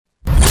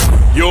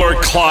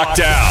You're clocked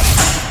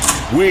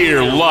out.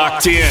 We're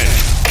locked in.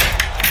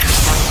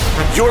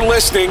 You're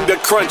listening to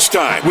Crunch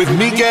Time with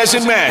Miguez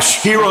and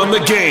Meche here on The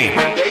Game.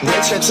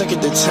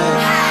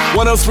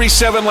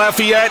 103.7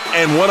 Lafayette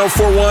and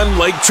 104.1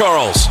 Lake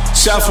Charles,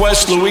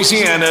 Southwest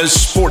Louisiana's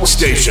sports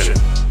station.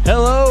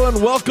 Hello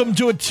and welcome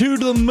to a To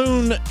the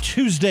Moon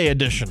Tuesday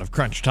edition of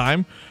Crunch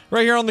Time.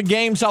 Right here on The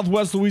Game,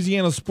 Southwest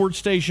Louisiana sports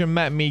station.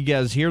 Matt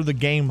Miguez here. The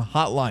Game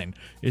hotline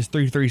is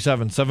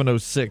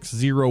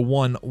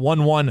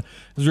 337-706-0111.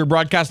 As we're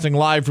broadcasting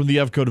live from the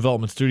EVCO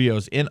Development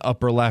Studios in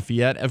Upper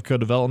Lafayette. EVCO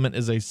Development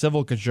is a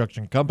civil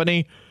construction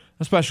company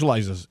that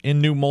specializes in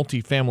new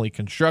multifamily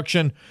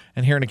construction.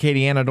 And here in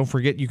Acadiana, don't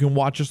forget you can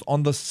watch us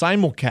on the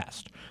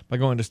simulcast by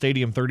going to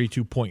Stadium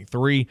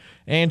 32.3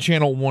 and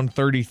Channel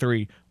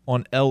 133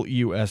 on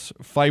LUS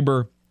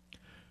Fiber.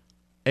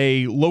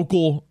 A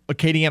local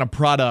Acadiana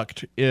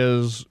product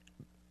has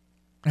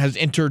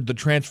entered the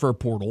transfer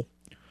portal,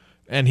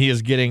 and he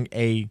is getting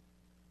a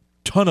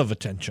ton of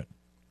attention.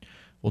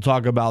 We'll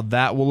talk about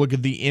that. We'll look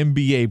at the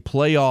NBA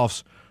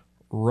playoffs.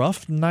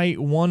 Rough night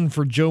one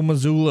for Joe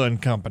Mazzulla and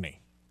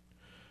company.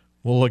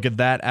 We'll look at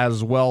that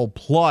as well.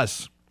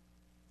 Plus,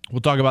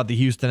 we'll talk about the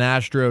Houston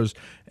Astros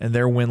and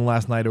their win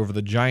last night over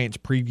the Giants.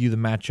 Preview the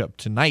matchup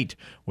tonight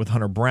with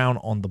Hunter Brown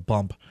on the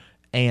bump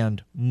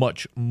and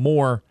much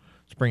more.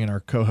 Let's bring in our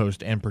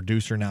co-host and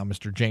producer now,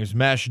 Mr. James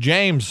Meche.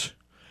 James,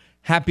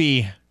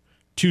 happy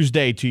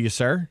Tuesday to you,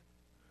 sir.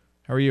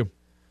 How are you?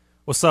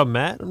 What's up,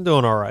 Matt? I'm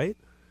doing all right.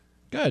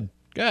 Good.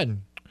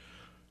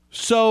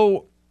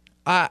 So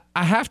I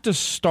have to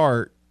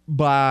start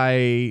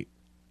by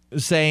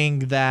saying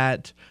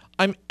that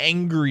I'm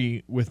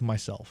angry with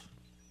myself.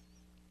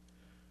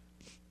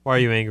 Why are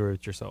you angry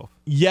with yourself?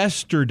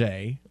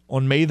 Yesterday,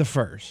 on May the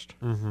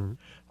 1st,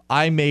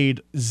 I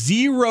made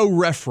zero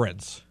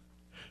reference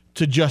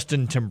to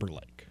Justin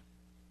Timberlake.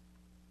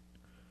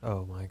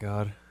 Oh, my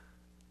God.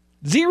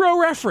 Zero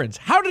reference.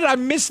 How did I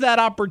miss that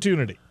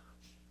opportunity?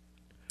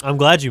 I'm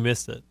glad you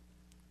missed it.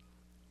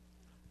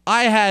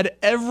 I had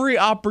every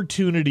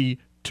opportunity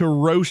to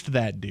roast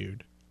that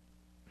dude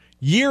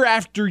year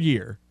after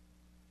year,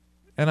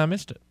 and I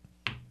missed it.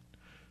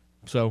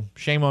 So,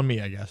 shame on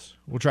me, I guess.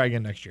 We'll try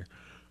again next year.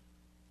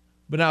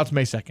 But now it's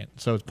May 2nd,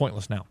 so it's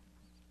pointless now.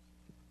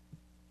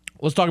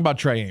 Let's talk about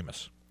Trey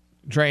Amos.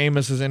 Trey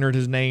Amos has entered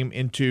his name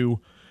into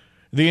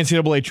the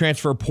NCAA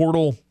transfer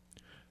portal.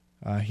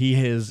 He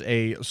is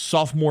a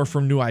sophomore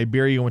from New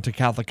Iberia, went to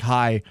Catholic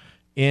High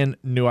in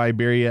New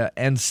Iberia.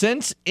 And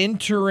since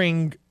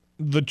entering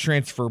the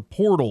transfer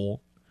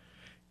portal,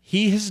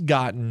 he has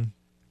gotten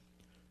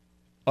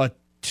a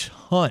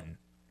ton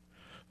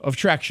of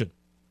traction.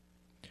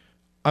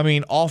 I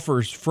mean,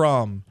 offers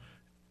from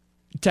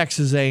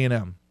Texas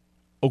A&M,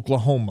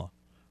 Oklahoma,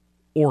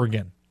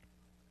 Oregon,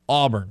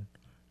 Auburn,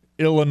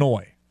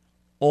 Illinois,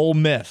 Ole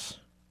Miss,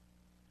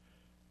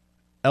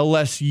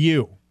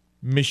 LSU,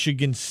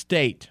 Michigan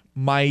State,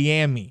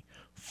 Miami,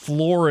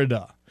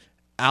 Florida,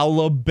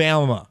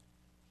 Alabama.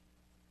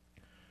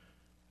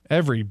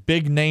 Every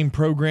big-name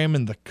program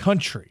in the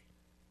country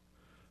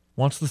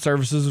wants the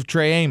services of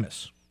Trey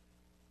Amos.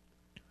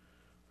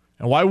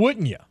 And why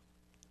wouldn't you?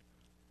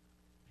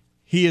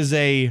 He is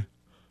a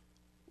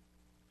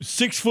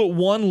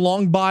 6'1",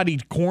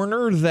 long-bodied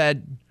corner that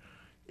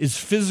is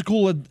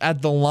physical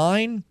at the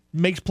line,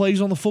 makes plays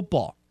on the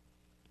football.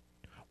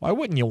 Why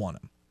wouldn't you want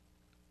him?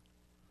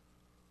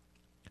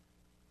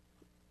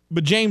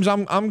 But James,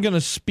 I'm going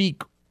to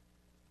speak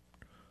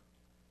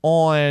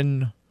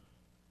on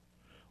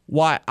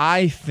why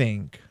I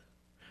think,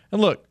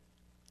 and look,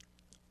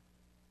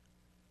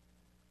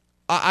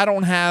 I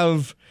don't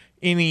have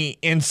any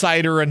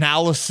insider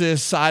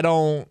analysis. I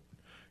don't,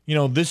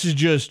 this is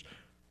just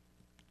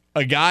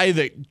a guy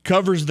that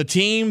covers the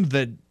team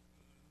that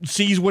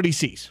sees what he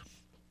sees.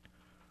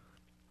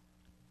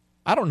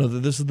 I don't know that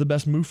this is the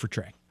best move for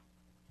Trey.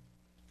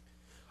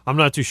 I'm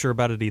not too sure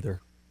about it either,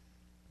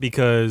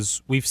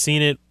 because we've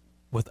seen it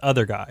with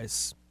other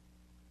guys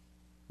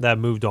that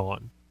moved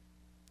on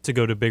to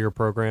go to bigger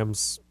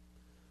programs,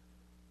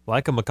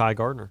 like a Mekhi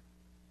Gardner.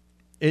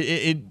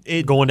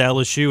 It going to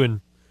LSU,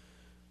 and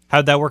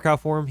how'd that work out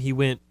for him? He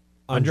went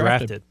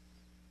undrafted.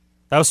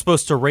 That was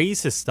supposed to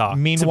raise his stock.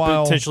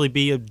 Meanwhile, to potentially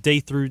be a day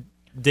 3,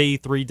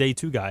 day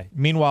 2 guy.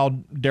 Meanwhile,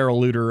 Darrell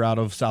Luter out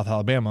of South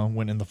Alabama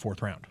went in the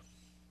 4th round.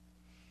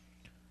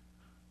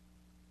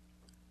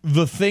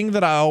 The thing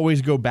that I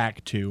always go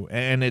back to,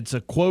 and it's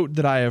a quote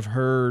that I have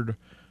heard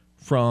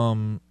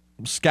from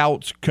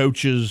scouts,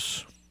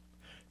 coaches,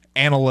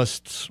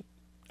 analysts,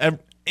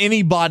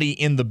 anybody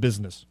in the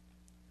business.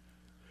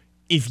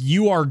 If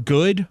you are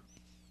good,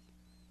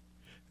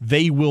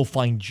 they will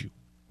find you.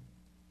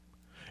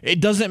 It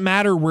doesn't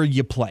matter where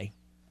you play.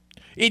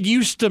 It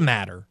used to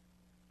matter.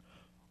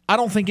 I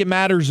don't think it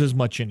matters as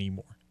much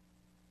anymore.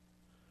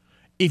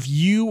 If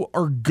you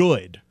are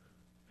good,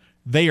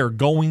 they are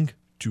going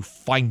to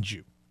find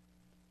you.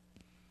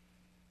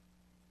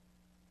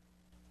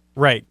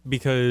 Right,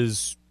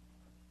 because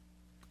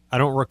I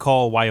don't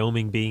recall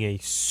Wyoming being a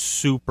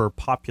super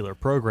popular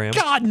program.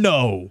 God,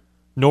 no.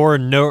 Nor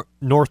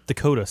North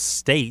Dakota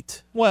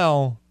State.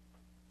 Well,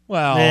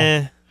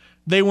 Eh.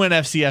 they win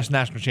FCS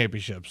national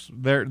championships.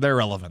 They're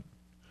relevant.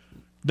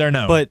 They're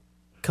known. But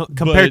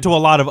compared to a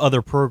lot of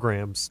other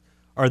programs,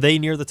 are they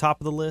near the top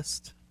of the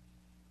list?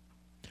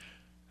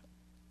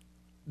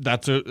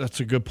 That's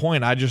a good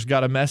point. I just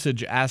got a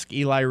message. Ask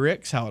Eli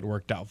Ricks how it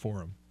worked out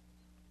for him.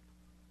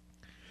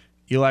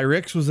 Eli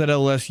Ricks was at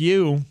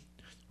LSU,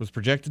 was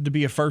projected to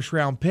be a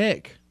first-round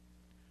pick.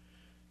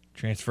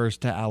 Transfers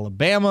to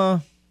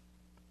Alabama.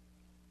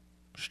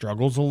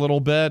 Struggles a little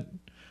bit.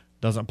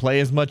 Doesn't play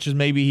as much as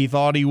maybe he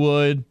thought he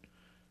would.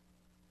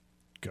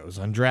 Goes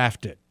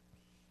undrafted.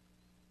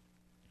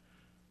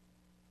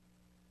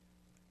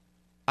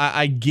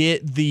 I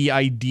get the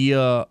idea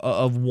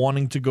of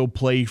wanting to go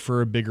play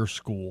for a bigger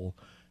school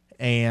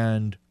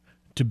and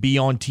to be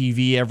on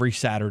TV every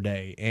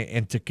Saturday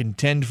and to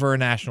contend for a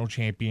national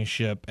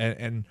championship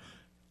and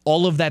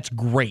all of that's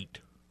great.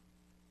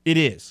 It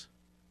is.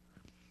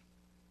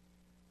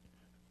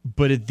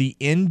 But at the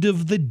end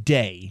of the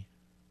day,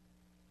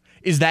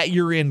 is that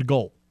your end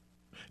goal?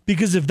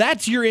 Because if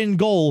that's your end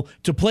goal,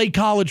 to play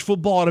college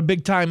football at a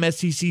big-time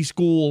SEC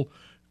school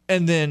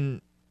and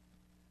then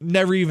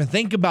never even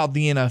think about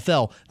the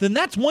NFL, then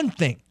that's one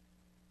thing.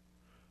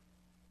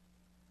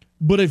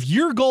 But if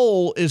your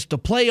goal is to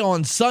play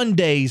on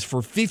Sundays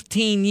for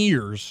 15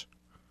 years,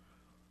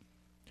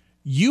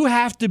 you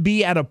have to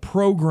be at a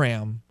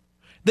program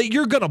that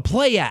you're going to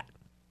play at.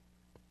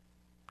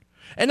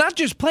 And not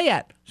just play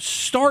at,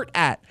 start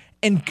at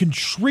and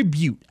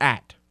contribute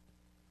at.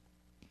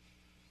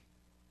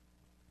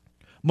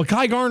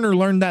 Mekhi Garner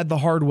learned that the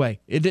hard way.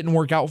 It didn't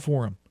work out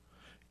for him.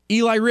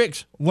 Eli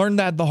Ricks learned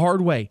that the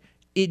hard way.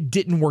 It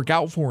didn't work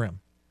out for him.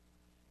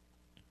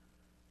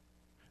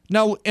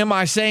 Now, am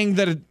I saying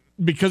that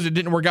because it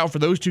didn't work out for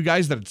those two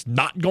guys that it's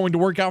not going to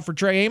work out for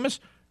Trey Amos?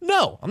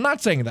 No, I'm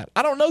not saying that.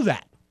 I don't know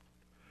that.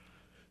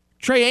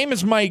 Trey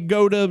Amos might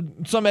go to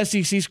some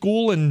SEC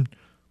school and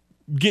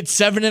get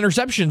 7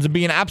 interceptions and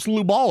be an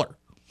absolute baller.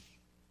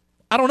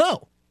 I don't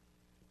know.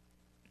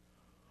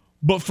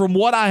 But from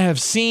what I have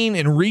seen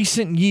in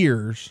recent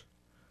years,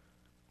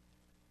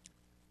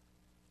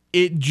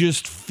 it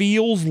just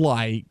feels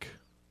like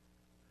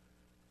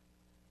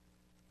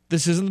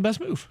this isn't the best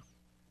move.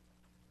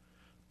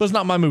 But it's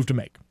not my move to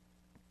make.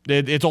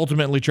 It's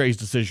ultimately Trey's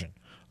decision.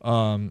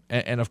 And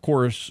of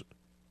course,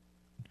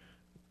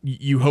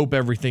 you hope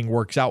everything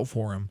works out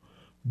for him.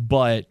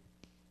 But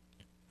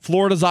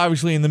Florida's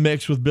obviously in the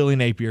mix with Billy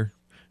Napier.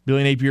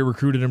 Billy Napier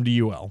recruited him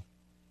to UL.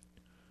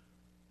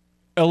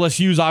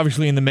 LSU's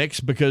obviously in the mix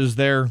because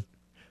they're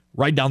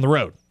right down the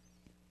road.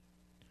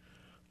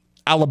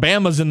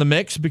 Alabama's in the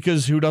mix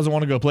because who doesn't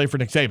want to go play for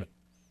Nick Saban?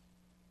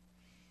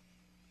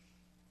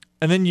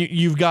 And then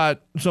you've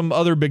got some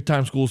other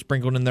big-time schools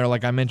sprinkled in there,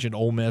 like I mentioned,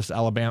 Ole Miss,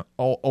 Alabama,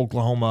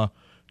 Oklahoma,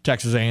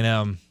 Texas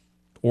A&M,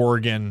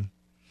 Oregon,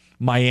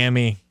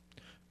 Miami,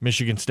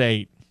 Michigan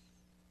State.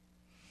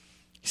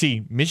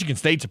 See, Michigan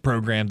State's a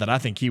program that I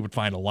think he would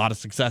find a lot of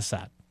success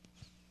at.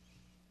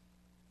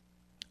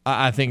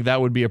 I think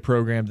that would be a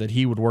program that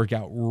he would work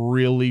out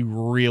really,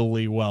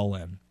 really well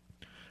in.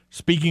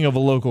 Speaking of a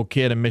local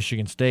kid in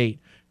Michigan State,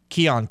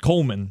 Keon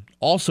Coleman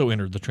also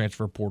entered the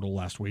transfer portal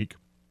last week.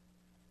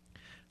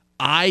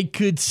 I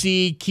could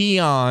see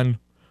Keon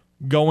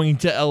going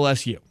to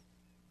LSU.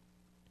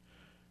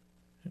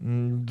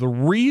 And the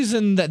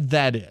reason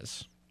that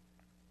is,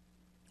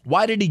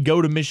 why did he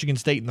go to Michigan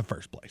State in the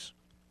first place?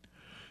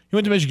 He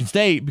went to Michigan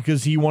State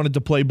because he wanted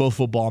to play both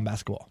football and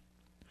basketball.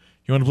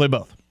 He wanted to play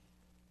both.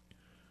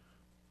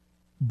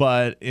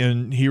 But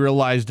he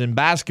realized in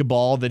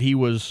basketball that he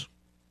was,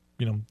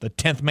 the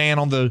 10th man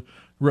on the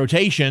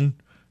rotation,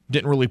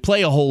 didn't really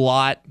play a whole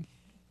lot,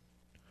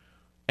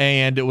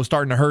 and it was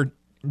starting to hurt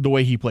the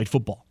way he played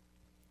football.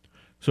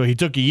 So he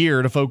took a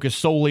year to focus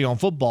solely on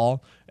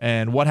football,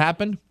 and what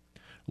happened?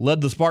 Led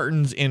the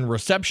Spartans in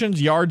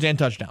receptions, yards, and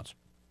touchdowns.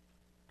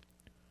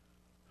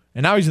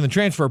 And now he's in the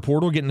transfer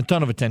portal, getting a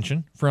ton of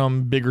attention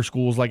from bigger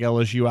schools like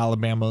LSU,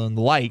 Alabama, and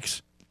the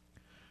likes,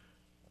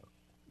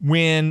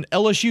 when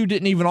LSU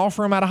didn't even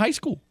offer him out of high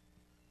school.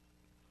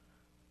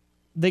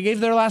 They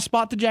gave their last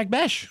spot to Jack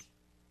Besh.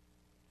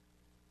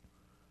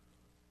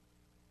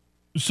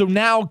 So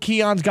now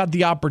Keon's got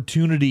the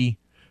opportunity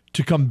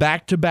to come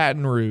back to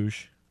Baton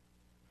Rouge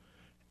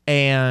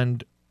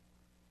and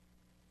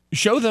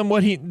show them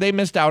what they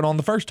missed out on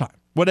the first time,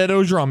 what Ed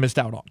Ogeron missed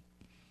out on.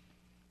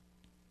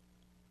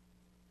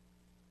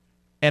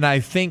 And I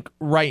think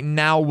right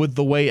now with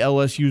the way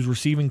LSU's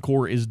receiving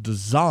core is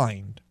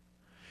designed,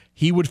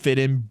 he would fit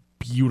in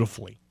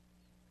beautifully.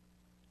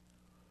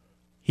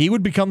 He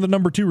would become the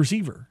number 2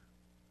 receiver.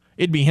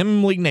 It'd be him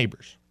and Malik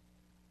Neighbors.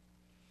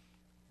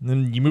 And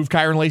then you move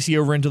Kyron Lacey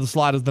over into the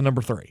slot as the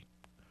number 3.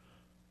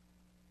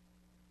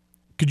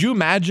 Could you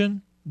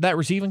imagine that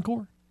receiving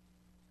core?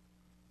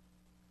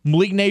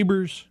 Malik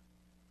Neighbors,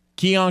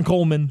 Keon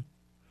Coleman,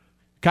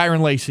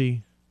 Kyron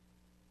Lacey,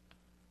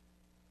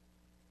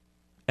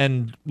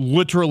 and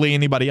literally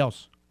anybody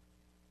else.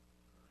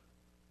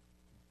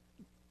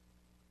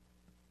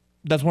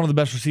 that's one of the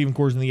best receiving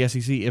corps in the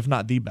SEC, if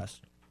not the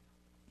best.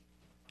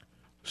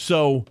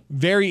 So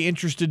very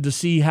interested to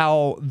see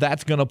how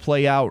that's going to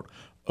play out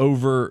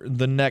over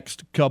the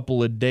next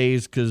couple of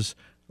days because,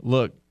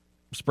 look,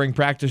 spring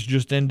practice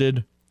just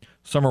ended.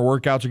 Summer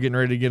workouts are getting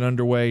ready to get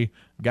underway.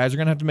 Guys are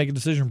going to have to make a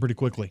decision pretty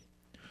quickly.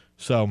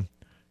 So,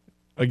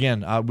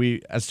 again,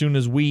 as soon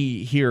as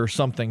we hear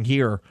something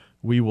here,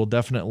 we will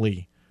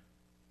definitely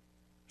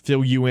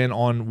fill you in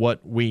on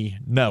what we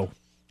know.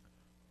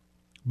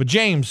 But,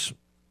 James,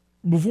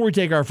 before we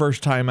take our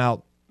first time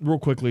out, real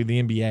quickly,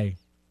 the NBA.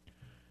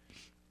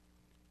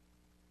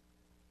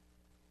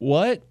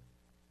 What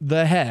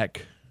the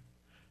heck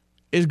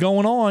is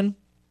going on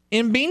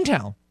in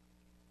Beantown?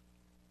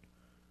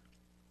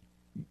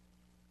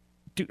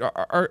 Dude,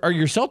 are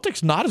your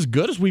Celtics not as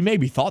good as we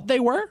maybe thought they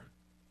were?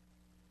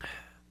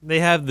 They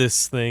have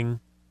this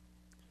thing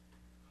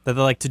that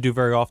they like to do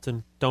very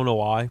often. Don't know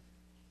why.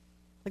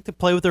 Like to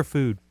play with their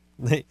food.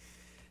 They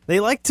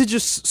like to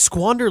just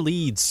squander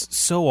leads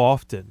so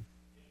often.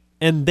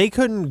 And they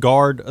couldn't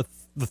guard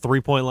the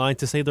three-point line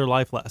to save their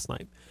life last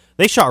night.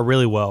 They shot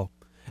really well.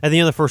 At the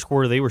end of the first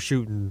quarter, they were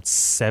shooting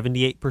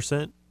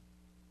 78%.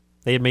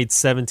 They had made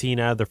 17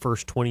 out of their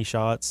first 20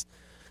 shots.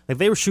 Like,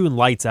 they were shooting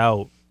lights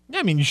out.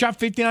 Yeah, I mean, you shot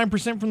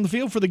 59% from the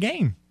field for the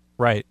game.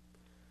 Right.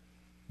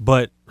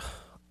 But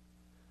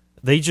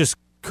they just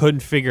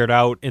couldn't figure it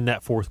out in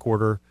that fourth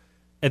quarter.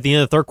 At the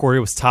end of the third quarter,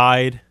 it was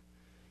tied.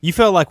 You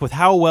felt like with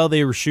how well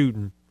they were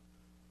shooting,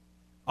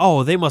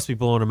 oh, they must be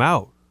blowing them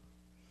out.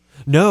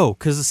 No,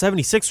 because the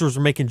 76ers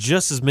were making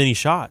just as many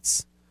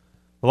shots.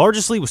 The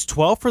largest lead was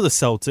 12 for the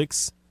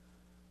Celtics.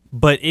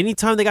 But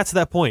anytime they got to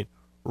that point,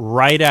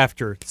 right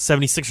after,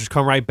 76ers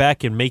come right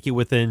back and make it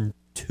within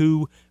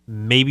 2,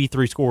 maybe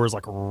 3 scores,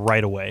 like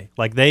right away.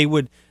 Like they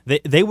would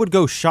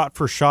go shot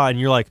for shot, and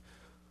you're like,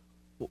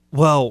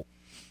 well,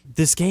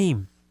 this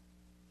game,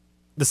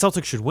 the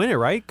Celtics should win it,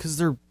 right? Because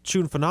they're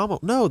shooting phenomenal.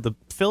 No, the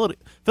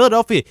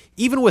Philadelphia,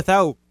 even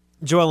without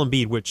Joel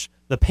Embiid, which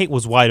the paint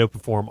was wide open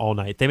for him all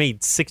night, they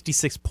made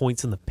 66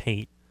 points in the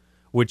paint,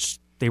 which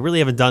they really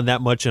haven't done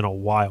that much in a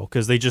while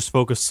because they just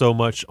focus so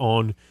much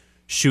on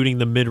shooting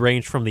the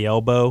mid-range from the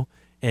elbow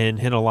and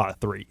hitting a lot of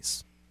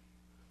threes.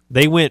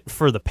 They went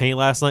for the paint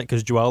last night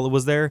because Joel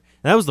was there,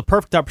 and that was the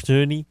perfect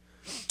opportunity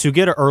to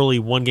get an early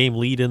one-game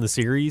lead in the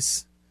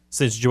series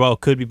since Joel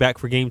could be back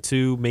for Game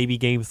 2, maybe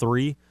Game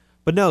 3.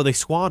 But no, they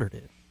squandered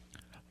it.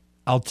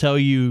 I'll tell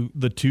you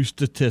the 2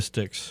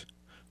 statistics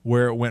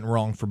where it went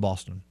wrong for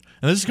Boston.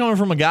 And this is coming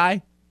from a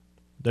guy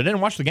that didn't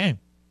watch the game.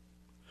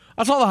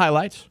 I saw the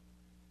highlights.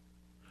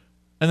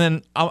 And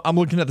then I'm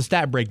looking at the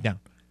stat breakdown.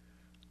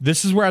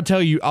 This is where I'll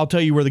tell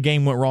you where the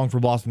game went wrong for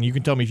Boston. You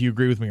can tell me if you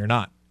agree with me or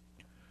not.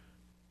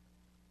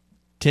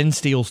 10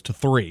 steals to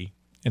 3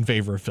 in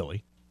favor of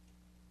Philly.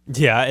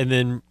 Yeah, and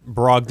then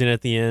Brogdon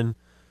at the end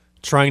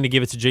trying to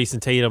give it to Jason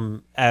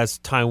Tatum as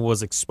time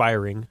was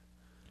expiring.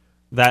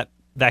 That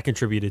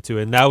contributed to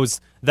it. And that was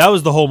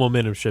the whole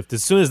momentum shift.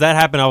 As soon as that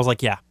happened, I was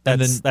like, yeah,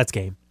 that's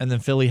game. And then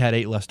Philly had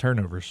 8 less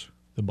turnovers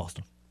than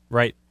Boston.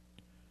 Right.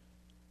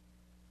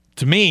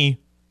 To me,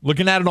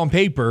 looking at it on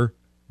paper,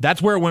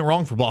 that's where it went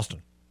wrong for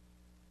Boston.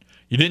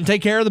 You didn't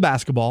take care of the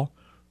basketball.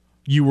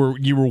 You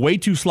were way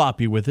too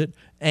sloppy with it,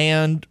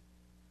 and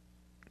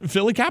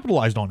Philly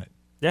capitalized on it.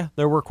 Yeah,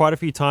 there were quite a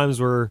few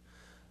times where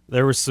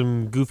there were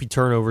some goofy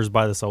turnovers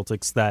by the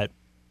Celtics that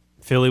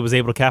Philly was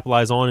able to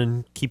capitalize on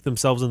and keep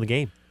themselves in the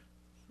game.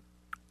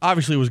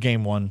 Obviously, it was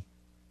game 1.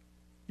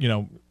 You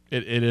know,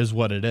 it is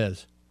what it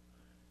is.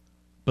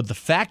 But the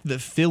fact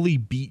that Philly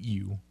beat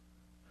you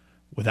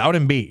without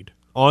Embiid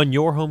on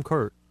your home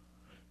court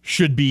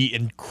should be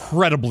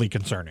incredibly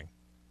concerning.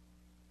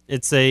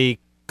 It's a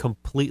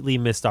completely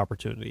missed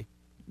opportunity.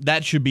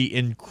 That should be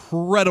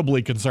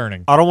incredibly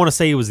concerning. I don't want to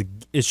say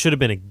it should have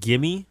been a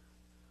gimme,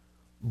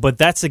 but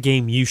that's a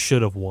game you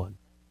should have won.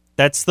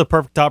 That's the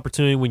perfect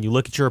opportunity when you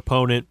look at your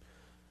opponent.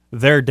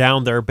 They're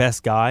down their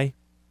best guy,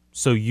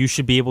 so you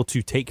should be able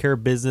to take care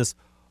of business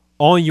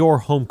on your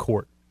home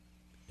court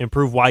and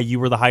prove why you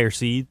were the higher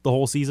seed the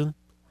whole season.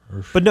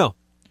 But no.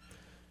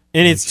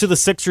 And it's to the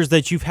Sixers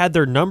that you've had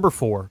their number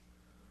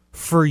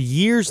for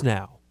years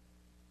now.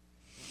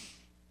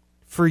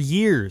 For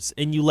years,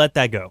 and you let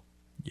that go.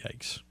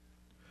 Yikes.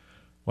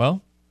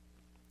 Well,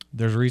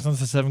 there's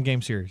reasons it's a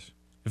 7-game series.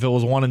 If it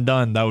was one and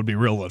done, that would be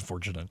real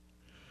unfortunate.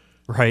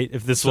 Right.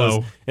 If this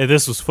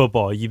was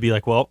football, you'd be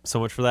like, well, so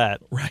much for that.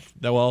 Right.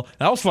 Well,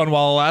 that was fun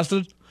while it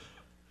lasted.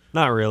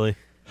 Not really.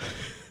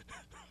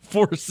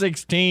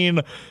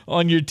 4:16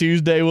 on your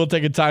Tuesday. We'll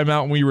take a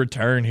timeout when we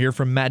return. Hear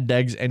from Matt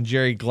Deggs and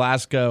Jerry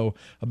Glasgow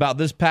about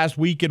this past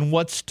week and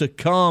what's to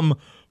come.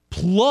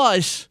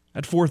 Plus,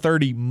 at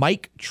 4:30,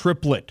 Mike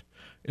Triplett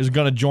is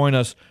going to join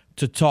us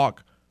to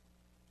talk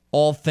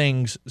all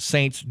things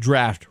Saints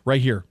draft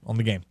right here on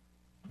The Game.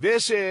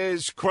 This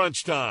is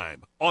Crunch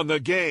Time on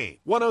The Game.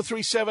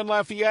 103.7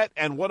 Lafayette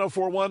and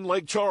 104.1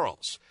 Lake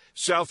Charles.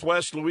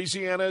 Southwest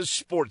Louisiana's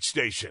sports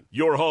station.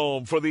 Your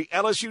home for the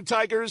LSU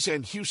Tigers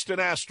and Houston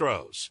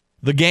Astros.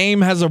 The Game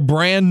has a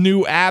brand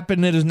new app,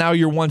 and it is now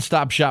your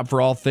one-stop shop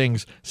for all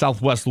things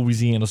Southwest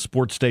Louisiana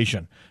sports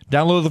station.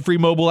 Download the free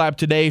mobile app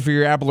today for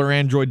your Apple or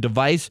Android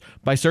device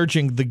by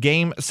searching The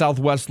Game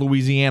Southwest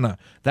Louisiana.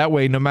 That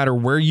way, no matter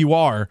where you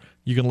are,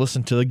 you can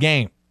listen to The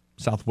Game,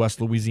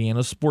 Southwest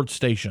Louisiana sports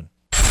station.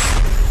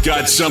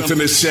 Got something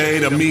to say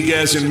to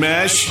Miguez and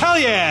Meche? Hell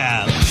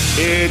yeah!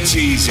 It's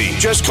easy.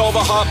 Just call the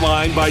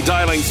hotline by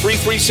dialing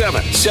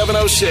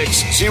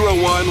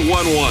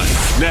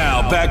 337-706-0111.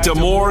 Now, back to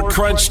more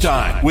Crunch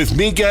Time with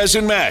Miguez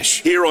and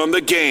Meche here on The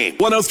Game.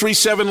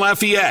 103.7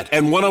 Lafayette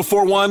and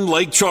 104.1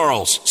 Lake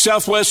Charles,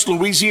 Southwest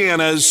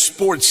Louisiana's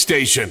sports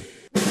station.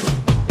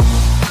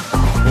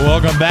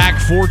 Welcome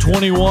back.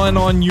 421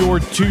 on your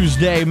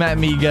Tuesday. Matt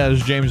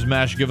Miguez, James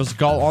Meche. Give us a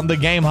call on The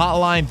Game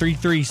hotline,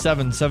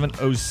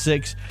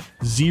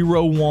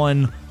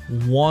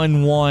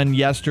 337-706-0111.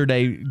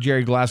 Yesterday,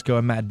 Jerry Glasgow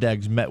and Matt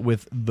Deggs met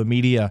with the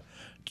media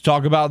to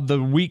talk about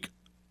the week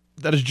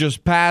that has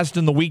just passed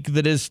and the week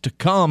that is to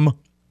come.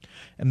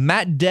 And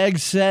Matt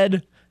Deggs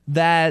said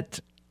that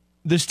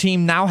this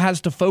team now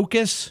has to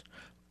focus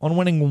on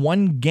winning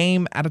one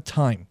game at a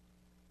time.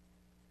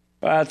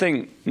 I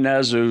think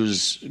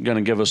Nezu's going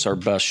to give us our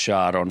best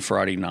shot on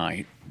Friday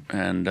night.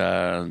 And,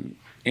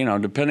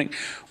 depending,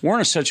 we're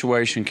in a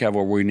situation, Kev,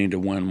 where we need to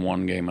win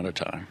one game at a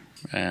time.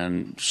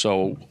 And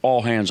so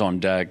all hands on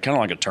deck, kind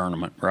of like a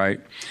tournament,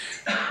 right?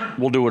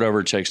 We'll do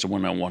whatever it takes to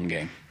win that one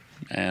game.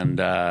 And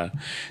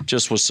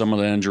just with some of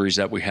the injuries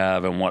that we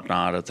have and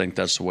whatnot, I think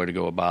that's the way to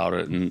go about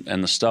it.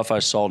 And the stuff I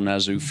saw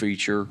Nezu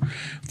feature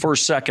for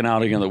his second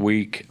outing of the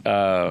week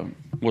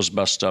was the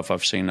best stuff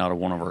I've seen out of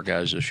one of our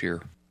guys this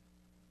year.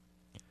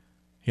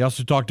 He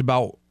also talked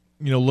about,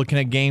 looking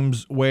at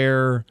games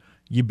where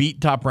you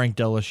beat top-ranked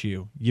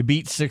LSU, you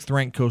beat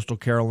sixth-ranked Coastal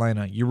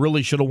Carolina. You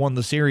really should have won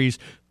the series.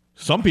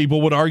 Some people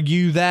would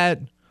argue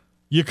that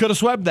you could have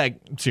swept that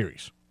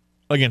series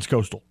against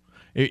Coastal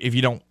if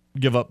you don't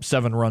give up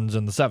 7 runs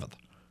in the 7th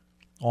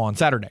on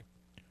Saturday.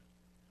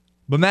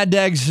 But Matt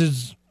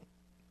Deggs'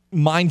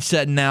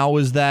 mindset now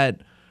is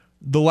that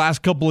the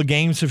last couple of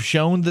games have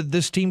shown that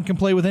this team can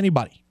play with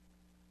anybody.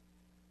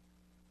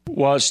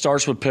 Well, it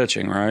starts with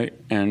pitching, right?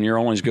 And you're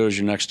only as good as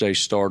your next day's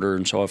starter,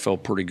 and so I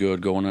felt pretty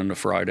good going into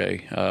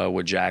Friday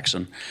with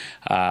Jackson.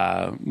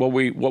 What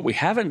we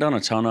haven't done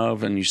a ton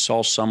of, and you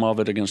saw some of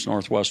it against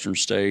Northwestern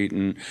State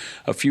and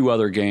a few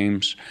other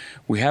games,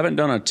 we haven't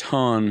done a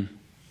ton.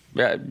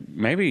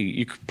 Maybe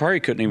you probably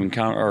couldn't even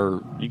count,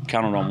 or you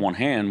count it on one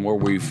hand, where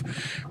we've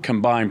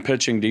combined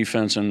pitching,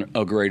 defense, and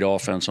a great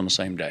offense on the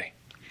same day.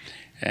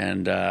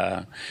 And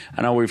I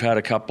know we've had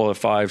a couple of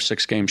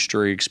 5-6 game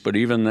streaks, but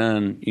even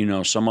then,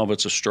 some of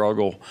it's a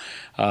struggle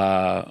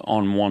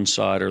on one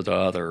side or the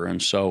other.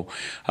 And so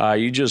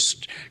you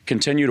just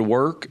continue to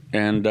work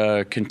and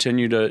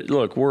continue to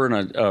look. We're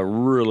in a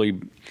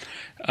really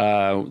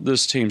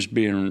this team's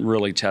being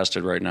really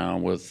tested right now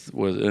with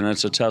and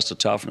it's a test of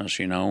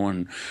toughness,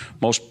 and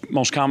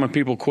most common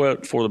people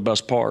quit for the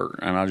best part,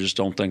 and I just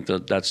don't think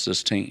that that's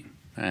this team.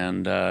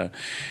 And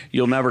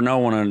you'll never know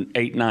when an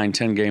 8, 9,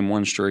 10 game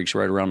win streak's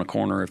right around the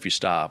corner if you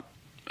stop.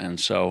 And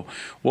so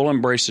we'll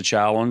embrace the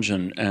challenge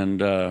and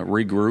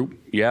regroup.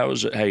 Yeah, it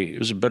was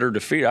a bitter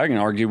defeat. I can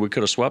argue we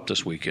could have swept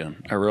this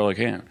weekend. I really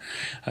can.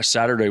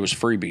 Saturday was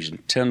freebies,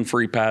 10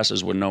 free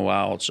passes with no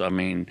outs. I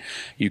mean,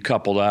 you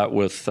couple that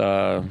with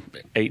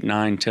 8,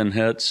 9, 10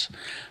 hits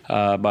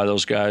by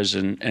those guys,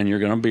 and you're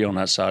going to be on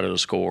that side of the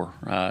score.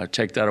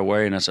 Take that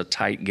away, and it's a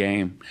tight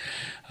game.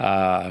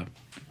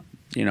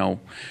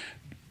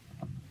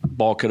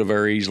 Ball could have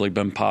very easily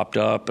been popped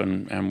up,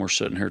 and we're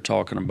sitting here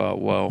talking about,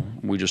 well,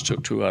 we just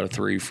took 2 out of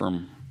 3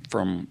 from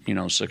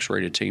 6th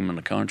rated team in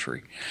the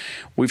country.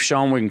 We've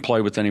shown we can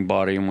play with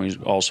anybody, and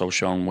we've also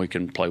shown we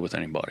can play with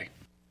anybody.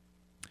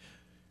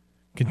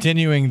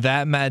 Continuing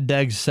that, Matt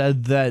Deggs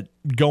said that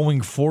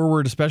going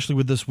forward, especially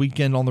with this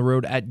weekend on the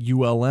road at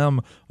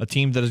ULM, a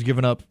team that has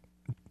given up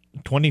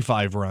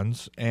 25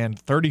 runs and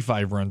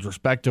 35 runs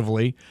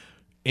respectively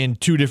in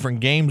 2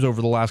 different games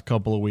over the last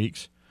couple of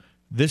weeks,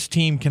 this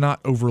team cannot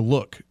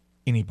overlook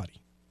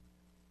anybody.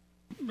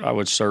 I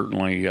would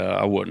certainly,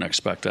 I wouldn't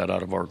expect that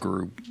out of our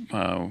group.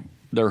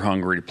 They're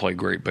hungry to play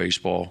great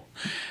baseball.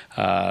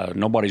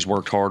 Nobody's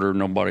worked harder.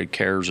 Nobody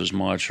cares as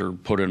much or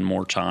put in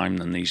more time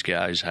than these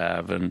guys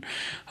have. And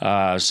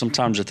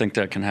sometimes I think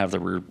that can have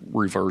the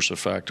reverse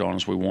effect on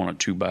us. We want it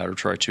too bad or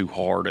try too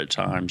hard at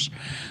times,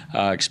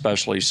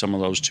 especially some of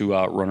those 2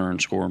 out runner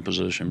and scoring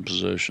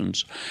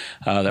positions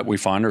that we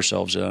find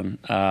ourselves in.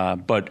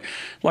 But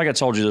like I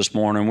told you this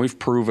morning, we've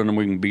proven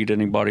we can beat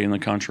anybody in the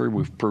country.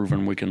 We've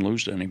proven we can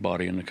lose to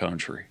anybody in the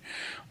country.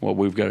 What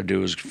we've got to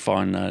do is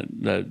find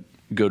that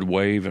good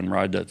wave and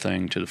ride that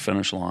thing to the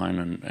finish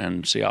line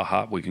and see how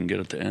hot we can get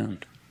at the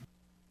end.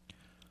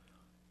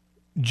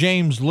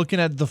 James, looking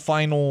at the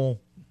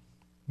final,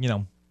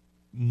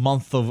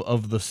 month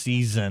of the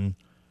season,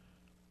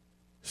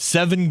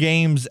 7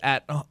 games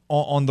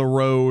on the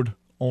road,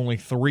 only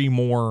 3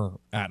 more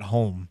at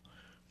home.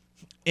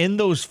 In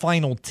those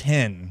final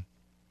 10,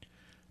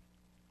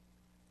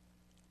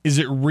 is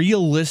it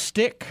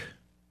realistic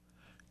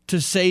to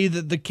say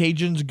that the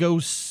Cajuns go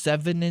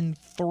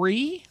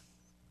 7-3?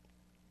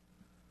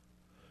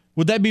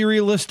 Would that be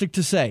realistic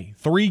to say?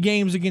 3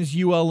 games against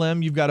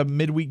ULM, you've got a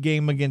midweek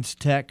game against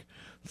Tech,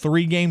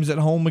 3 games at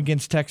home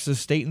against Texas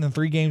State, and then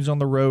 3 games on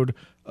the road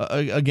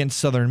against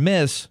Southern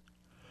Miss.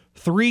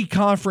 3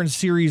 conference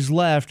series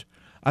left.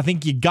 I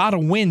think you got to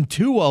win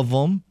 2 of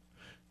them,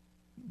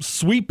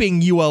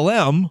 sweeping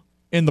ULM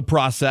in the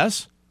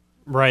process.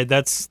 Right,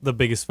 that's the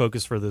biggest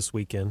focus for this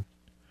weekend.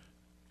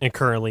 And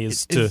currently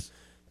is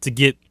to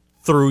get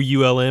through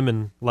ULM,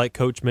 and like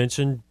Coach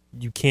mentioned,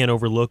 you can't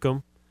overlook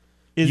them.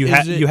 You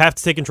have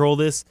to take control of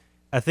this.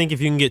 I think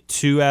if you can get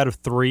 2 out of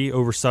 3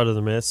 over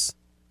Southern Miss,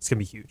 it's going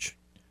to be huge.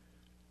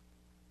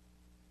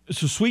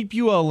 So sweep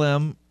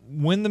ULM,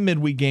 win the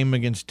midweek game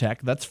against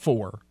Tech. That's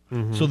 4.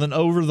 Mm-hmm. So then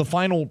over the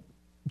final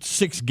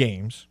 6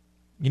 games,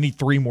 you need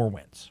 3 more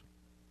wins.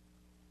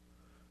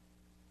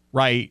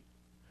 Right?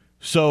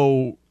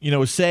 So,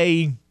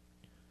 say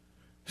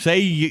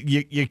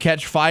you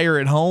catch fire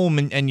at home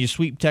and you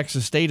sweep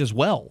Texas State as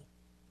well.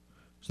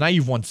 So now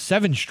you've won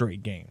 7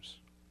 straight games.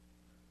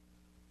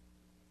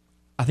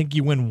 I think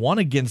you win 1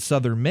 against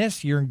Southern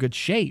Miss, you're in good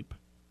shape.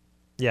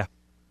 Yeah.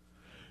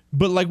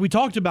 But like we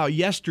talked about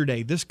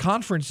yesterday, this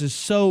conference is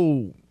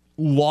so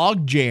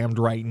log-jammed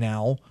right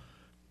now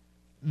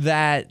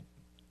that,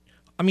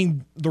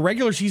 the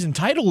regular season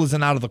title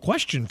isn't out of the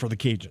question for the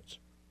Cajuns.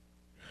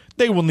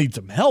 They will need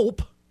some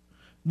help.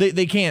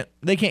 They can't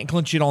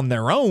clinch it on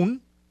their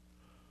own.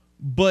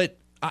 But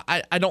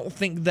I don't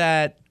think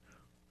that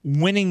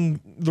winning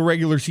the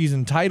regular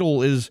season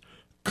title is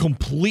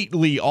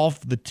completely off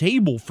the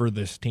table for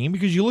this team,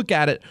 because you look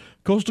at it,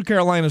 Coastal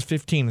Carolina is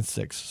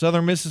 15-6,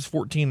 Southern Miss is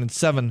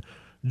 14-7,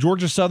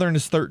 Georgia Southern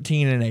is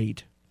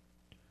 13-8,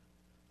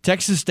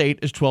 Texas State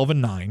is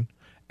 12-9,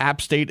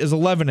 App State is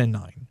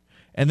 11-9,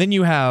 and then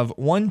you have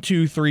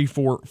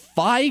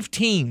 5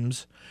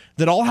 teams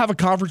that all have a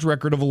conference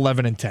record of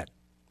 11-10.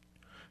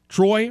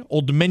 Troy,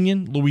 Old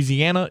Dominion,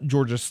 Louisiana,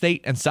 Georgia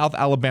State, and South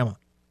Alabama.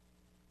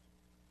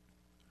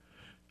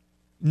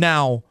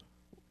 Now,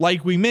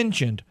 like we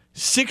mentioned,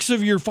 6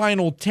 of your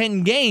final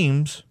 10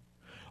 games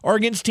are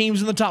against teams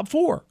in the top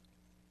 4.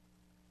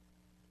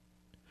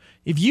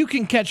 If you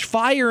can catch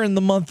fire in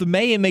the month of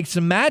May and make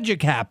some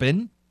magic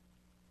happen,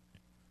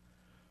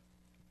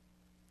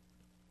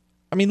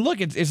 look,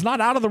 it's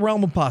not out of the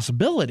realm of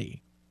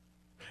possibility.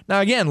 Now,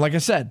 again, like I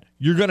said,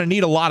 you're going to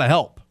need a lot of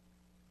help.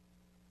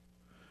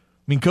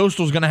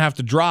 Coastal's going to have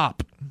to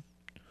drop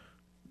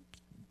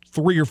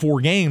 3 or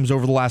 4 games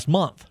over the last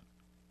month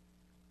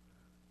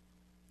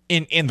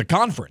in the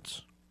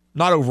conference.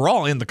 Not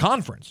overall, in the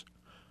conference.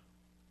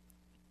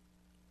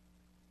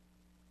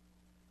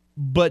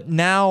 But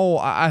now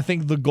I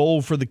think the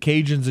goal for the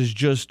Cajuns is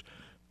just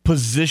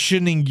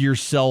positioning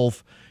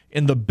yourself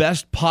in the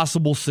best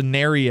possible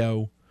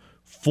scenario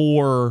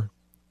for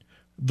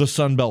the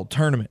Sun Belt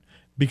tournament.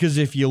 Because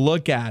if you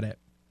look at it,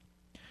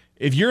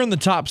 if you're in the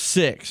top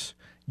 6,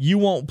 you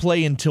won't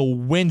play until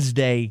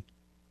Wednesday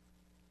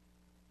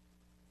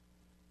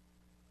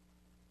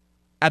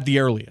at the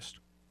earliest.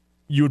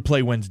 You would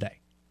play Wednesday.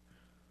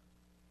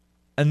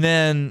 And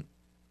then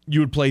you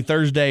would play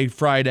Thursday,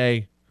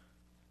 Friday,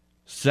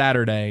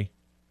 Saturday,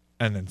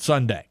 and then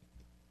Sunday.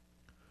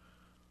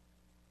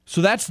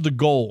 So that's the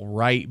goal,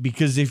 right?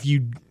 Because if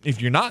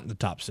you're not in the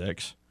top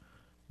 6,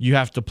 you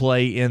have to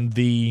play in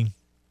the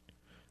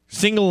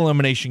single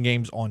elimination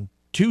games on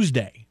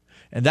Tuesday.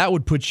 And that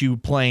would put you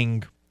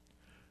playing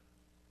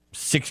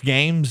 6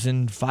 games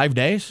in 5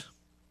 days.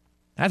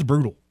 That's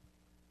brutal.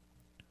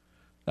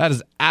 That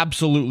is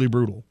absolutely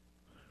brutal.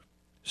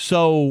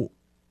 So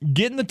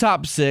get in the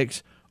top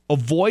 6,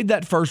 avoid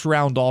that first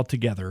round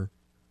altogether,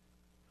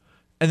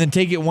 and then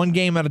take it 1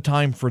 game at a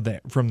time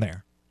from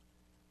there.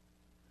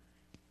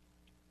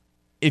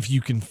 If you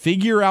can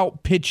figure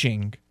out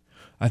pitching,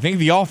 I think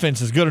the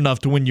offense is good enough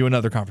to win you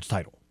another conference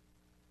title.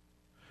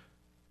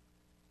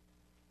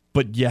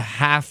 But you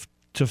have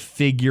to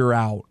figure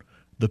out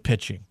the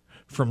pitching.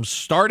 From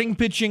starting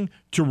pitching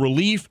to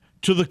relief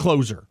to the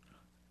closer,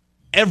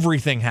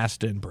 everything has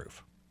to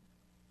improve.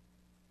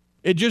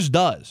 It just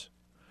does.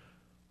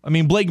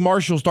 Blake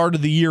Marshall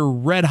started the year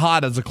red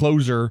hot as a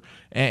closer,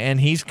 and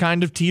he's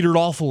kind of teetered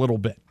off a little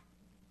bit.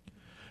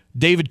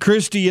 David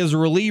Christie as a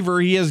reliever,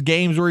 he has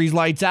games where he's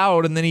lights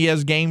out, and then he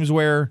has games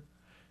where,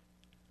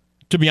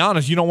 to be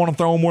honest, you don't want to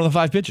throw him more than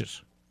 5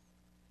 pitches.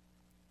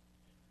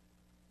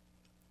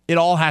 It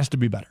all has to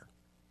be better.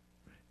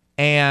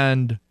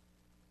 And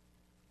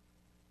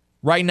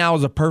right now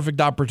is a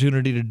perfect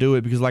opportunity to do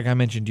it because, like I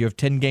mentioned, you have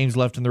 10 games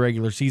left in the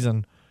regular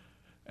season,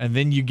 and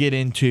then you get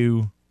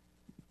into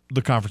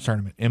the conference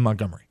tournament in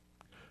Montgomery.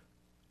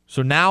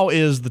 So now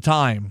is the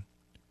time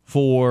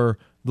for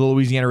the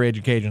Louisiana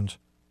Raging Cajuns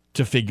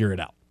to figure it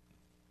out.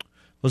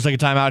 Let's take a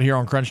time out here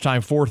on Crunch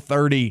Time,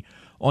 4:30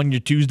 on your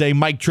Tuesday.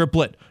 Mike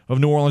Triplett of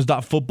New Orleans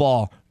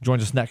Football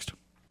joins us next.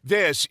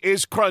 This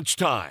is Crunch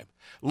Time,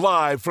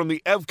 live from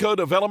the Evco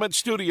Development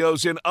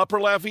Studios in Upper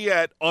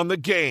Lafayette on The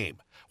Game.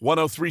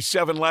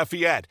 103.7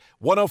 Lafayette,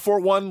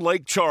 104.1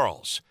 Lake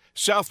Charles,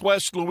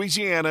 Southwest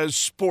Louisiana's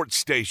sports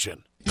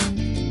station.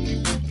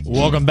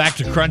 Welcome back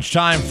to Crunch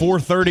Time,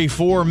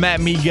 4:34. Matt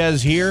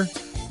Miguez here.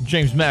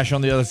 James Meche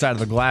on the other side of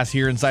the glass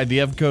here inside the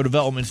EVCO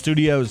Development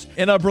Studios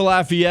in Upper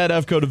Lafayette.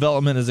 EVCO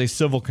Development is a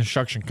civil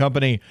construction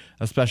company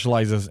that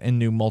specializes in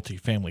new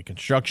multifamily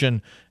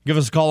construction. Give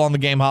us a call on the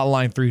game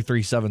hotline,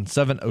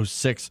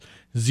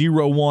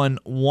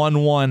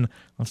 337-706-0111.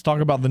 Let's talk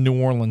about the New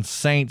Orleans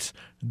Saints,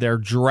 their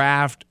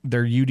draft,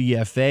 their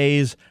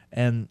UDFAs,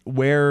 and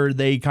where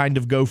they kind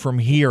of go from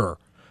here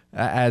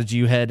as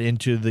you head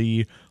into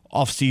the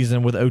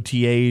offseason with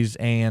OTAs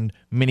and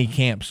mini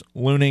camps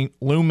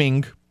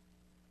looming.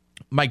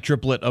 Mike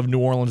Triplett of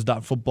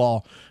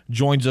NewOrleans.football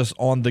joins us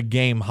on the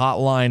game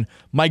hotline.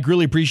 Mike,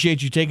 really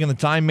appreciate you taking the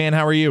time, man.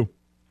 How are you?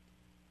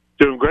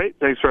 Doing great.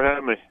 Thanks for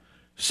having me.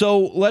 So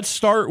let's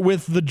start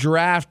with the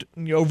draft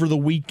over the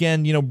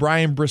weekend. You know,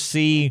 Brian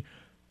Bresee,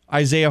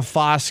 Isaiah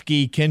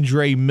Foskey,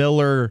 Kendre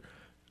Miller,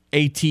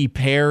 A.T.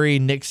 Perry,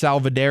 Nick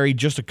Salvaderi,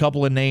 just a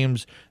couple of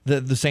names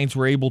that the Saints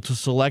were able to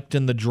select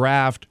in the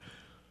draft.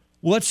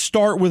 Let's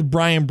start with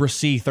Brian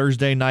Bresee,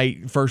 Thursday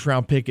night,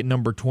 first-round pick at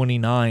number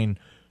 29.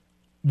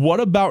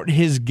 What about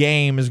his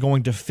game is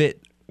going to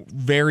fit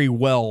very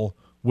well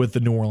with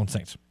the New Orleans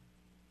Saints?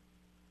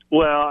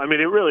 Well, I mean,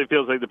 it really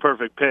feels like the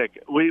perfect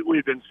pick.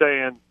 We've been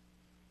saying,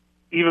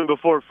 even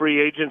before free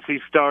agency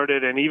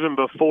started and even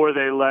before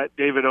they let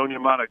David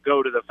Onyemata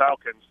go to the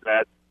Falcons,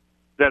 that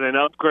an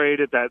upgrade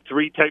at that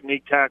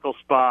three-technique tackle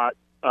spot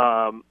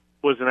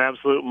was an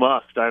absolute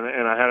must,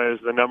 and I had it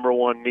as the number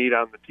one need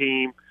on the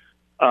team.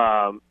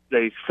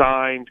 They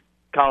signed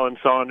Colin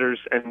Saunders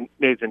and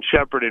Nathan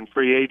Shepard in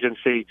free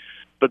agency,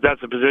 but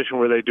that's a position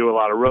where they do a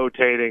lot of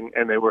rotating,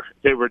 and they were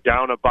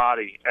down a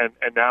body. And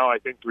now I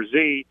think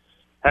Bresee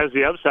has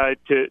the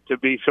upside to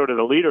be sort of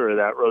the leader of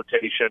that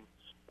rotation.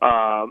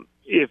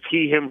 If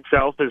he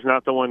himself is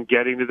not the one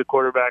getting to the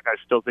quarterback, I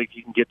still think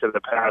he can get to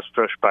the pass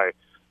rush by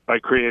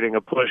creating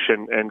a push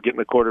and getting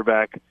the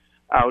quarterback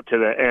out to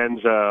the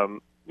ends. I've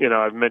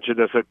mentioned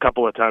this a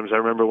couple of times. I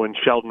remember when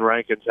Sheldon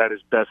Rankins had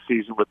his best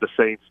season with the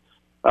Saints,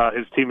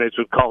 his teammates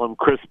would call him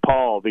Chris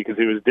Paul because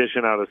he was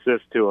dishing out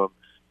assists to him.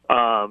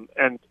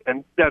 And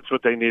that's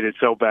what they needed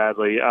so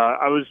badly.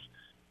 I was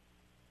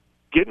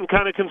getting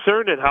kind of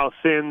concerned at how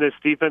thin this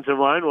defensive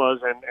line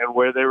was and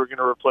where they were going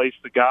to replace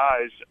the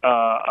guys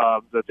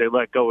that they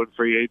let go in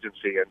free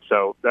agency. And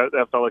so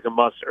that felt like a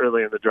must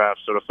early in the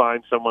draft. So to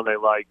find someone they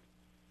liked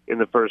in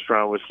the first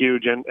round was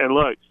huge. And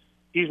look,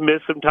 he's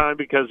missed some time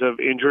because of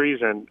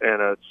injuries and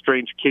a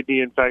strange kidney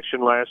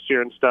infection last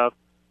year and stuff.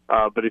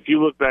 But if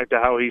you look back to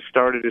how he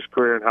started his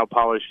career and how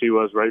polished he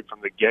was right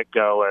from the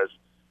get-go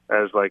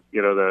as like,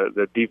 you know,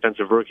 the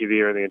defensive rookie of the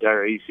year in the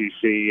entire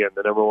ACC and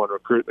the number one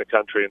recruit in the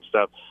country and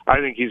stuff, I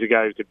think he's a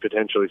guy who could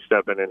potentially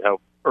step in and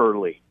help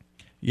early.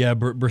 Yeah,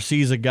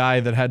 Bresee's a guy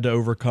that had to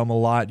overcome a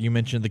lot. You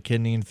mentioned the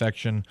kidney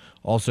infection,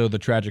 also the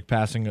tragic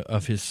passing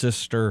of his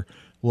sister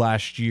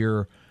last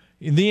year.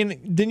 Then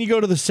you go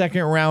to the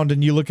second round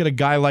and you look at a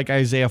guy like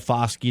Isaiah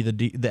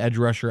Foskey, the edge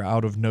rusher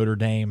out of Notre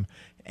Dame,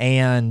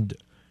 and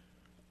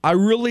I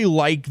really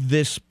like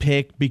this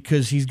pick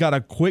because he's got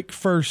a quick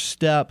first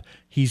step,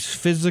 he's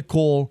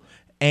physical,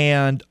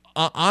 and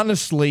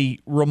honestly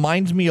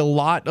reminds me a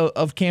lot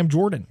of Cam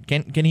Jordan.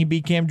 Can he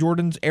be Cam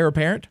Jordan's heir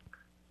apparent?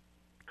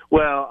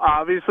 Well,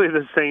 obviously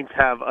the Saints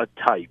have a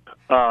type,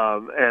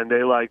 and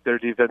they like their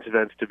defensive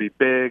ends to be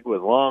big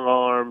with long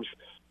arms,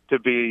 to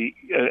be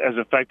as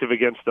effective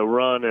against the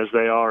run as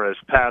they are as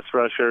pass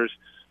rushers,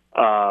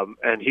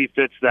 and he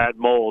fits that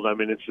mold. I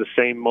mean, it's the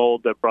same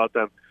mold that brought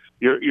them.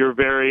 You're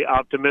very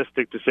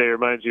optimistic to say it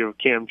reminds you of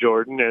Cam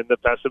Jordan, and the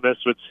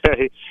pessimists would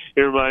say it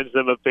reminds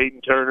them of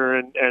Peyton Turner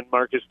and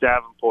Marcus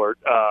Davenport.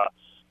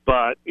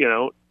 But, you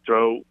know,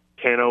 throw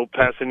Tano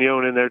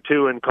Passignon in there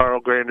too and Carl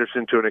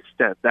Granderson to an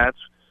extent. That's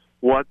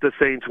what the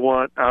Saints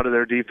want out of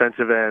their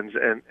defensive ends,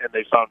 and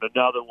they found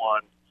another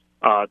one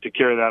to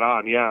carry that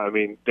on. Yeah, I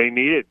mean, they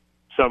needed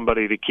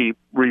somebody to keep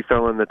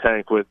refilling the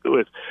tank with.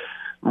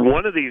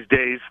 One of these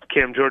days,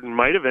 Cam Jordan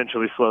might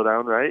eventually slow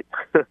down, right?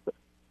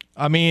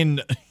 I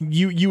mean,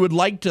 you would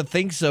like to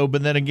think so,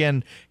 but then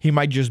again, he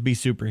might just be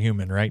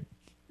superhuman, right?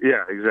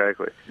 Yeah,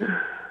 exactly.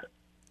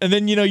 And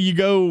then, you know, you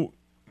go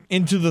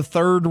into the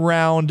third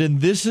round, and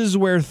this is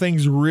where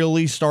things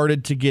really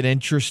started to get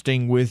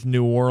interesting with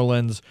New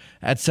Orleans.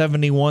 At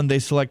 71, they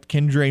select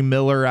Kendre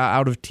Miller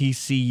out of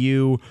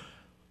TCU,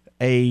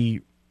 a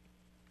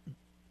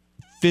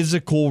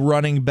physical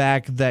running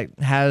back that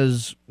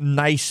has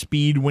nice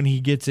speed when he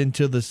gets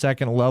into the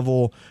second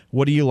level.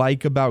 What do you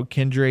like about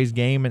Kendre's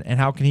game, and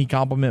how can he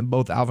complement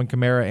both Alvin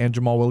Kamara and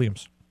Jamal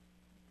Williams?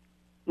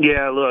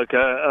 Yeah, look,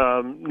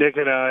 Nick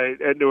and I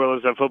at New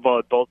Orleans on Football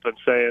had both been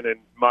saying in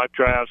mock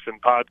drafts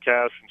and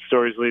podcasts and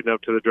stories leading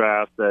up to the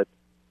draft that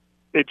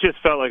it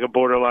just felt like a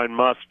borderline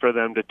must for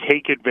them to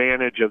take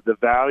advantage of the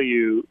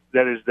value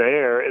that is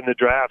there in the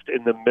draft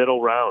in the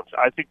middle rounds.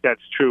 I think that's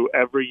true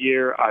every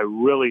year. I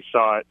really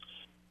saw it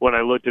when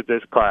I looked at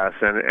this class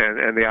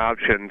and the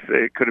options.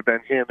 It could have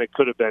been him. It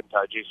could have been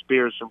Tajay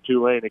Spears from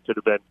Tulane. It could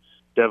have been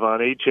Devon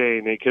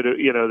Achane. It could have,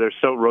 there's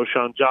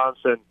Roshan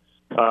Johnson.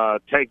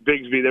 Tank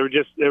Bigsby.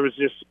 There was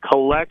just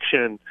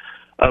collection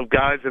of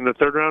guys in the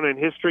third round, and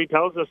history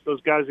tells us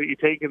those guys that you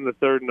take in the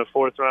third and the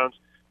fourth rounds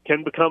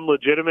can become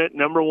legitimate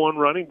number one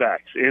running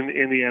backs in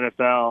the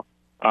NFL.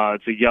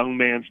 It's a young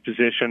man's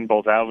position.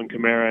 Both Alvin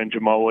Kamara and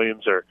Jamal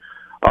Williams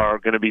are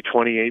going to be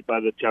 28 by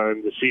the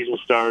time the season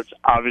starts.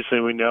 Obviously,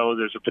 we know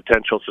there's a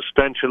potential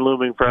suspension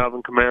looming for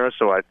Alvin Kamara,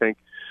 so I think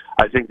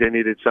they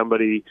needed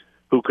somebody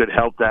who could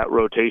help that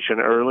rotation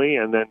early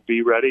and then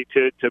be ready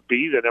to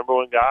be the number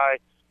one guy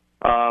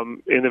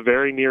in the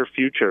very near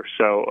future.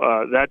 So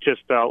that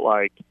just felt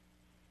like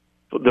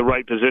the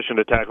right position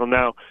to tackle.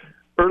 Now,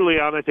 early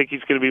on, I think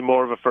he's going to be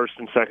more of a first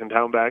and second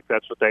down back.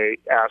 That's what they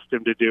asked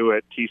him to do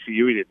at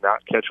TCU. He did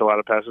not catch a lot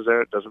of passes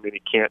there. It doesn't mean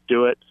he can't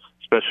do it,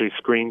 especially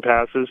screen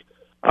passes.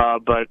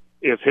 But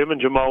if him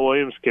and Jamal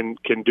Williams can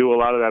do a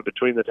lot of that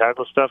between the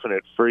tackle stuff, and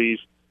it frees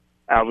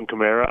Alvin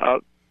Kamara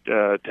up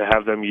to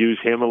have them use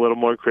him a little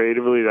more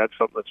creatively, that's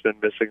something that's been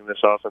missing in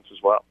this offense as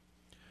well.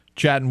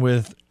 Chatting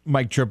with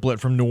Mike Triplett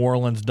from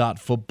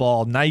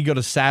NewOrleans.football. Now you go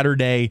to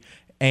Saturday,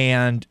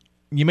 and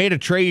you made a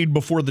trade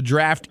before the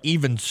draft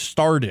even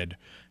started.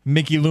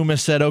 Mickey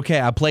Loomis said,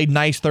 okay, I played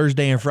nice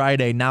Thursday and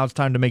Friday. Now it's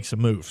time to make some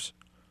moves.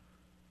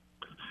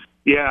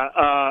 Yeah,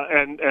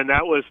 and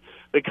that was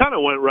 – they kind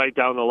of went right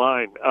down the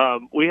line.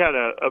 We had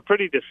a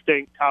pretty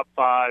distinct top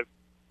 5,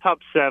 top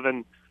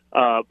 7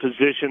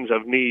 positions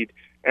of need,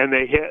 and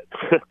they hit –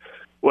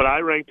 what I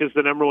ranked as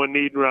the number 1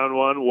 need in round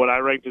 1, what I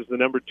ranked as the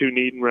number 2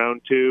 need in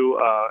round 2,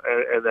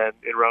 and then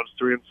in rounds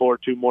 3 and 4,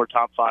 2 more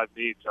top 5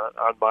 needs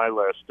on my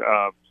list.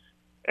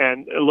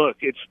 And look,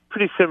 it's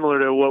pretty similar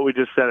to what we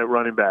just said at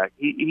running back.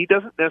 He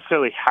doesn't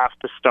necessarily have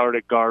to start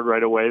at guard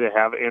right away. They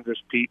have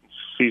Andres Pete and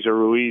Cesar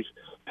Ruiz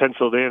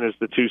penciled in as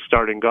the 2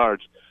 starting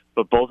guards.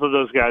 But both of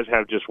those guys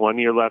have just 1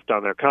 year left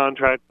on their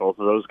contract. Both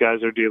of those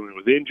guys are dealing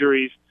with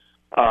injuries.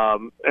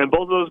 And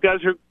both of those guys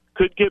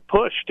could get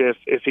pushed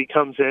if he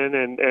comes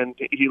in and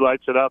he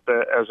lights it up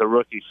as a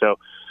rookie. So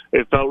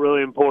it felt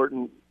really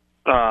important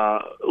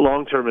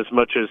long-term as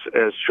much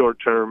as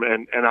short-term,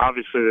 and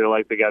obviously they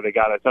like the guy they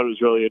got. I thought it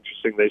was really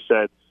interesting. They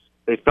said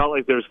they felt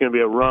like there was going to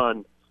be a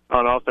run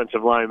on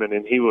offensive linemen,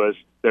 and he was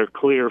their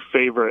clear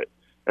favorite,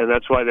 and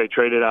that's why they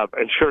traded up.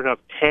 And sure enough,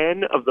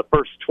 10 of the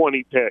first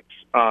 20 picks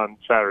on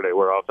Saturday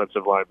were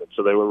offensive linemen,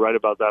 so they were right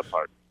about that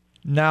part.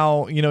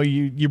 Now,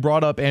 you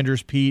brought up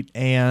Andres Pete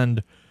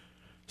and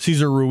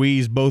Cesar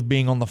Ruiz both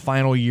being on the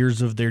final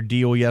years of their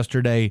deal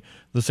yesterday.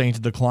 The Saints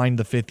declined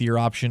the 5th-year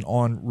option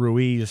on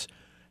Ruiz.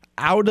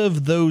 Out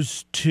of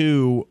those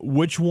 2,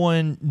 which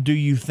one do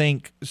you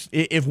think,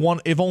 if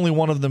only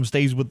one of them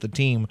stays with the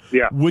team,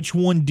 which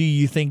one do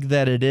you think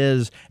that it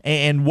is?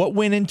 And what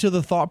went into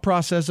the thought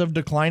process of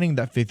declining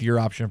that 5th-year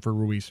option for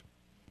Ruiz?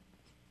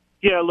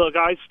 Yeah, look,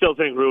 I still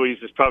think Ruiz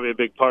is probably a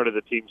big part of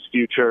the team's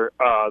future.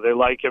 They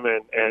like him,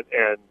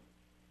 and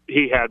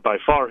he had by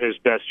far his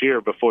best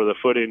year before the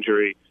foot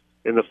injury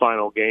in the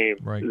final game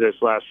this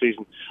last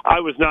season. I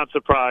was not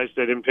surprised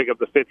they didn't pick up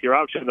the 5th-year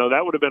option, though.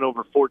 That would have been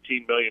over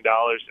 $14 million,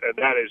 and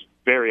that is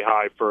very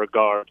high for a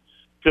guard.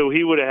 So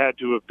he would have had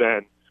to have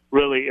been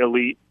really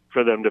elite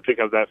for them to pick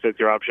up that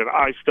 5th-year option.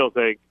 I still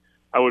think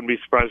I wouldn't be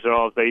surprised at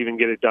all if they even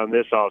get it done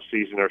this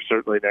offseason or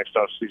certainly next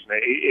offseason,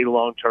 a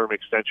long-term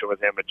extension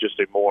with him at just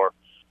a more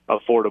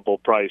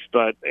affordable price.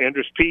 But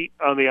Andres Pete,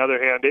 on the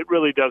other hand, it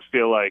really does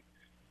feel like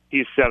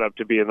he's set up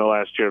to be in the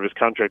last year of his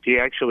contract. He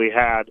actually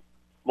had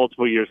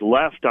multiple years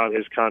left on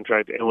his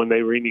contract, and when they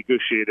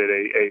renegotiated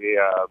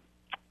a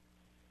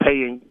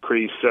pay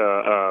increase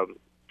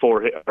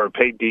for him, or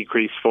pay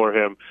decrease for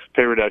him,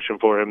 pay reduction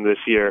for him this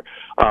year,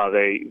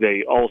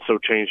 they also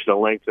changed the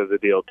length of the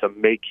deal to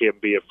make him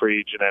be a free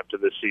agent after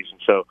this season.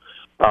 So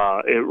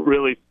it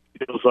really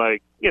feels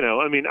like,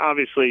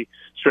 obviously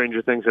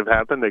stranger things have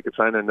happened. They could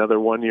sign another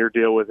 1-year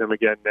deal with him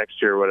again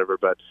next year or whatever,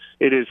 but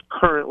it is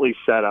currently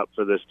set up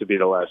for this to be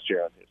the last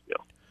year on his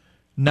deal.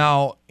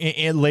 Now,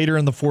 later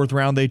in the 4th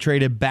round, they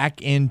traded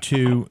back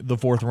into the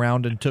 4th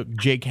round and took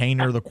Jake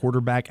Haener, the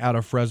quarterback out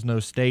of Fresno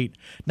State.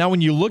 Now,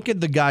 when you look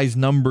at the guy's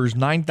numbers,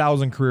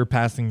 9,000 career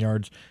passing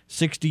yards,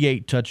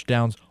 68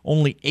 touchdowns,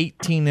 only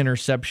 18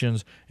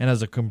 interceptions, and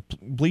has a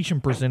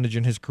completion percentage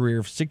in his career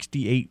of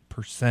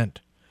 68%.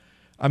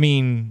 I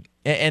mean,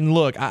 and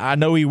look, I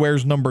know he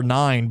wears number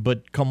 9,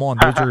 but come on,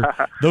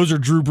 those are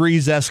Drew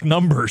Brees-esque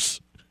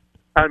numbers.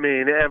 I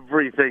mean,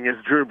 everything is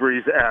Drew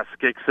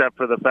Brees-esque except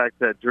for the fact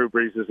that Drew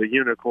Brees is a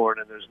unicorn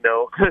and there's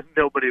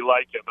nobody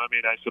like him. I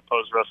mean, I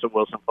suppose Russell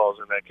Wilson falls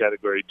in that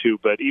category too,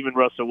 but even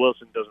Russell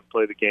Wilson doesn't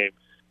play the game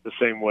the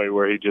same way,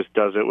 where he just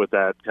does it with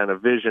that kind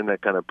of vision,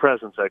 that kind of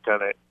presence, that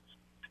kind of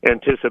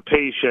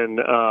anticipation,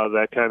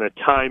 that kind of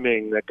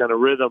timing, that kind of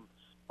rhythm,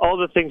 all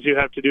the things you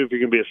have to do if you're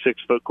going to be a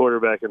 6-foot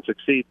quarterback and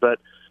succeed. But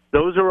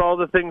those are all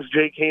the things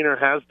Jake Haener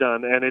has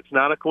done, and it's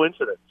not a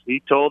coincidence.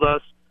 He told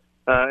us,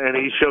 and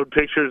he showed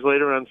pictures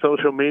later on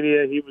social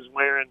media. He was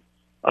wearing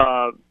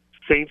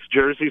Saints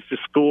jerseys to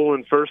school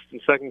in 1st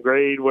and 2nd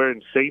grade,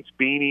 wearing Saints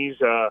beanies,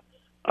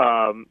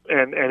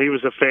 and he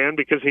was a fan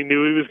because he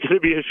knew he was going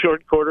to be a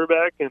short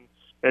quarterback,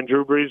 and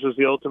Drew Brees was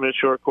the ultimate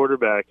short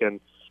quarterback. And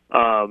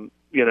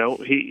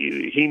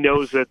he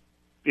knows that,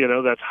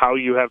 that's how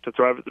you have to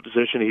thrive at the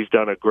position. He's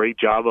done a great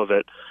job of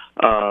it.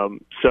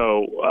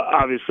 So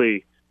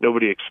obviously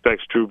nobody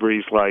expects Drew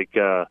Brees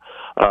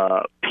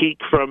peak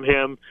from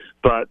him,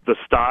 but the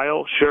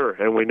style, sure.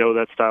 And we know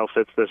that style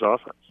fits this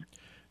offense.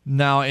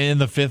 Now, in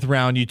the 5th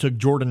round, you took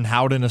Jordan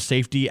Howden, a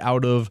safety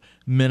out of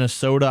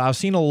Minnesota. I've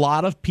seen a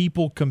lot of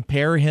people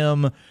compare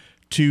him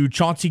to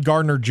Chauncey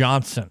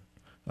Gardner-Johnson.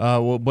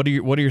 What are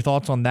your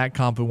thoughts on that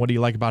comp, and what do you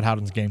like about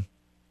Howden's game?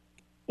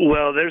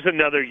 Well, there's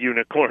another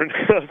unicorn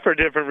for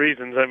different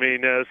reasons. I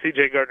mean,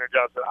 C.J.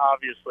 Gardner-Johnson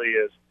obviously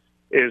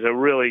is a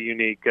really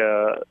unique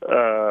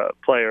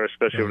player,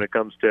 especially when it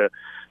comes to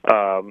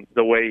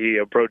the way he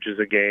approaches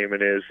a game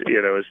and his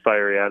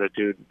fiery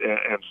attitude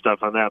and stuff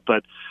on that.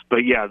 But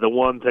yeah, the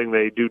one thing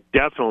they do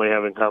definitely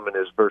have in common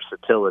is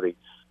versatility.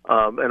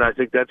 And I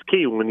think that's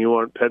key when you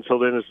aren't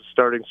penciled in as a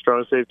starting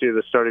strong safety or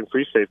the starting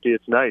free safety.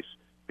 It's nice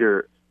if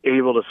you're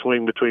able to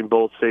swing between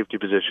both safety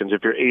positions,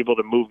 if you're able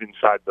to move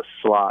inside the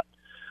slot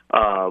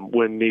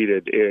when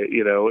needed.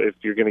 If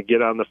you're going to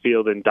get on the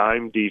field in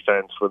dime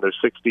defense when there's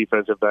 6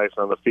 defensive backs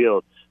on the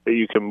field, that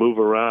you can move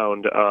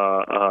around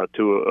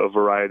to a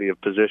variety of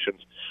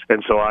positions.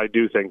 And so I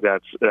do think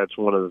that's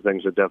one of the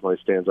things that definitely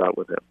stands out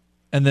with him.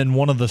 And then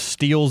one of the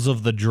steals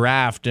of the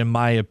draft, in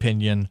my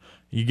opinion,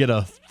 you get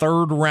a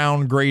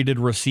 3rd-round graded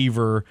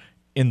receiver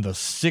in the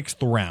 6th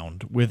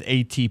round with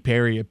A.T.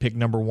 Perry at pick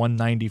number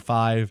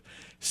 195.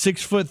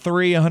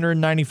 6'3",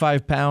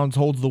 195 pounds,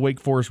 holds the Wake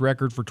Forest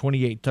record for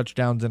 28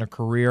 touchdowns in a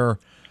career.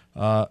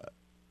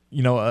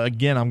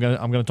 Again, I'm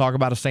gonna talk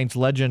about a Saints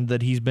legend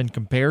that he's been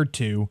compared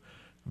to,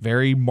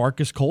 very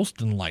Marcus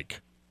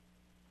Colston-like.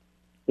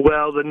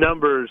 Well, the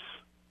numbers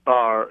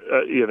are,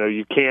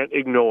 you can't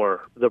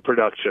ignore the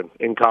production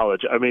in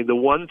college. I mean, the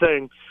one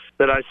thing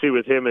that I see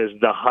with him is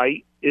the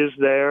height is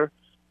there.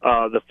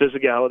 The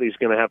physicality is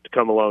going to have to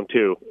come along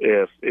too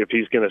if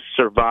he's going to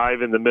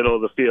survive in the middle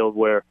of the field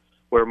where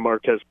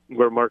Marcus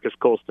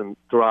Colston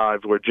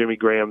thrived, where Jimmy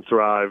Graham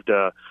thrived,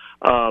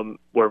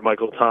 where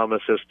Michael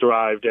Thomas has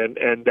thrived,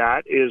 and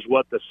that is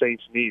what the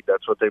Saints need.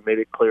 That's what they made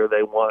it clear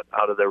they want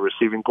out of their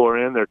receiving core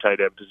and their tight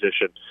end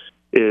position.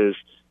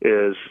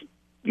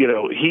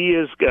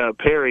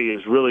 Perry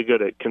is really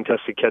good at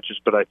contested catches,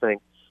 but I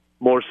think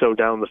more so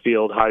down the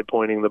field, high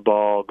pointing the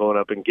ball, going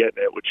up and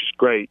getting it, which is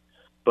great.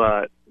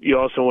 But you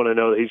also want to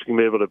know that he's going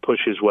to be able to push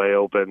his way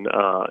open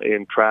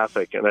in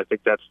traffic, and I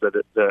think that's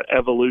the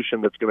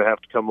evolution that's going to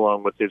have to come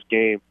along with his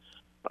game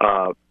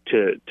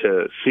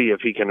to see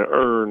if he can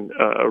earn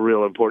a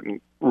real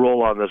important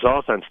role on this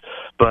offense.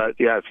 But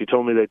yeah, if you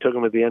told me they took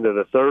him at the end of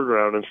the 3rd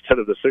round instead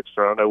of the 6th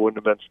round, I wouldn't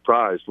have been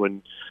surprised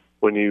when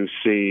you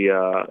see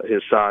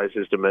his size,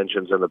 his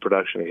dimensions, and the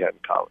production he had in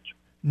college.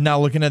 Now,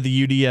 looking at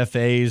the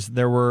UDFAs,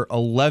 there were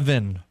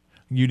 11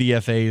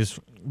 UDFAs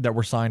that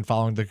were signed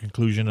following the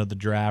conclusion of the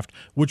draft.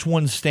 Which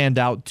ones stand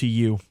out to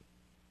you?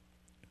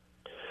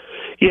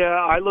 Yeah,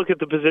 I look at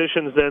the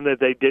positions then that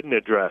they didn't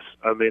address.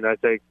 I mean, I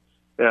think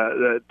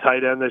the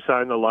tight end they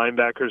signed, the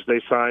linebackers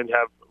they signed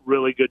have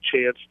really good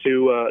chance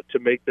to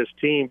make this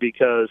team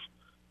because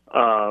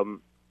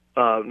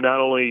not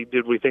only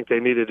did we think they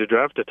needed to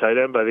draft a tight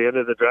end, by the end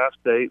of the draft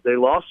they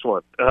lost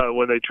one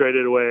when they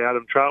traded away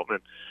Adam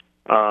Troutman.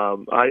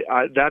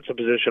 That's a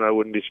position I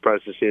wouldn't be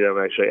surprised to see them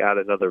actually add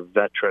another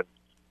veteran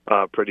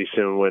pretty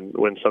soon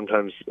when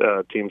sometimes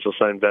teams will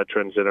sign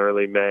veterans in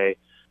early May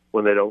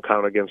when they don't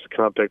count against the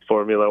comp pick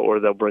formula, or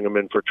they'll bring them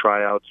in for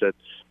tryouts at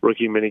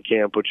rookie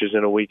minicamp, which is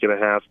in a week and a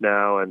half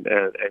now, and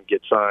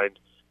get signed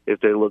if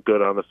they look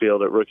good on the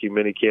field at rookie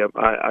minicamp.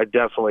 I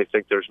definitely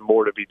think there's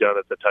more to be done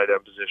at the tight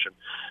end position.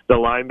 The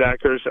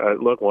linebackers,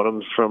 look, one of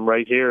them's from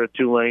right here at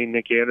Tulane,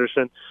 Nick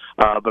Anderson,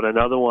 but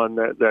another one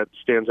that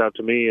stands out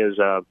to me is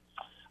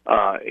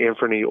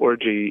Anthony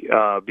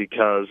Orji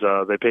because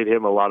they paid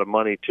him a lot of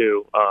money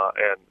too,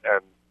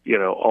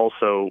 and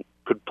also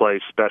could play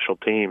special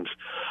teams.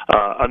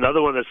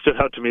 Another one that stood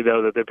out to me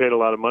though that they paid a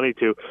lot of money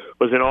to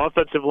was an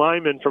offensive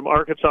lineman from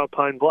Arkansas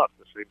Pine Bluff,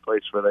 the same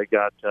place where they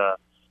got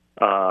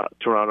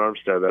Teron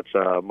Armstead.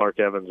 That's Mark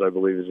Evans, I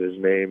believe is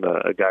his name,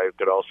 a guy who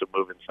could also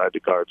move inside the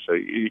guard. So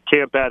you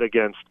can't bet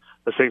against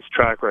the Saints'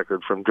 track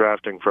record from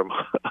drafting from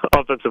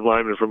offensive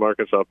linemen from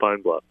Arkansas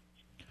Pine Bluff.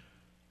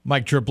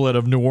 Mike Triplett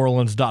of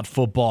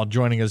NewOrleans.football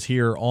joining us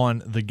here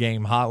on the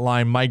Game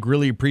Hotline. Mike,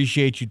 really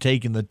appreciate you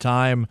taking the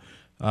time.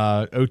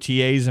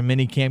 OTAs and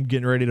minicamp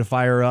getting ready to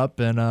fire up,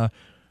 and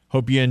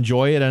hope you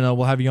enjoy it, and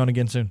we'll have you on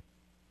again soon.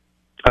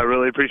 I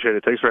really appreciate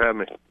it. Thanks for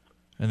having me.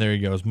 And there he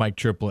goes, Mike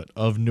Triplett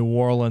of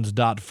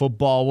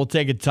NewOrleans.football. We'll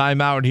take a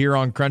timeout here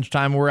on Crunch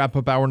Time. We'll wrap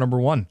up hour number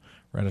 1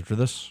 right after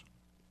this.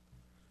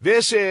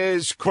 This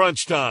is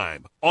Crunch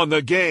Time on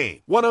the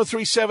Game.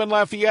 103.7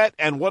 Lafayette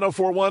and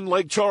 104.1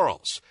 Lake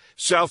Charles.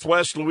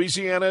 Southwest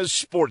Louisiana's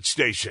sports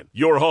station.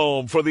 Your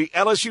home for the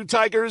LSU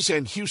Tigers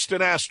and Houston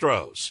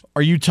Astros.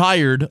 Are you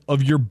tired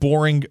of your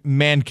boring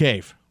man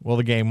cave? Well,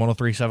 the Game,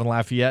 103.7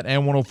 Lafayette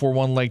and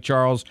 104.1 Lake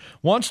Charles,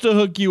 wants to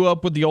hook you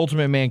up with the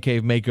ultimate man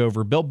cave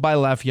makeover built by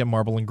Lafayette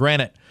Marble and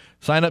Granite.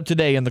 Sign up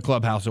today in the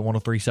clubhouse at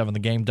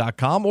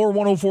 1037thegame.com or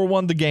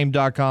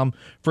 1041thegame.com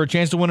for a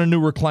chance to win a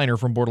new recliner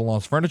from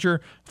Bordelons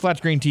Furniture, flat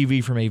screen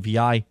TV from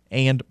AVI,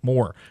 and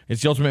more.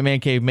 It's the Ultimate Man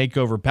Cave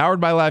Makeover,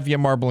 powered by Lafayette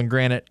Marble and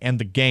Granite, and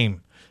The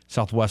Game,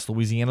 Southwest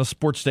Louisiana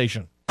sports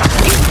station.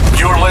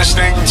 You're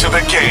listening to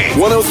The Game.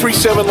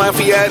 1037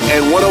 Lafayette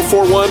and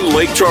 1041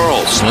 Lake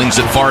Charles. Slings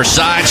it far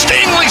side.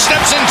 Stingley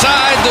steps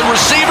inside the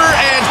receiver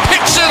and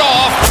picks it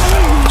off.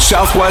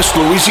 Southwest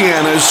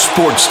Louisiana's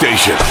sports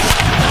station.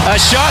 A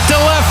shot to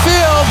left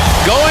field.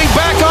 Going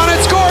back on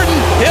it's Gordon.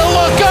 He'll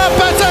look up.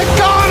 It's a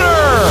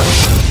goner.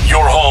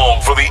 Your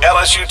home for the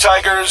LSU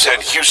Tigers and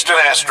Houston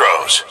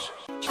Astros.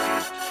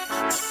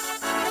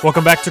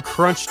 Welcome back to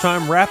Crunch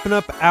Time, wrapping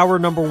up hour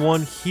number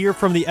 1 here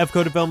from the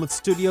EVCO Development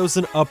Studios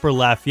in Upper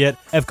Lafayette.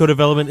 EVCO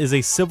Development is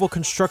a civil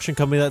construction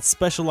company that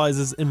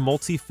specializes in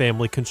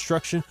multifamily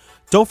construction.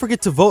 Don't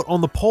forget to vote on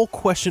the poll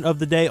question of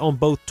the day on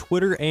both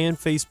Twitter and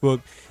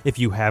Facebook if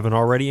you haven't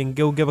already, and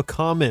go give a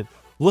comment.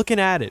 Looking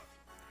at it,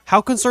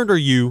 how concerned are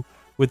you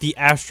with the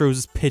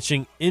Astros'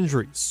 pitching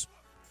injuries?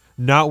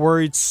 Not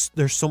worried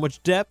there's so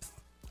much depth?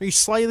 Are you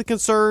slightly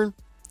concerned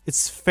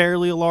it's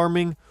fairly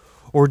alarming?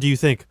 Or do you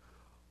think,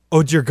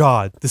 oh dear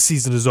God, the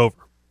season is over?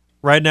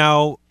 Right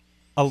now,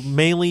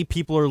 mainly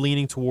people are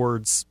leaning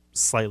towards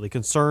slightly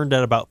concerned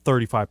at about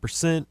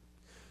 35%.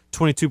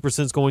 22%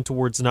 is going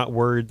towards not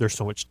worried, there's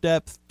so much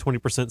depth.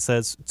 20%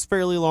 says it's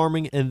fairly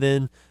alarming. And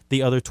then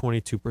the other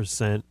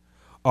 22%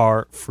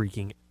 are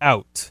freaking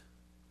out.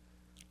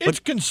 It's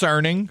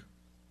concerning.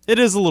 It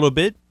is a little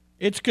bit.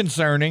 It's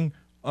concerning.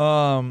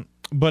 But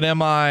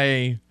am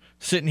I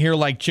sitting here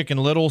like Chicken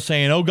Little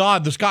saying, oh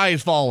God, the sky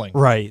is falling?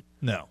 Right.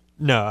 No.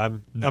 No,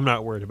 I'm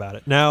not worried about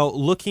it. Now,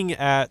 looking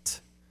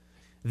at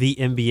the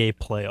NBA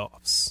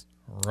playoffs.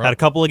 Had a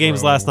couple of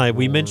games last night.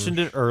 We mentioned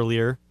it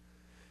earlier.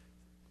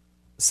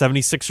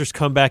 76ers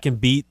come back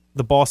and beat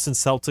the Boston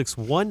Celtics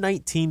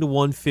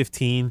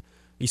 119-115.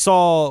 You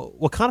saw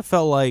what kind of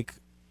felt like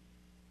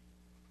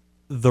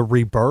the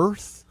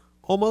rebirth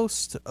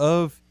almost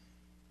of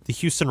the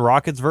Houston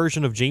Rockets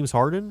version of James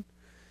Harden.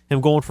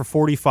 Him going for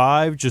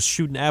 45, just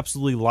shooting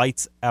absolutely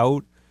lights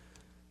out,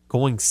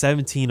 going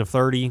 17 of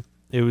 30.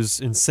 It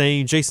was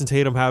insane. Jason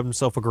Tatum had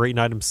himself a great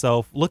night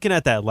himself. Looking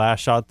at that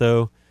last shot,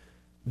 though,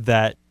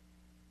 that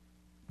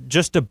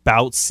just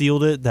about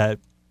sealed it, that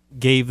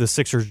gave the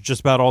Sixers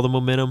just about all the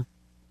momentum.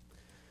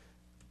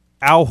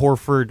 Al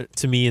Horford,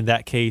 to me, in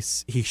that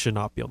case, he should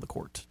not be on the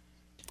court.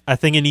 I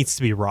think it needs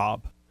to be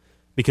Rob.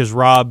 Because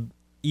Rob,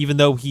 even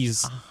though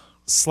he's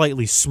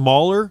slightly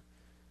smaller,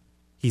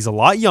 he's a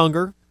lot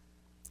younger.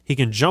 He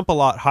can jump a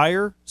lot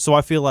higher. So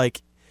I feel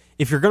like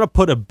if you're going to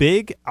put a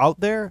big out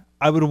there,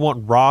 I would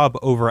want Rob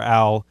over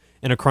Al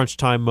in a crunch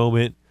time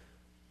moment.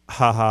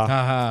 Haha.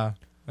 Haha.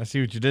 I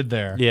see what you did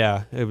there.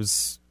 Yeah, it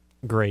was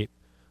great.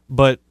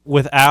 But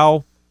with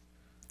Al,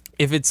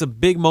 if it's a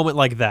big moment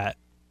like that,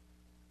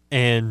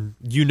 and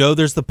you know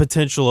there's the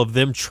potential of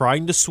them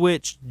trying to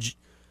switch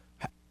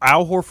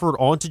Al Horford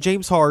onto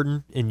James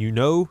Harden, and you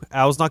know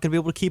Al's not going to be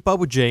able to keep up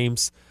with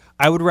James,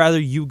 I would rather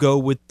you go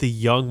with the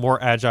young,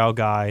 more agile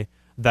guy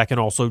that can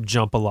also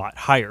jump a lot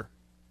higher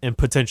and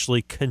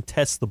potentially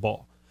contest the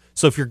ball.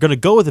 So if you're going to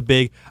go with a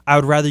big, I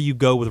would rather you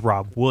go with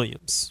Rob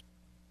Williams.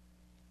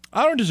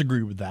 I don't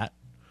disagree with that.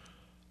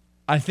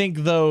 I think,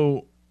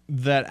 though,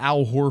 that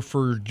Al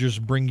Horford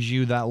just brings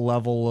you that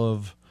level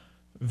of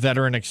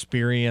veteran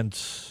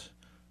experience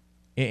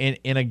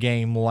in a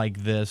game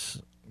like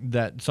this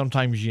that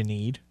sometimes you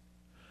need.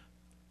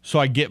 So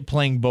I get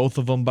playing both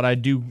of them, but I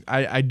do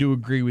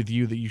agree with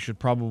you that you should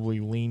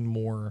probably lean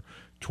more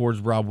towards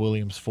Rob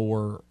Williams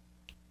for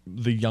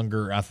the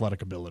younger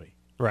athletic ability.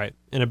 Right,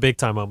 in a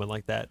big-time moment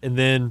like that. And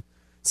then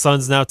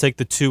Suns now take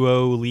the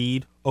 2-0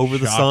 lead over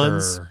the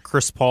Suns.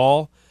 Chris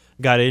Paul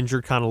got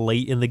injured kind of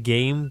late in the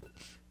game,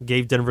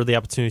 gave Denver the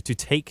opportunity to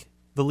take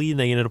the lead, and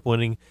they ended up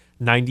winning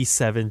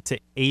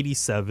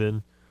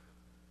 97-87.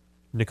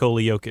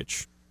 Nikola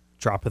Jokic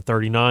dropping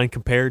 39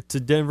 compared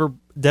to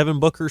Devin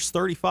Booker's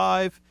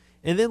 35.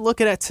 And then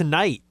looking at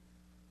tonight,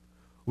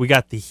 we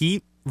got the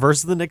Heat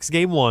versus the Knicks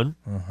game 1.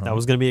 That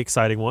was going to be an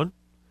exciting one.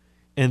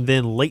 And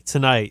then late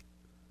tonight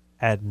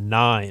at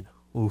 9,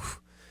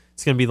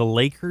 it's going to be the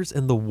Lakers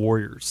and the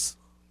Warriors.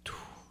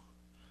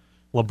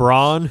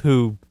 LeBron,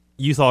 who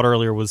you thought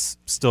earlier was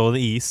still in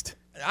the East.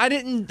 I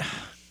didn't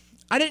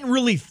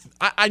really.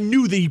 I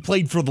knew that he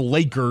played for the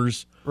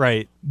Lakers,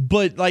 right?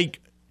 But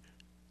like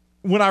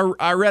when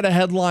I read a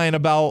headline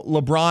about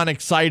LeBron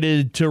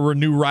excited to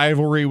renew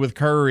rivalry with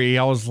Curry,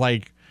 I was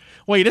like,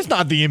 wait, it's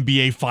not the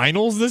NBA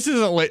Finals. This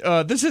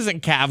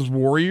isn't Cavs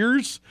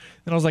Warriors.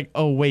 And I was like,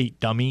 oh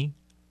wait, dummy.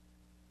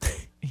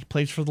 He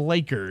plays for the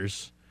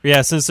Lakers.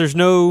 Yeah, since there's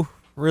not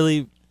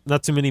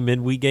too many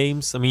midweek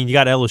games. I mean, you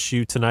got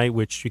LSU tonight,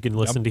 which you can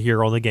listen to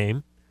here on the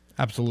game.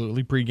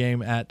 Absolutely.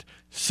 Pregame at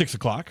 6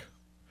 o'clock.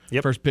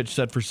 Yep. First pitch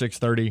set for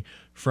 6:30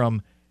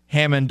 from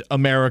Hammond,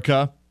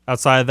 America.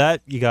 Outside of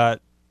that, you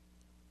got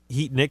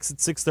Heat Knicks at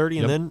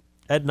 6:30, and then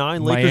at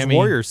 9, Lakers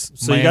Warriors.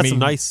 So you got some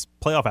nice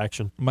playoff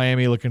action.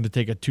 Miami looking to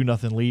take a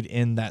 2-0 lead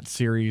in that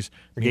series.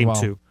 Game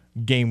 2.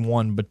 Game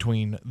 1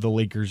 between the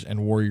Lakers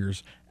and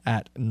Warriors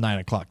at 9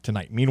 o'clock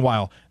tonight.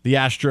 Meanwhile, the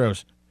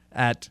Astros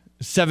at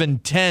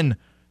 7:10.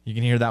 You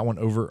can hear that one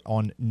over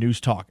on News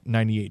Talk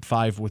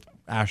 98.5 with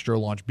Astro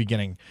launch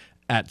beginning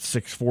at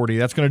 6:40.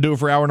 That's going to do it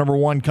for hour number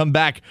 1. Come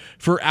back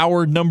for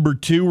hour number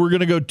 2. We're going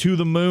to go to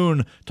the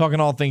moon,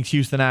 talking all things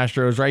Houston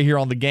Astros right here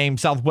on the Game,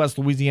 Southwest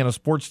Louisiana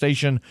Sports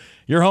Station,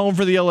 your home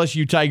for the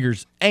LSU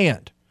Tigers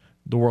and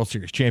the World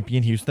Series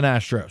champion Houston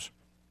Astros.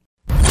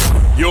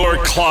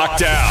 You're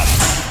clocked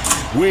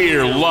out.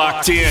 We're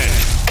locked in.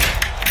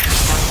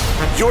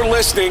 You're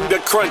listening to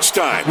Crunch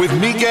Time with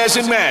Miguez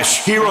and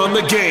Meche here on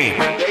the Game.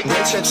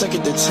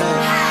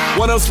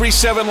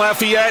 103.7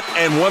 Lafayette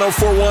and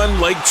 104.1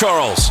 Lake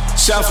Charles,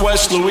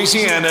 Southwest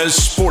Louisiana's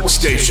sports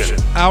station.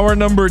 Hour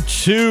number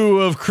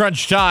 2 of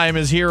Crunch Time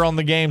is here on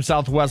the Game,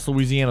 Southwest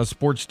Louisiana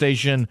sports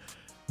station.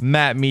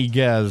 Matt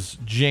Miguez,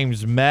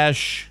 James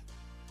Meche.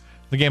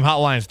 The Game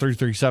hotline is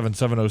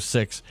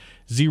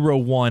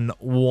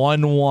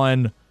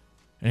 337-706-0111.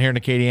 And here in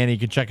Acadiana, you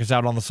can check us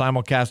out on the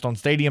simulcast on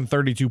Stadium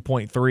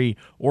 32.3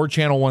 or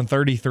Channel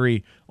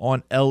 133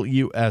 on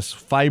LUS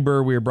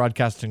Fiber. We are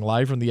broadcasting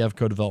live from the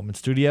Evco Development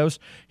Studios.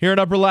 Here in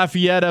Upper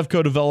Lafayette,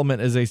 Evco Development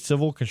is a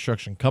civil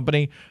construction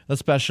company that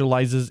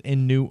specializes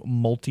in new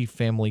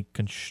multifamily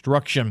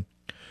construction.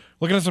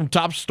 Looking at some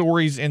top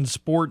stories in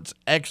sports,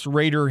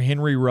 ex-Raider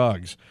Henry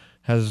Ruggs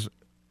has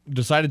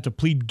decided to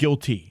plead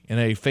guilty in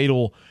a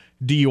fatal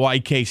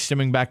DUI case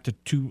stemming back to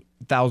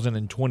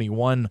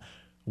 2021,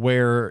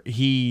 where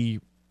he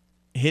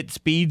hit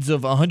speeds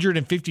of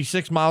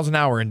 156 miles an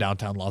hour in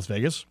downtown Las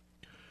Vegas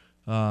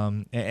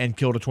and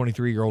killed a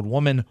 23-year-old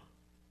woman.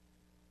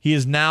 He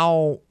is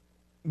now,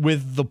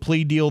 with the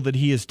plea deal that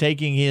he is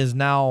taking, he is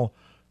now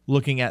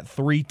looking at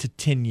 3 to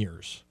 10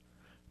 years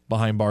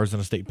behind bars in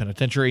a state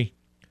penitentiary.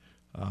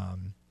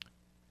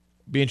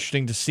 Be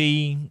interesting to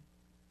see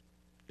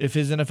if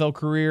his NFL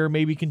career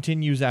maybe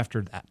continues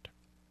after that,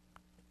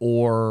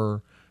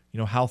 or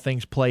how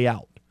things play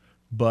out.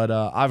 But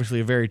obviously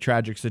a very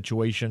tragic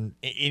situation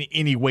in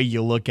any way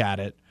you look at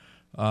it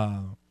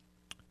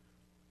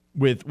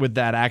with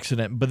that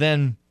accident. But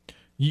then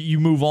you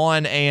move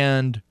on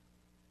and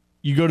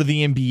you go to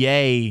the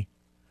NBA.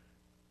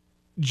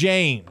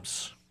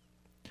 James,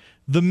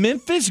 the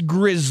Memphis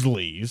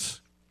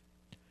Grizzlies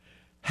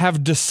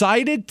have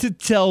decided to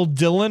tell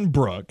Dillon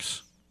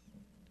Brooks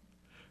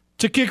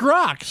to kick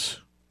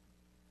rocks.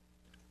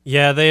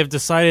 Yeah, they have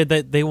decided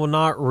that they will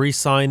not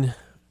re-sign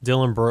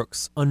Dillon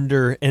Brooks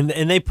under, and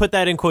they put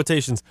that in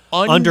quotations,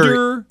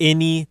 under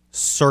any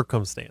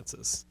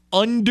circumstances.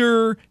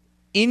 Under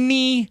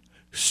any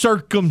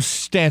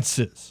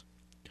circumstances.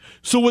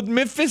 So what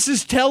Memphis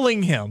is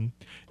telling him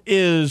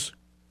is,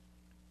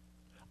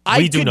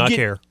 we do not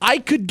care. I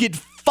could get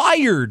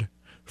fired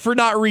for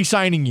not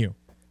re-signing you,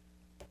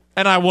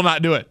 and I will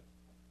not do it.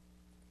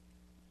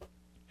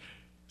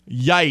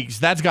 Yikes,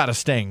 that's got to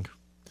sting.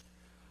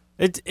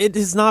 It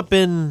has not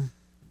been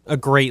a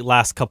great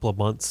last couple of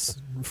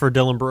months for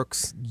Dillon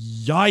Brooks.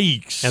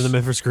 Yikes. And the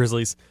Memphis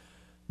Grizzlies.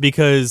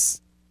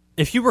 Because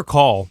if you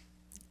recall,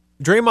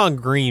 Draymond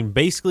Green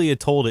basically had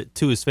told it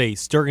to his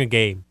face during a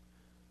game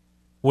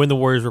when the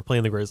Warriors were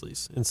playing the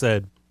Grizzlies and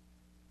said,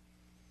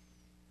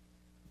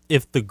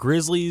 if the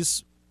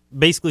Grizzlies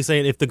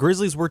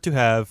were to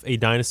have a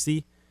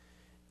dynasty,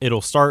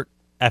 it'll start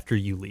after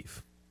you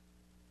leave.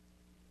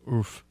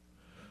 Oof.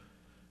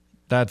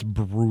 That's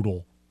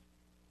brutal.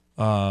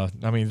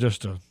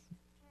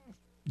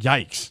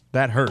 Yikes.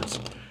 That hurts.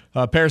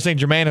 Paris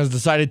Saint-Germain has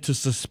decided to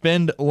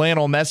suspend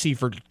Lionel Messi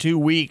for 2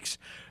 weeks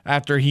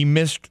after he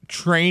missed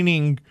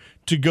training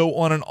to go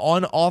on an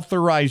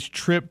unauthorized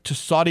trip to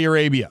Saudi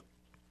Arabia.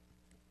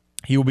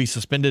 He will be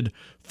suspended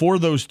for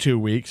those 2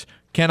 weeks,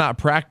 cannot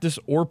practice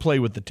or play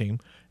with the team,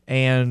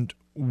 and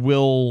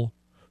will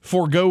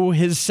forego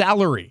his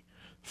salary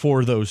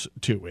for those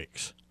 2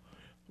 weeks.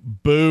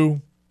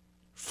 Boo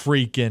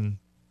freaking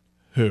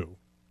who?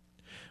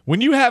 When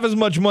you have as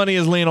much money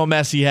as Lionel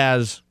Messi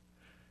has,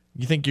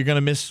 you think you're going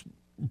to miss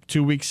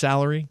 2 weeks'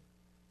 salary?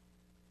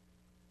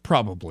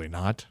 Probably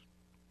not.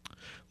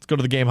 Let's go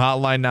to the Game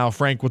hotline now.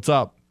 Frank, what's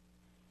up?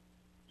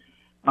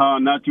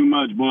 Not too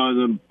much, boys.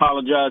 I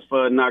apologize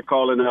for not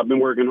calling. I've been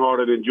working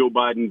harder than Joe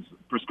Biden's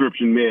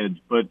prescription meds.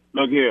 But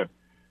look here.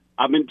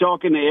 I've been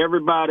talking to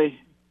everybody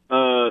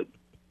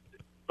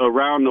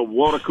around the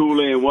water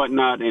cooler and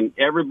whatnot, and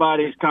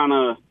everybody's kind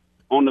of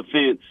on the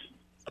fence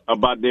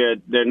about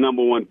their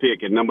number one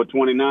pick at number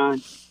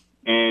 29.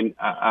 And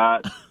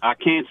I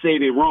can't say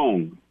they're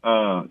wrong.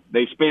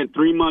 They spent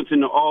 3 months in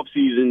the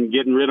offseason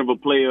getting rid of a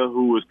player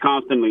who was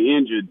constantly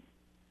injured,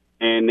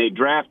 and they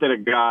drafted a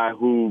guy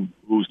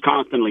who's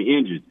constantly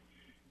injured.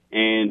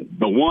 And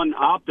the one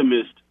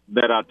optimist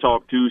that I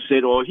talked to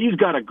said, oh, he's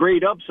got a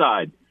great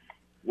upside.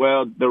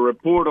 Well, the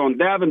report on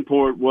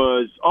Davenport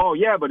was, oh,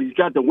 yeah, but he's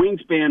got the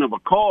wingspan of a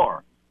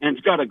car, and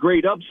it's got a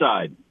great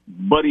upside,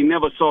 but he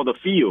never saw the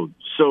field.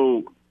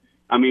 So,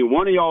 I mean,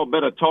 one of y'all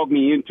better talk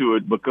me into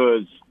it,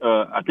 because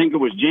I think it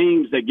was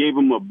James that gave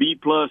him a B+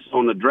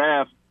 on the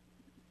draft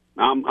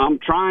I'm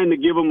trying to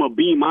give them a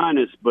B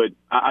minus, but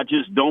I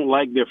just don't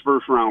like their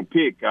first round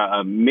pick.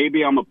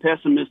 Maybe I'm a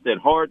pessimist at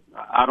heart.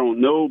 I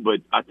don't know, but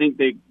I think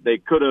they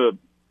could have.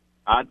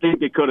 I think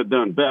they could have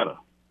done better.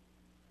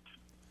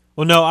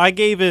 Well, no, I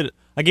gave it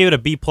a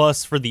B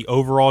plus for the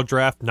overall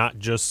draft, not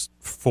just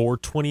for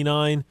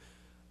 29.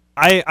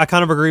 I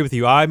kind of agree with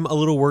you. I'm a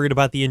little worried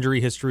about the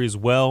injury history as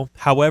well.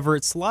 However,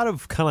 it's a lot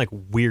of kind of like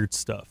weird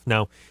stuff.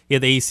 Now, he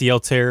had the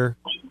ACL tear,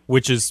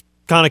 which is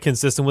kind of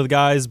consistent with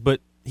guys,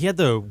 but he had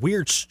the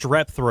weird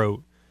strep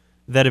throat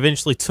that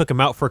eventually took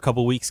him out for a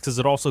couple weeks because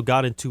it also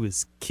got into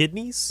his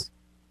kidneys.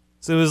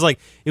 So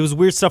it was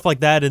weird stuff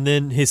like that, and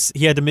then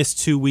he had to miss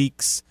 2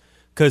 weeks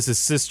because his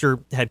sister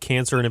had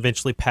cancer and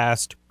eventually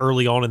passed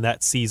early on in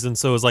that season.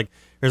 So it was like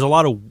there's a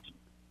lot of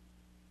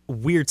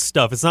weird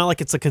stuff. It's not like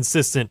it's a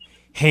consistent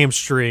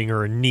hamstring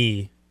or a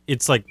knee.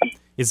 It's like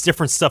it's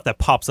different stuff that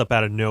pops up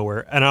out of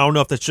nowhere, and I don't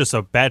know if that's just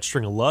a bad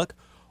string of luck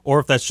or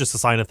if that's just a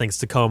sign of things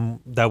to come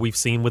that we've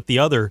seen with the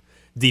other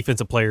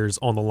defensive players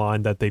on the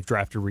line that they've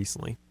drafted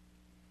recently.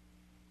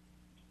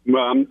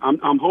 Well,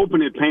 I'm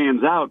hoping it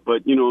pans out,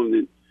 but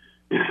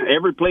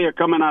every player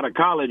coming out of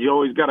college, you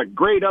always got a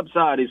great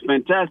upside. He's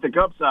fantastic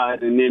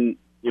upside, and then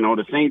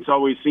the Saints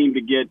always seem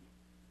to get.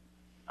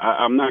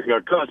 I'm not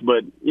gonna cuss,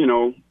 but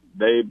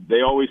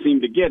they always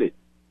seem to get it.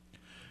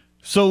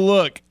 So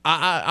look,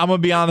 I'm gonna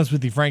be honest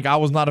with you, Frank. I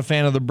was not a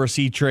fan of the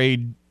Brissett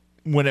trade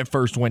when it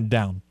first went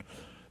down,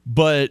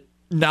 but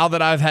now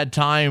that I've had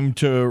time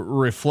to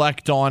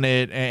reflect on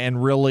it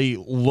and really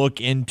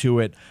look into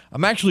it,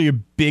 I'm actually a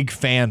big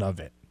fan of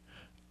it.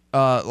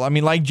 I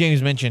mean, like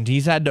James mentioned,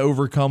 he's had to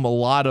overcome a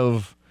lot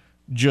of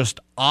just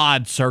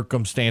odd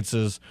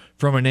circumstances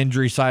from an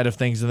injury side of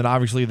things, and then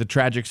obviously the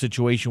tragic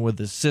situation with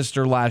his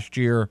sister last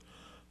year.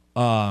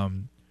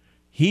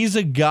 He's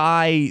a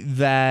guy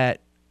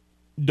that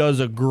does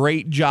a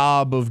great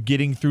job of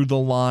getting through the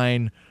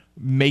line,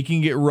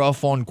 making it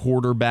rough on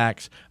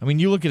quarterbacks. I mean,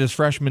 you look at his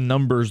freshman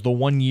numbers, the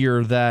 1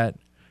 year that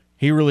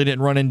he really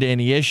didn't run into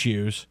any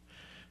issues.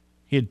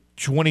 He had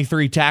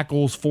 23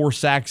 tackles, 4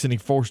 sacks, and he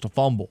forced a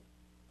fumble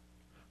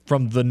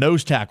from the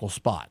nose tackle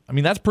spot. I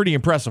mean, that's pretty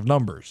impressive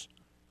numbers.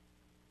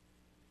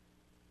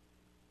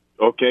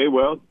 Okay,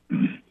 well,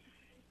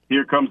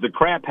 here comes the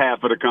crap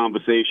half of the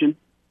conversation.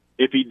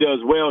 If he does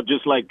well,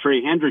 just like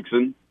Trey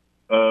Hendrickson,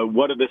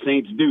 what do the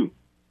Saints do?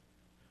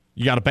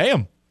 You got to pay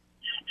him.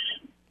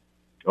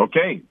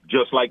 Okay,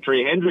 just like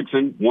Trey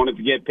Hendrickson wanted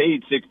to get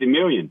paid $60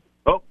 million.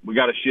 Oh, we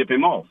got to ship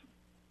him off.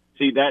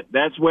 See,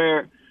 that's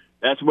where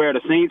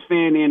the Saints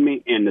fan in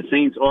me and the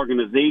Saints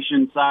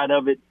organization side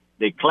of it,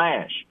 they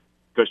clash.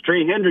 Because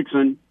Trey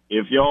Hendrickson,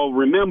 if y'all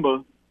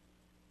remember,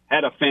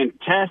 had a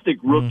fantastic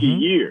rookie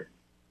year,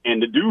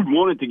 and the dude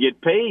wanted to get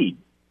paid.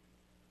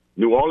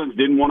 New Orleans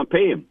didn't want to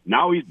pay him.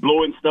 Now he's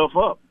blowing stuff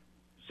up.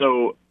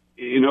 So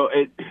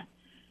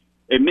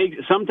it makes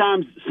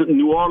sometimes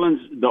New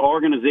Orleans, the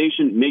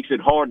organization, makes it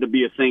hard to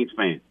be a Saints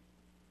fan.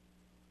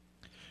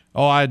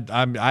 Oh,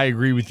 I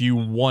agree with you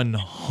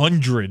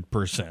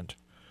 100%.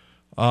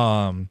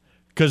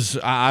 Because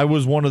I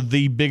was one of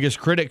the biggest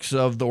critics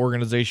of the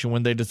organization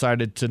when they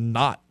decided to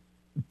not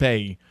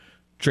pay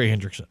Trey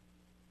Hendrickson.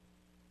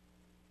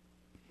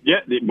 Yeah,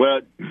 well,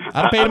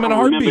 I'd pay him in a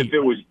heartbeat.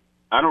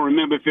 I don't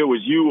remember if it was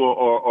you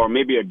or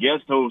maybe a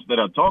guest host that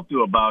I talked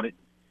to about it,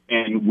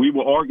 and we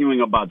were arguing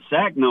about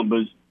sack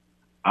numbers.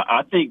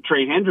 I think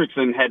Trey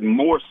Hendrickson had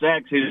more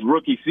sacks his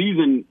rookie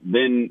season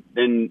than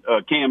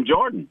Cam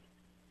Jordan,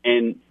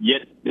 and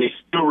yet they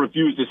still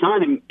refused to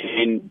sign him,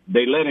 and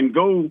they let him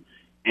go,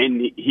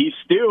 and he's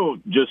still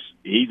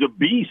he's a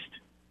beast.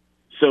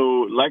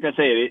 So, like I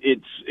said,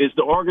 it's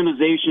the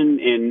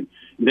organization, and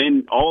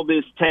then all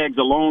this tags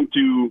along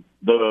to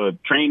the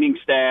training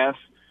staff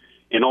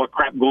and all the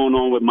crap going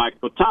on with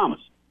Michael Thomas.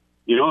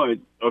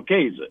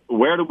 Okay, so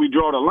where do we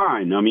draw the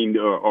line? I mean,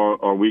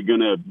 are we going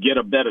to get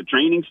a better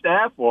training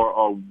staff,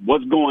 or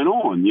what's going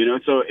on?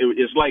 So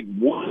it's like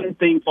one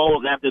thing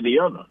falls after the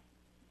other.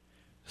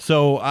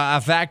 So I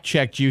fact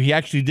checked you. He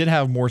actually did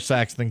have more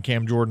sacks than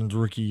Cam Jordan's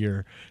rookie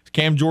year.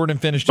 Cam Jordan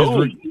finished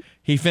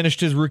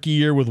his rookie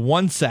year with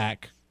 1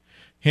 sack.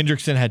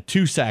 Hendrickson had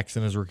 2 sacks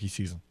in his rookie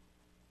season.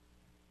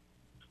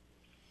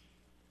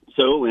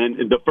 So,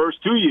 and the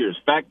first 2 years,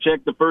 fact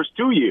check the first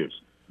 2 years.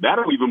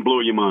 That'll even blow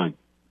your mind.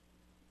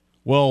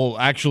 Well,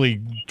 actually,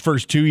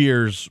 first 2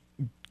 years,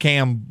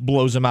 Cam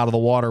blows him out of the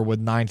water with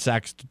 9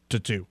 sacks to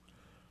 2.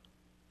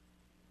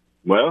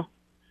 Well,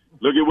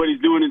 look at what he's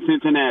doing in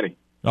Cincinnati.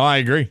 Oh, I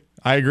agree.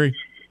 I mean,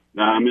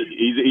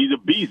 he's a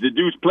beast. The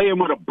dude's playing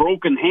with a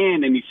broken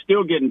hand, and he's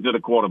still getting to the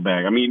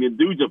quarterback. I mean, the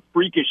dude's a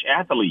freakish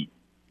athlete.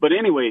 But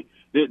anyway,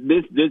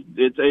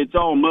 it's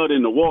all mud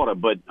in the water.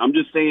 But I'm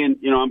just saying,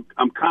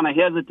 I'm kind of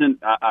hesitant.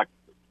 I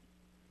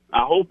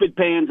hope it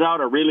pans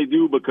out. I really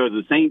do, because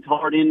the Saints'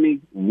 heart in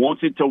me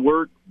wants it to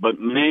work. But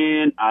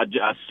man, I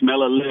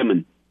smell a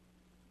lemon.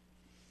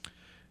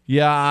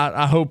 Yeah,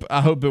 I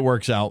hope it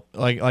works out,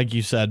 like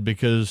you said,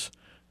 because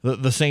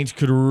the Saints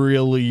could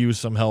really use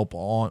some help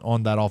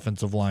on that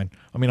offensive line.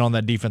 I mean, on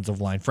that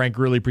defensive line. Frank,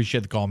 really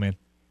appreciate the call, man.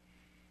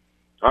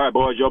 All right,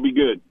 boys, y'all be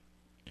good.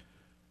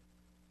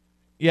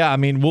 Yeah, I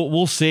mean,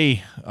 we'll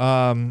see.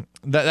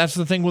 That's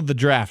the thing with the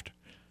draft.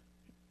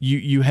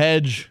 You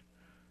hedge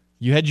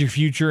your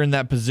future in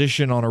that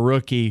position on a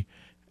rookie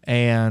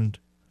and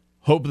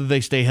hope that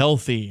they stay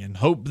healthy and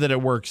hope that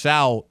it works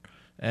out.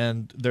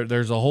 And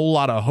there's a whole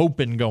lot of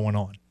hoping going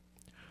on.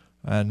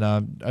 And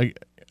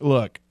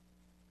look,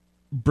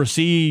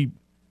 Brissy,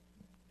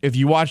 if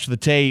you watch the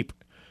tape,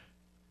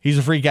 he's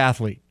a freak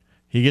athlete.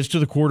 He gets to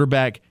the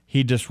quarterback.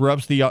 He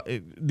disrupts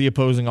the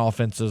opposing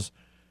offenses.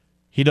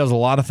 He does a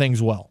lot of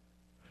things well.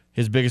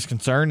 His biggest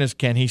concern is,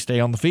 can he stay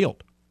on the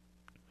field?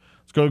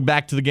 Let's go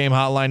back to the game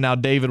hotline now.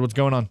 David, what's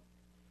going on?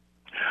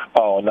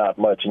 Oh, not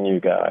much in you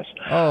guys.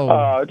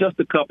 Just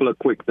a couple of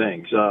quick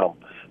things.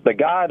 The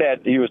guy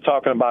that he was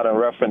talking about in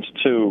reference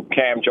to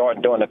Cam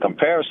Jordan doing the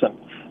comparison,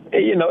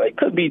 it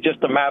could be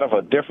just a matter of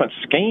a different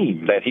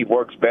scheme, that he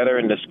works better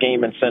in the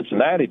scheme in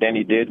Cincinnati than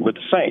he did with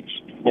the Saints.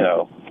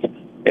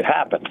 It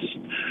happens.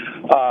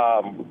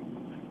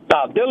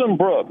 Now, Dylan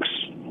Brooks,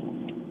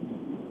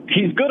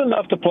 he's good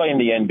enough to play in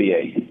the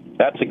NBA.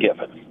 That's a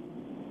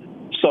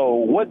given. So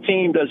what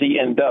team does he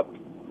end up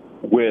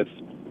with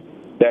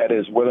that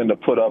is willing to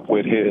put up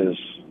with his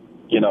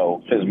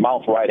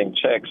mouth-writing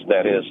checks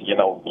that is,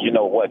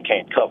 what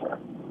can't cover?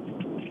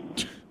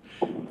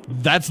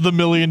 That's the $1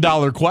 million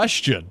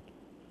question.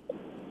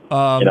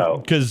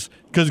 Because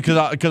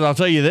I'll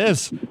tell you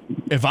this,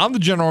 if I'm the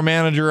general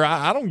manager,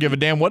 I don't give a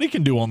damn what he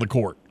can do on the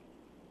court.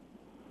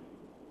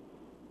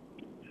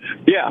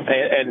 Yeah,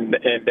 and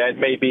that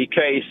may be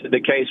the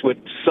case with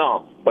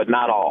some, but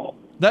not all.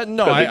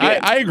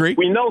 I agree.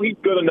 We know he's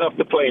good enough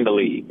to play in the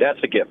league. That's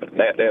a given.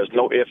 There's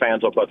no ifs,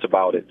 ands, or buts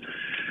about it.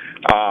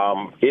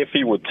 If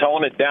he would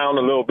tone it down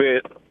a little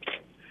bit,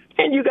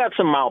 and you got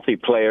some mouthy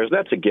players,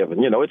 that's a given.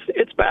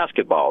 It's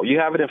basketball. You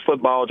have it in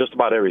football, just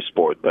about every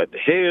sport. But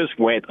his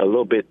went a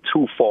little bit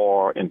too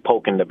far in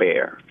poking the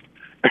bear.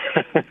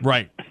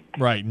 Right.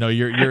 No,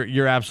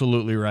 you're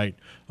absolutely right.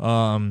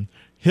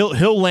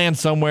 He'll land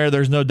somewhere.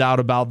 There's no doubt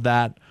about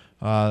that.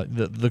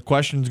 The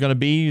question's going to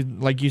be,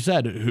 like you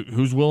said,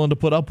 who's willing to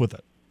put up with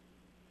it?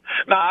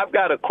 Now, I've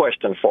got a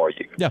question for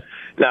you. Yeah.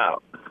 Now,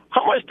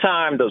 how much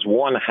time does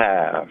one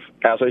have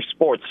as a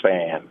sports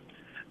fan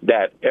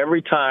that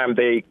every time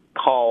they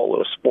call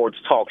a sports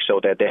talk show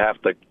that they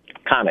have to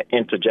kind of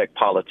interject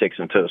politics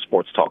into the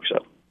sports talk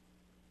show?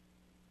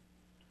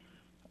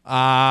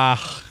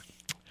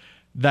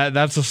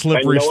 That's a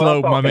slippery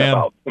slope, my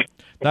man.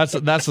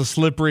 That's a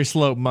slippery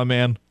slope, my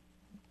man.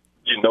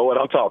 You know what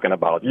I'm talking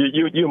about.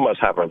 You must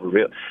have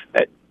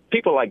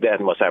people like that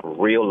must have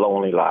real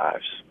lonely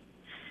lives.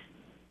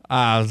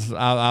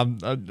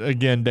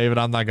 Again, David,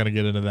 I'm not going to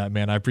get into that,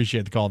 man. I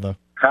appreciate the call, though.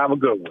 Have a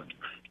good one.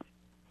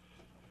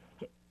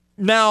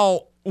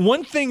 Now,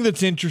 one thing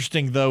that's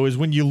interesting, though, is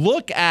when you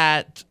look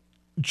at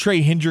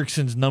Trey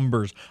Hendrickson's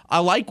numbers, I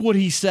like what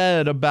he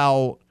said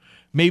about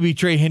maybe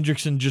Trey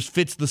Hendrickson just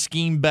fits the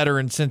scheme better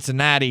in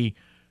Cincinnati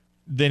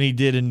than he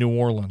did in New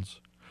Orleans.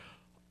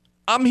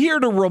 I'm here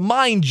to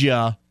remind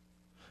you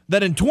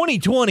that in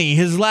 2020,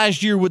 his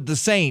last year with the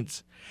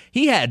Saints,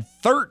 he had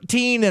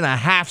 13 and a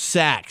half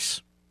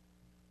sacks.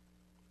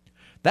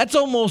 That's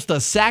almost a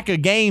sack a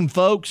game,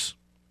 folks.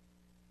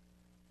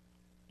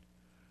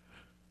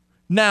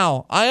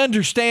 Now, I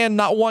understand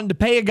not wanting to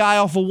pay a guy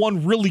off of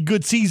one really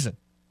good season.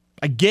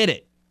 I get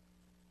it.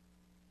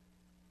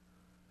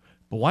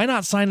 But why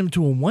not sign him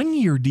to a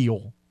 1-year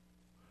deal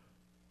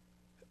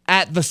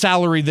at the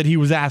salary that he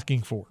was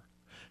asking for?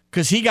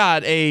 Because he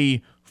got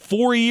a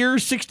 4-year,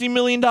 $60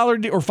 million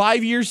deal, or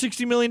 5-year,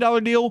 $60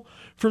 million deal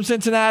from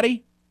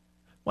Cincinnati.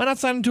 Why not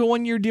sign him to a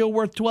 1-year deal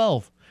worth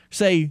 12?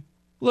 Say,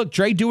 look,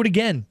 Trey, do it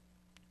again.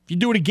 If you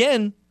do it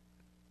again,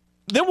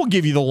 then we'll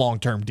give you the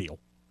long-term deal.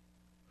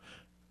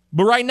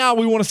 But right now,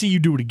 we want to see you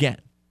do it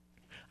again.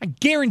 I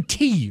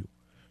guarantee you,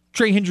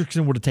 Trey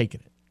Hendrickson would have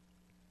taken it.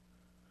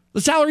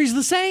 The salary's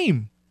the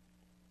same.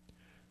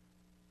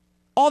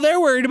 All they're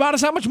worried about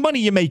is how much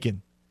money you're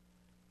making.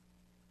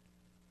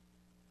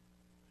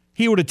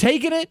 He would have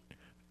taken it,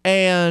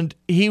 and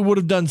he would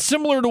have done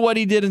similar to what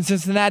he did in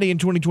Cincinnati in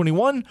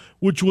 2021,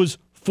 which was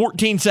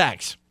 14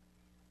 sacks.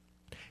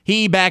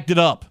 He backed it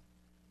up.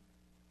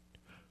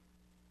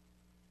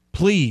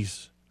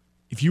 Please,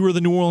 if you were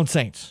the New Orleans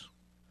Saints,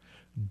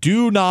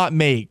 do not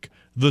make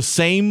the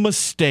same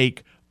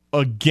mistake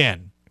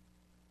again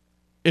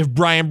if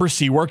Brian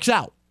Brissy works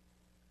out.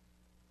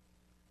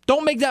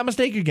 Don't make that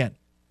mistake again.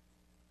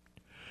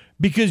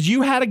 Because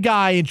you had a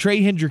guy in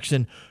Trey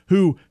Hendrickson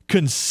who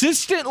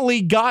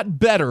consistently got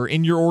better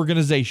in your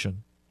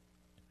organization,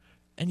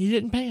 and you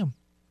didn't pay him.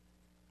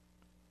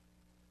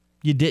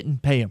 You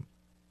didn't pay him.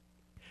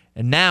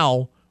 And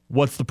now,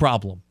 what's the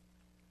problem?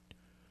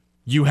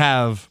 You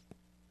have,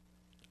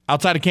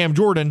 outside of Cam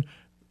Jordan,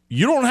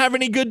 you don't have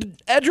any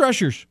good edge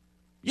rushers.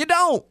 You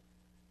don't.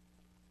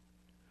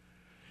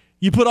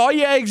 You put all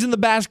your eggs in the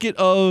basket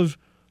of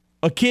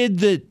a kid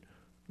that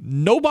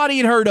nobody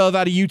had heard of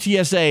out of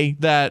UTSA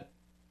that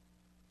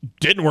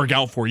didn't work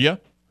out for you.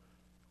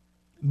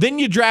 Then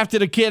you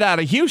drafted a kid out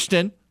of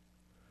Houston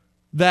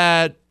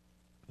that,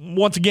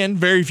 once again,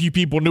 very few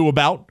people knew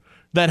about.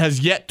 that has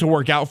yet to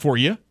work out for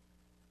you.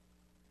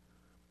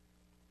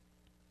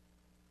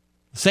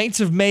 Saints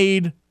have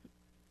made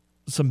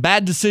some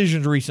bad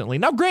decisions recently.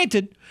 Now,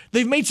 granted,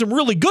 they've made some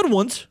really good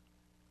ones,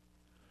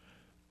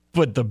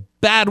 but the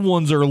bad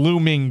ones are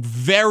looming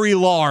very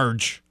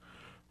large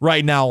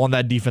right now on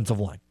that defensive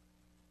line.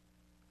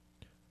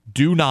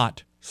 Do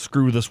not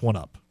screw this one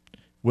up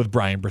with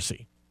Brian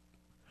Bresee.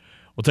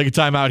 We'll take a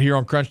time out here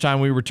on Crunch Time.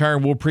 When we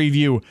return, we'll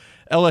preview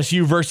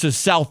LSU versus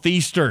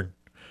Southeastern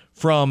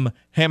from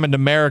Hammond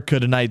America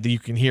tonight that you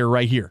can hear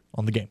right here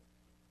on The Game.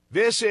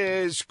 This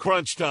is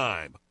Crunch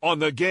Time on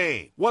The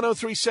Game.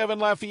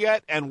 103.7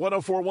 Lafayette and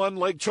 104.1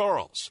 Lake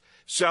Charles.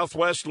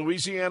 Southwest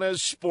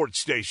Louisiana's sports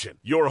station.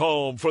 Your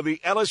home for the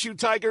LSU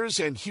Tigers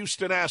and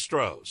Houston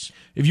Astros.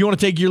 If you want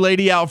to take your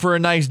lady out for a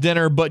nice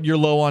dinner, but you're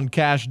low on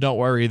cash, don't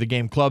worry. The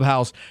Game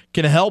Clubhouse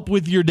can help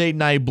with your date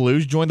night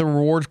blues. Join the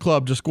Rewards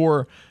Club to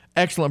score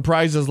excellent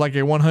prizes like a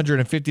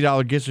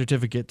 $150 gift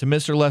certificate to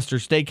Mr.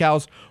 Lester's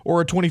Steakhouse or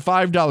a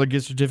 $25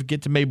 gift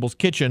certificate to Mabel's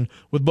Kitchen,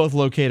 with both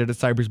located at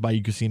Cypress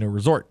Bayou Casino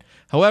Resort.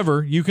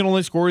 However, you can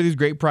only score these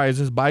great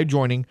prizes by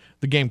joining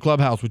the Game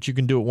Clubhouse, which you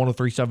can do at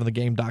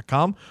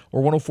 1037thegame.com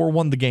or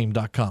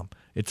 1041thegame.com.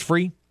 It's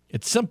free,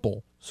 it's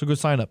simple, so go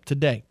sign up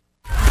today.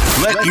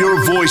 Let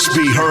your voice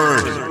be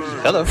heard.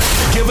 Hello.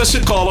 Give us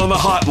a call on the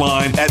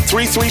hotline at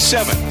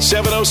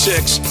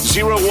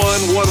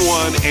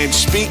 337-706-0111 and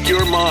speak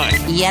your mind.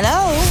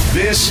 Hello.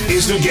 This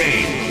is The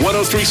Game.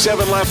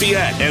 103.7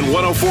 Lafayette and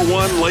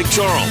 104.1 Lake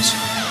Charles.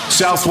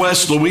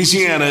 Southwest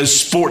Louisiana's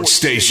sports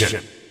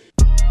station.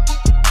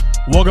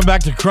 Welcome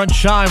back to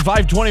Crunch Time.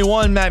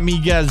 521, Matt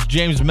Miguez,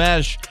 James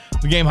Meche.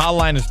 The Game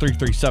hotline is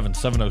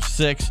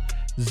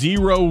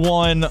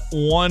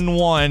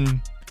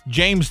 337-706-0111.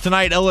 James,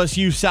 tonight,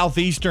 LSU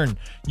Southeastern.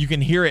 You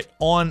can hear it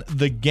on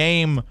The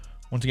Game.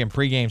 Once again,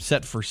 pregame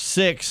set for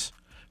 6.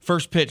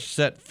 First pitch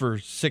set for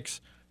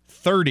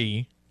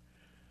 6:30.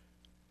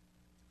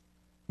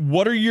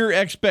 What are your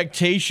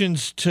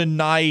expectations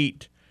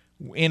tonight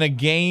in a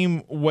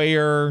game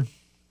where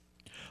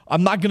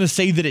I'm not going to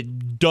say that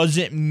it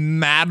doesn't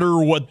matter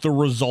what the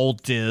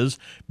result is,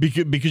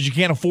 because you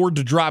can't afford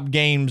to drop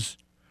games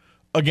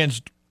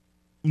against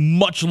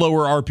much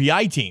lower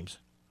RPI teams.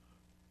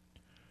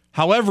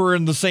 However,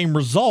 in the same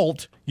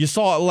result, you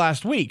saw it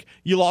last week.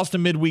 You lost a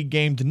midweek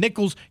game to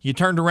Nichols. You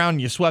turned around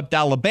and you swept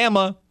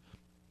Alabama.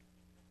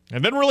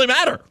 It didn't really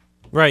matter.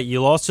 Right.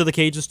 You lost to the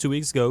Cajuns 2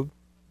 weeks ago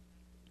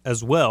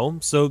as well.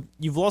 So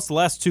you've lost the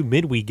last 2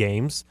 midweek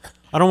games.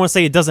 I don't want to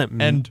say it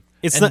doesn't.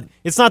 It's not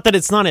that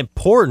it's not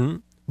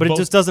important, but it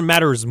just doesn't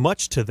matter as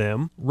much to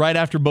them. Right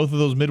after both of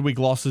those midweek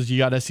losses, you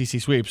got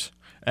SEC sweeps.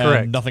 And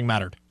correct. Nothing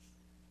mattered.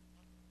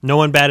 No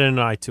one batted an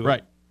eye to it.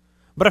 Right.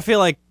 But I feel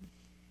like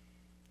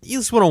you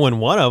just want to win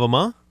one of them,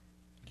 huh?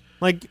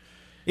 Like,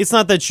 it's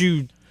not that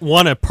you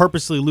want to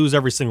purposely lose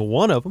every single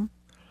one of them,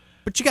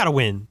 but you got to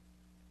win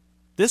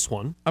this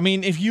one. I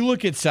mean, if you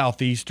look at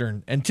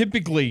Southeastern, and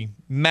typically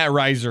Matt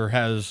Reiser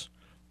has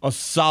a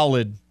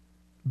solid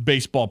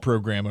baseball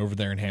program over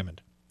there in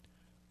Hammond.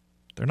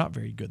 They're not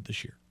very good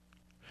this year.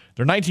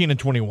 They're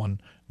 19-21.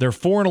 They're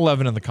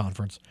 4-11 in the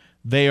conference.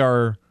 They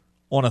are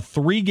on a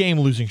 3-game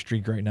losing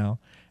streak right now,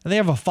 and they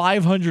have a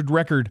 .500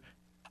 record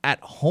at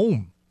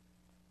home.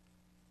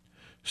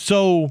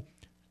 So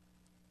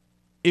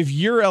if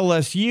you're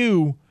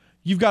LSU,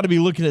 you've got to be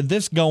looking at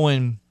this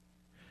going,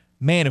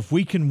 man, if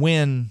we can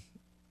win,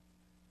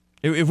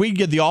 if we can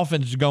get the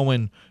offense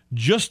going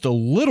just a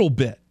little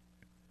bit,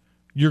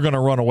 you're going to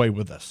run away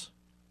with this.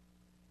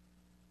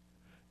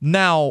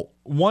 Now,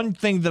 one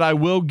thing that I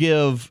will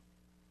give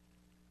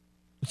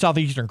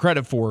Southeastern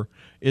credit for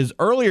is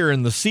earlier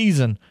in the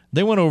season,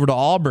 they went over to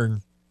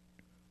Auburn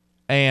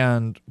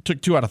and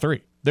took 2 out of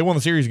 3. They won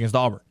the series against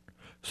Auburn.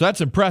 So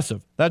that's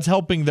impressive. That's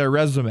helping their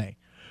resume.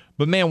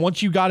 But, man,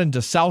 once you got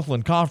into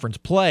Southland Conference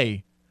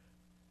play,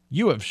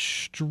 you have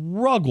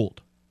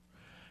struggled.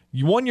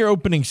 You won your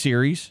opening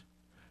series.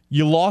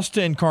 You lost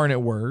to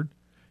Incarnate Word.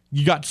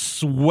 You got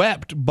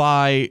swept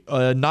by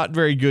a not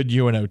very good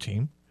UNO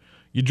team.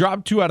 You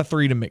dropped 2 out of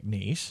 3 to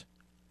McNeese.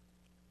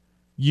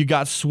 You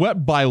got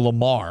swept by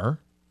Lamar.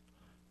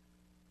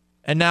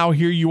 And now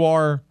here you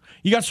are.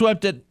 You got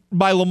swept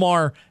by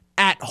Lamar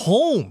at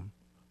home,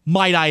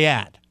 might I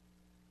add.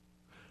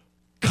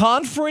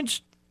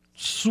 Conference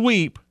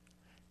sweep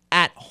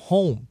at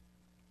home.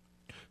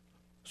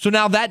 So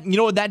now that, you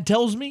know what that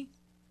tells me?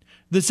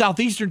 The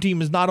Southeastern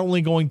team is not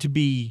only going to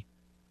be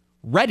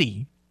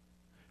ready,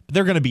 but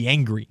they're going to be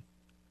angry,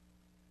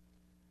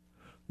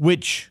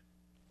 which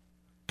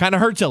kind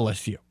of hurts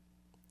LSU.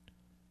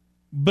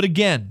 But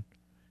again,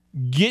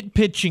 get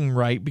pitching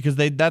right, because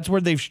that's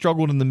where they've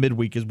struggled in the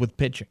midweek, is with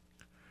pitching.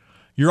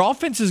 Your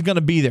offense is going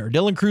to be there.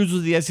 Dylan Cruz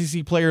was the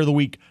SEC Player of the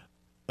Week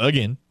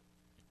again.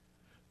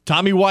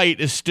 Tommy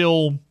White is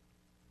still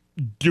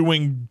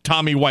doing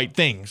Tommy White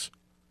things.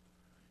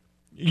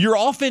 Your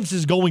offense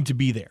is going to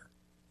be there.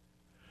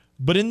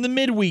 But in the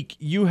midweek,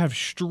 you have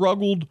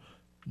struggled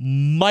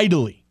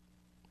mightily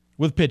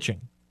with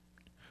pitching.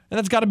 And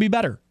that's got to be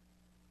better.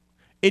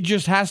 It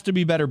just has to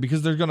be better,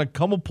 because there's going to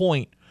come a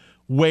point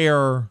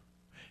where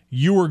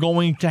you are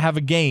going to have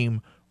a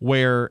game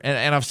where,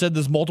 and I've said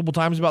this multiple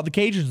times about the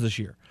Cajuns this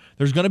year,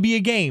 there's going to be a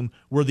game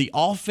where the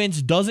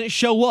offense doesn't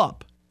show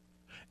up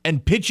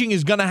and pitching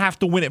is going to have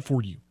to win it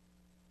for you.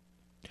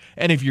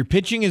 And if your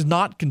pitching is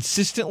not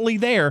consistently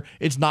there,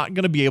 it's not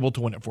going to be able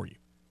to win it for you.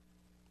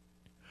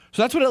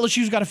 So that's what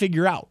LSU's got to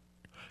figure out.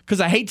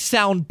 Because I hate to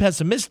sound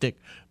pessimistic,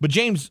 but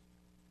James,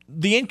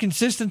 the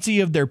inconsistency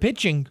of their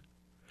pitching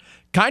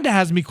kind of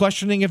has me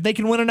questioning if they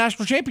can win a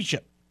national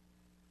championship.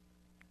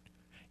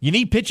 You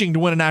need pitching to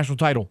win a national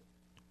title.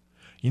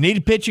 You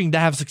need pitching to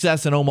have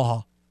success in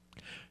Omaha.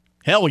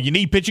 Hell, you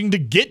need pitching to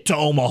get to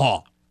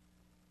Omaha.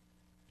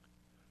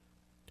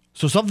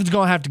 So something's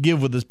going to have to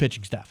give with this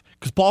pitching staff.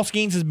 Because Paul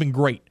Skeens has been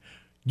great.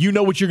 You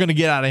know what you're going to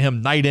get out of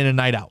him night in and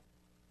night out.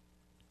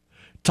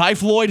 Ty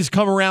Floyd has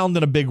come around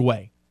in a big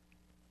way.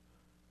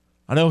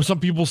 I know some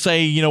people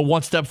say,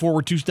 one step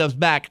forward, two steps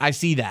back. I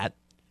see that.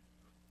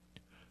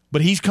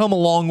 But he's come a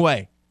long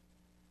way.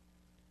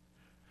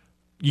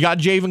 You got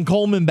Javen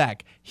Coleman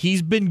back.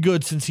 He's been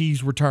good since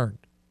he's returned.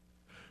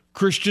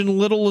 Christian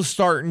Little is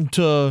starting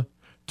to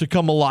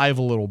come alive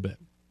a little bit.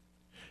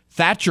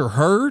 Thatcher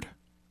Hurd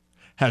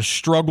has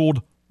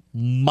struggled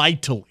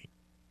mightily.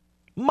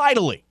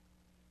 Mightily.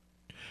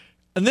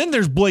 And then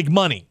there's Blake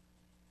Money,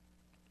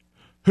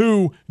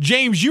 who,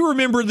 James, you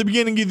remember at the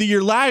beginning of the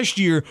year last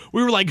year,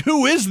 we were like,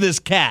 who is this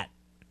cat?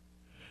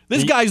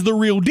 This guy's the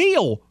real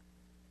deal.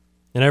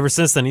 And ever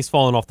since then, he's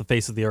fallen off the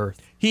face of the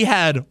earth. He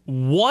had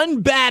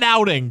one bad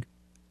outing.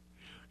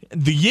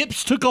 The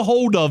yips took a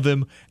hold of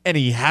him, and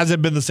he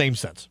hasn't been the same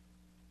since.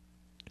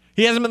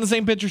 He hasn't been the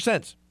same pitcher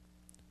since.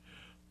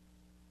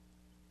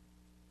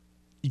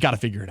 You got to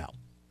figure it out.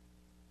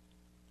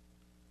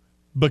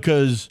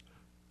 Because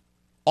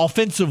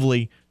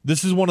offensively,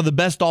 this is one of the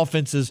best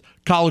offenses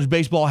college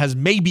baseball has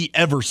maybe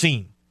ever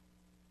seen.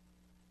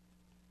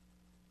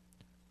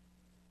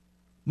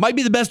 Might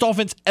be the best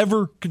offense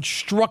ever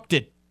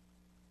constructed.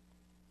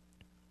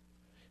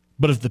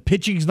 But if the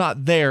pitching's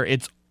not there,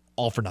 it's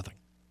all for nothing.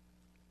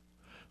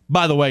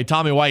 By the way,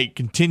 Tommy White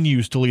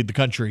continues to lead the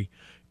country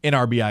in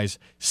RBIs.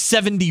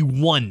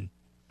 71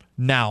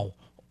 now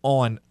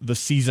on the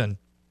season.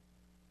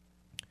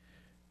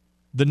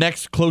 The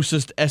next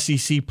closest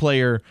SEC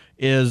player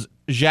is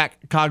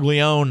Jack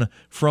Caglione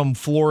from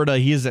Florida.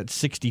 He is at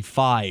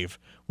 65,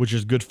 which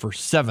is good for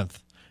 7th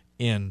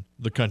in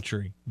the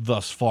country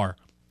thus far.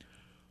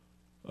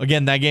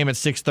 Again, that game at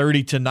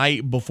 6:30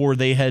 tonight before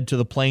they head to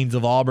the Plains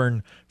of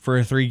Auburn for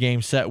a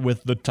 3-game set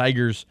with the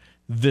Tigers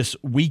this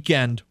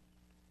weekend.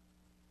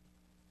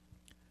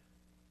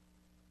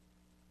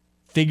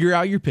 Figure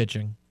out your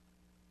pitching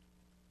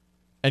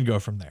and go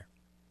from there.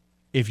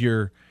 If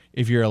you're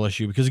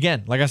LSU. Because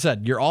again, like I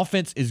said, your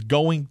offense is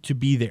going to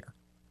be there.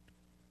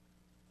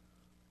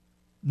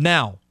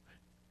 Now,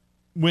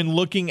 when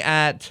looking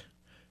at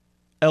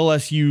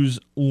LSU's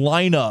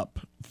lineup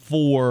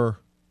for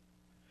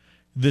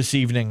this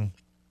evening,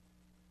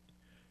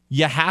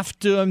 you have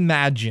to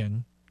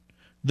imagine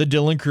that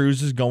Dylan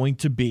Cruz is going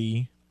to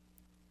be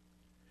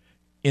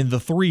in the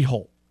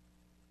 3-hole.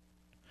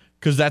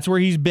 Because that's where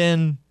he's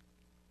been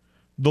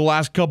the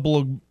last couple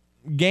of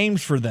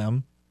games for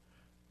them.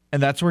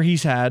 And that's where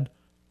he's had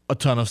a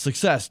ton of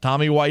success.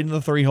 Tommy White in the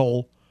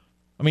 3-hole.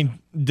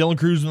 Dylan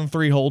Cruz in the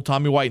 3-hole.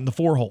 Tommy White in the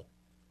 4-hole.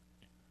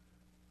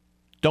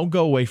 Don't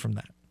go away from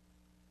that.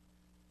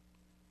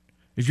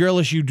 If you're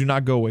LSU, do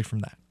not go away from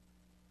that.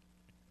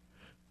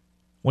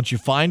 Once you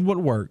find what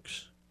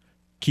works,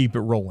 keep it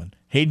rolling.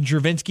 Hayden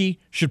Travinski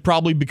should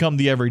probably become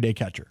the everyday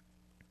catcher.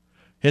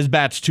 His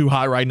bat's too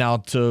hot right now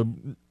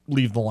to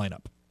leave the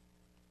lineup.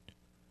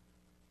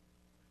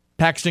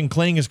 Paxton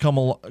Kling has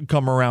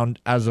come around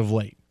as of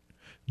late.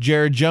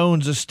 Jared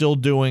Jones is still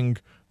doing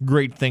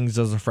great things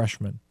as a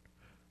freshman.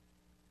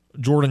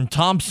 Jordan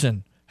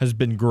Thompson has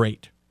been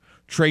great.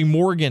 Trey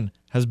Morgan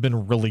has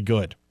been really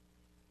good.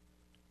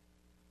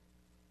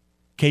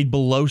 Cade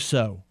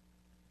Beloso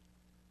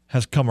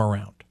has come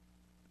around.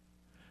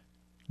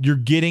 You're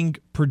getting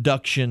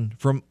production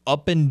from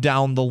up and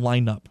down the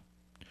lineup.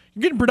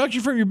 You're getting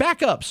production from your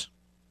backups.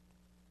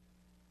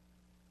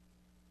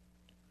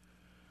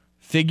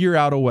 Figure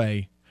out a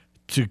way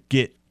to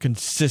get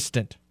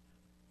consistent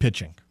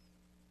pitching.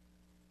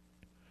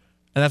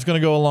 And that's going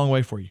to go a long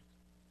way for you.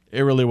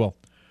 It really will.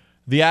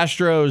 The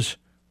Astros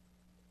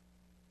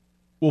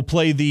will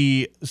play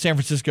the San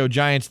Francisco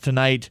Giants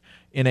tonight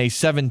in a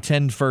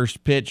 7:10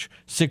 first pitch,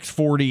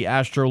 6:40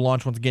 Astro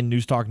launch. Once again,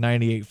 News Talk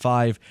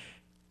 98.5.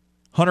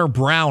 Hunter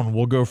Brown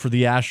will go for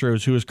the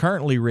Astros, who is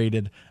currently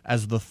rated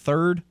as the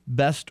 3rd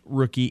best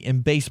rookie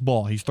in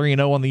baseball. He's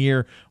 3-0 on the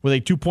year with a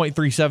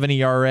 2.37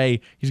 ERA.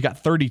 He's got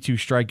 32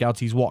 strikeouts.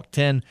 He's walked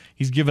 10.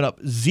 He's given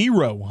up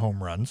 0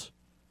 home runs.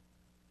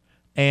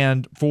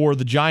 And for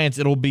the Giants,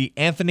 it'll be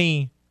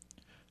Anthony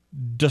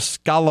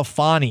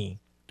DeScalafani,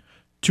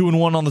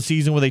 2-1 on the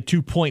season with a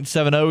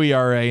 2.70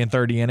 ERA in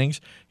 30 innings.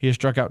 He has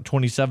struck out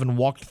 27,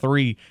 walked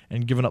 3,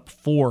 and given up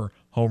 4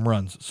 home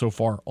runs so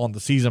far on the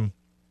season.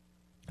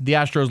 The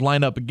Astros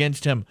line up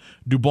against him: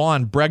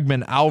 Dubon,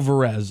 Bregman,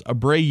 Alvarez,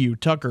 Abreu,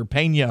 Tucker,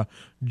 Pena,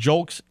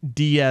 Julks,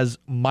 Diaz,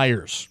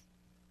 Myers.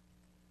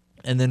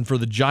 And then for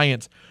the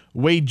Giants,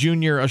 Wade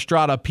Jr.,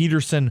 Estrada,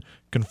 Peterson,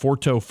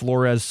 Conforto,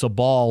 Flores,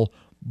 Sabal,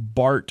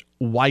 Bart,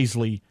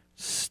 Wisely,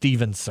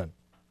 Stevenson.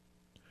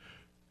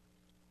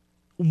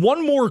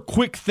 One more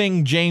quick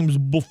thing, James,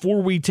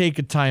 before we take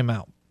a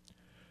timeout.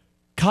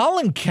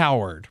 Colin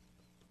Cowherd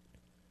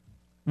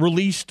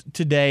released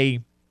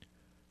today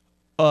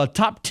a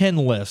top 10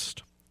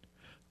 list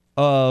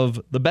of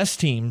the best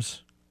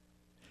teams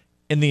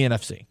in the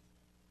NFC.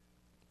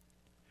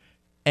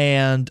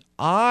 And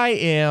I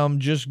am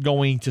just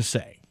going to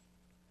say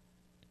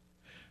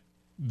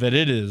that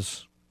it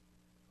is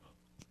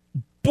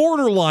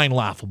borderline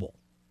laughable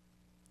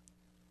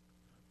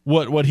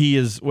what he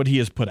has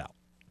put out.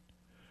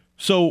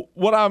 So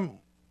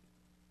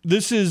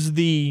this is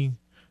the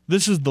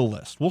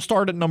list. We'll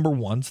start at number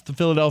 1. It's the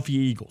Philadelphia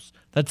Eagles.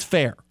 That's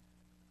fair.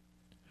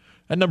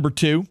 At number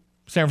 2,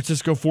 San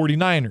Francisco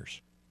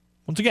 49ers.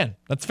 Once again,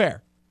 that's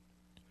fair.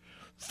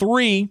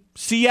 3,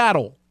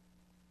 Seattle.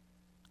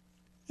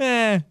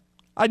 I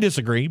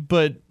disagree,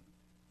 but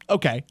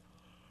okay.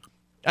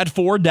 At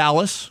 4,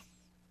 Dallas.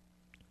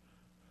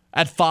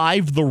 At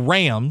 5, the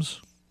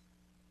Rams.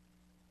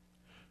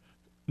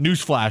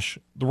 Newsflash,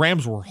 the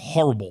Rams were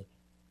horrible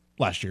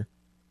last year.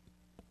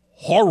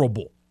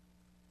 Horrible.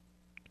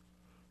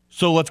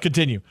 So let's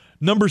continue.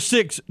 Number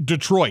 6,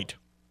 Detroit.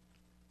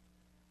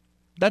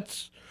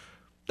 That's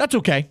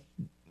okay.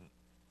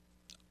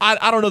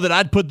 I don't know that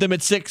I'd put them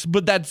at 6,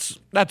 but that's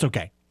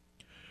okay.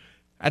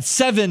 At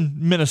 7,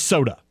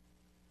 Minnesota.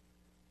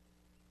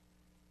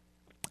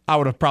 I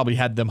would have probably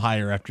had them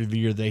higher after the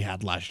year they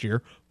had last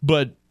year,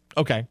 but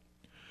okay.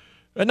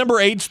 At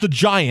number 8, it's the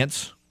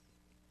Giants.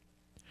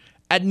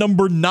 At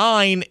number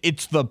 9,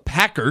 it's the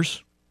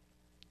Packers,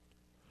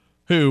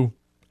 who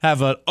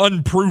have an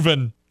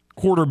unproven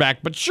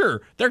quarterback, but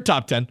sure, they're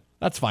top 10.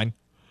 That's fine.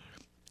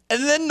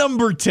 And then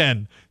number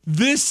 10,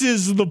 this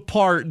is the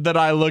part that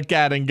I look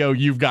at and go,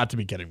 you've got to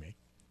be kidding me.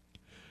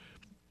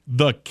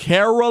 The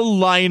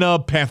Carolina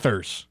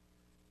Panthers.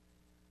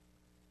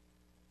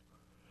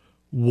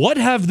 What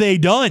have they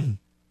done?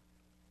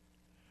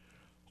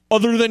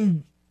 Other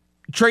than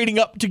trading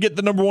up to get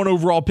the number 1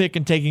 overall pick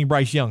and taking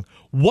Bryce Young.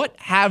 What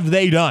have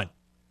they done?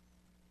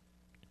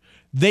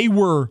 They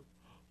were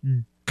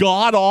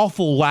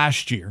god-awful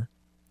last year.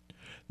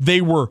 They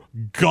were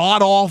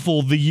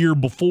god-awful the year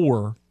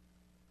before.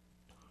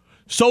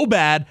 So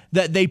bad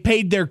that they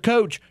paid their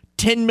coach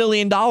 $10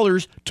 million to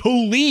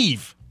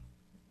leave.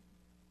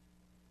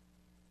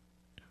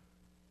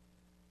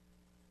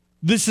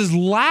 This is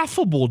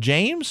laughable,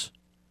 James.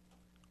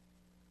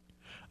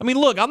 I mean,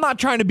 look, I'm not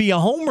trying to be a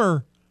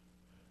homer,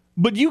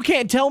 but you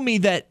can't tell me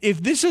that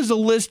if this is a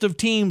list of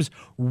teams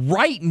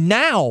right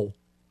now,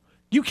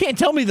 you can't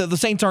tell me that the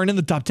Saints aren't in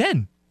the top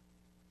 10.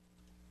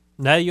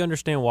 Now you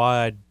understand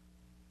why I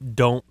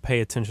don't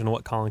pay attention to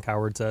what Colin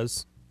Cowherd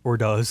says or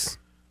does.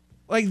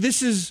 Like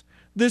this is,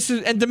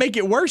 and to make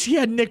it worse, he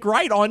had Nick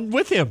Wright on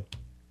with him.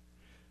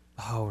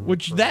 Oh,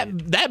 which that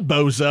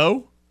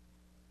bozo.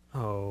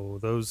 Oh,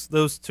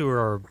 those two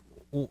are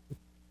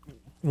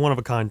one of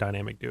a kind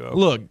dynamic duo.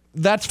 Look,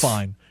 that's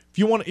fine. If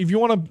you want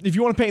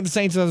to paint the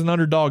Saints as an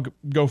underdog,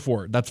 go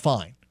for it. That's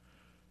fine.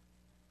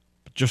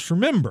 But just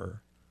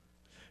remember,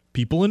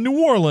 people in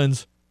New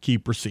Orleans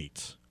keep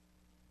receipts.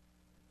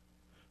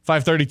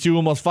 5:32,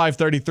 almost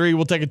 5:33.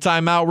 We'll take a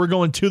timeout. We're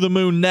going to the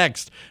moon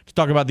next to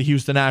talk about the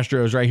Houston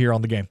Astros right here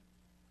on The Game.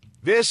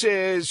 This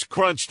is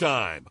Crunch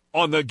Time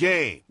on The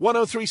Game.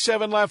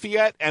 103.7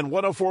 Lafayette and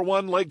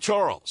 104.1 Lake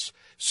Charles.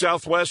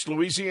 Southwest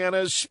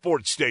Louisiana's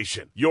sports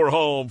station. Your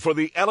home for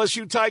the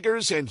LSU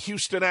Tigers and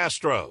Houston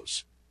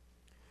Astros.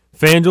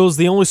 FanDuel is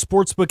the only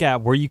sportsbook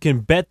app where you can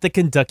bet the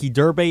Kentucky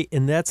Derby,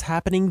 and that's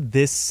happening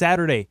this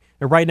Saturday.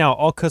 And right now,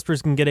 all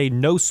customers can get a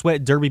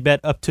no-sweat Derby bet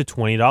up to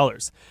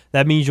 $20.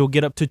 That means you'll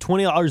get up to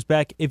 $20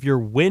 back if your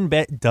win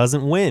bet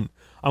doesn't win.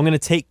 I'm going to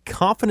take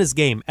Confidence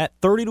Game at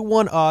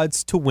 30-1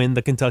 odds to win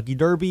the Kentucky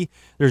Derby.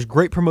 There's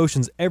great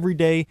promotions every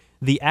day.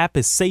 The app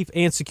is safe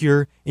and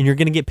secure, and you're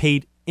going to get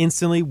paid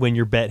instantly when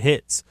your bet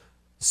hits.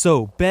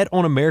 So bet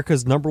on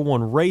America's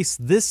 #1 race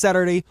this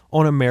Saturday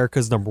on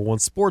America's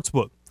 #1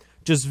 sportsbook.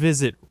 Just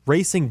visit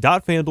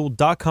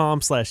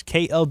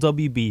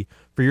racing.fanduel.com/KLWB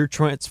for your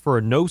chance for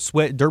a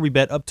no-sweat Derby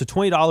bet up to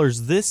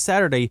 $20 this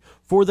Saturday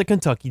for the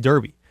Kentucky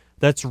Derby.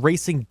 That's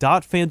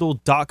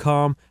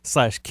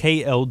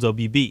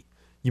racing.fanduel.com/KLWB.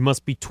 You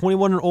must be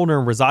 21 and older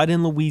and reside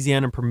in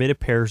Louisiana and permitted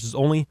parishes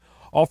only.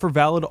 Offer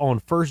valid on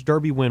first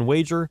Derby win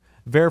wager.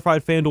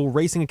 Verified FanDuel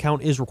racing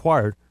account is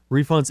required.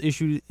 Refunds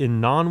issued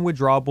in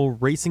non-withdrawable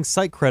racing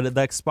site credit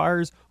that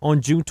expires on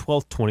June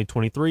 12,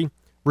 2023.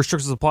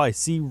 Restrictions apply.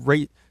 See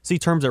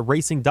terms at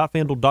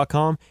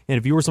racing.fanduel.com. And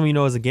if you or someone you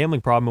know has a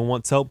gambling problem and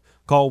wants help,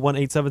 call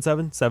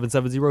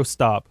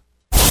 1-877-770-STOP.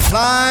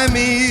 Fly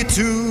me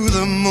to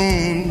the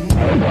moon.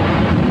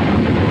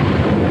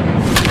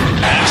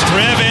 That's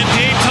driven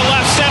deep to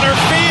left center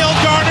field.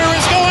 Gardner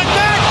is going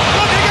back.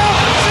 Looking up.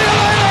 See you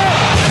later.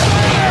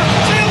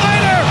 See you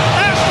later.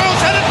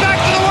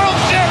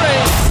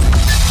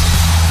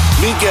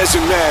 Miguez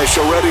and Meche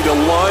are ready to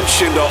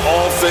launch into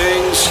all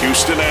things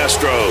Houston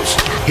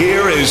Astros.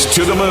 Here is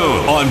To the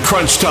Moon on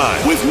Crunch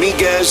Time with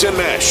Miguez and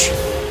Meche.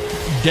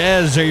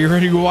 Dez, are you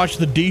ready to watch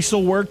the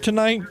Diesel work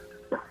tonight?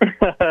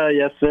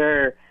 Yes,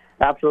 sir.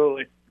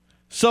 Absolutely.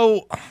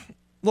 So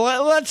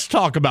let's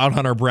talk about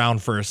Hunter Brown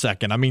for a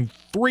second. I mean,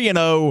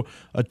 3-0,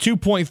 a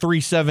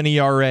 2.37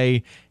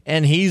 ERA,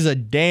 and he's a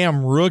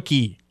damn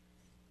rookie.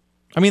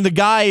 I mean, the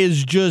guy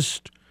is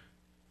just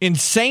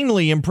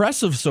insanely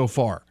impressive so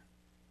far.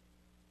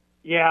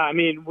 Yeah, I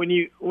mean, when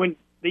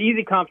the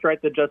easy comps,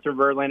 right, the Justin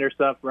Verlander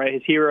stuff, right?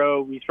 His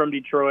hero, he's from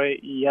Detroit.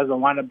 He has a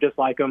lineup just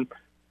like him.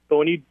 But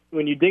when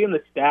you dig in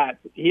the stats,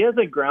 he has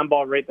a ground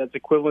ball rate that's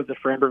equivalent to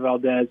Framber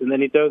Valdez, and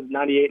then he throws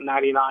 98,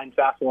 99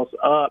 fastballs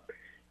up.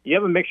 You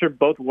have a mixture of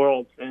both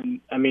worlds, and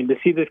I mean, to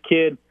see this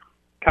kid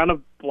kind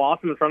of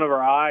blossom in front of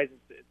our eyes,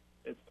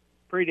 it's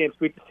pretty damn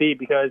sweet to see,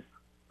 because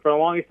for the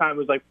longest time it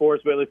was like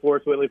Forrest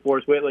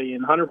Whitley,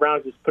 and Hunter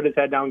Brown just put his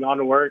head down, gone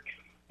to work,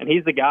 and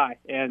he's the guy.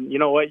 And you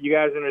know what? You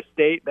guys in a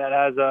state that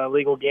has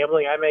legal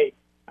gambling, I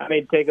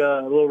may take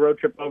a little road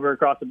trip over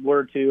across the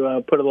border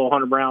to put a little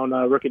Hunter Brown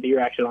Rookie of the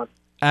Year action on.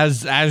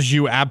 As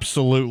you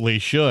absolutely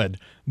should.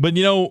 But,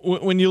 you know,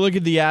 when you look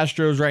at the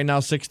Astros right now,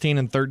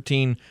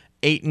 16-13,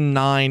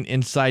 8-9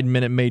 inside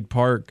Minute Maid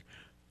Park,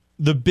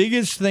 the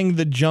biggest thing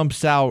that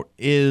jumps out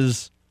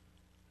is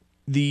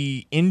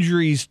the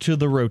injuries to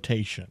the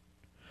rotation.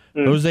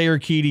 Jose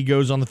Urquidy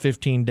goes on the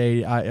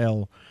 15-day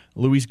IL.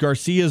 Luis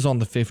Garcia's on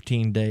the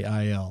 15-day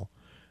IL.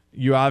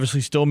 You're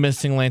obviously still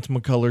missing Lance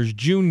McCullers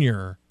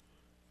Jr.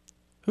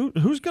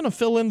 Who's going to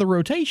fill in the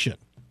rotation?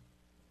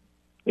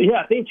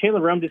 Yeah, I think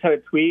Chandler Rome just had a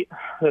tweet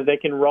that they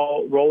can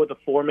roll with a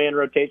 4-man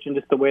rotation,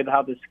 just the way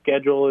how the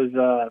schedule is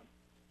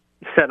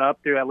set up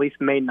through at least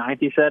May 9th,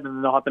 he said, and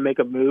then they'll have to make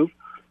a move.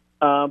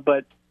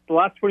 But the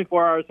last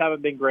 24 hours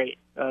haven't been great.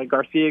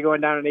 Garcia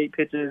going down in 8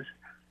 pitches,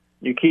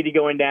 Urquidy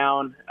going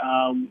down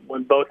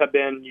when both have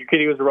been.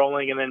 Urquidy was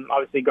rolling, and then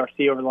obviously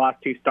Garcia over the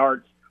last 2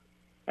 starts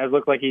has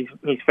looked like he's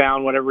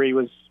found whatever he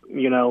was,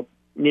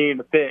 needing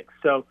to fix.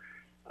 So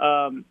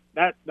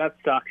that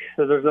sucks.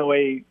 So there's no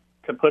way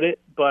to put it,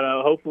 but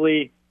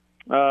hopefully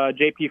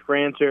J.P.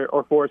 France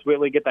or Forrest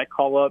Whitley get that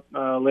call up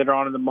later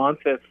on in the month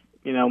if,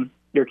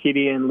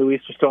 Urquidy and Luis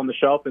are still on the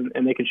shelf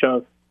and they can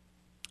show.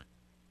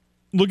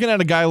 Looking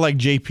at a guy like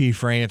J.P.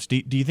 France,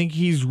 do you think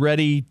he's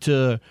ready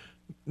to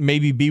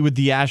maybe be with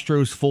the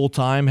Astros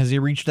full-time? Has he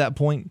reached that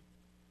point?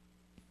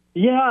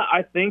 Yeah,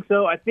 I think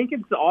so. I think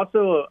it's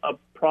also a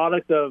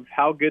product of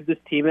how good this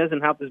team is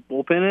and how this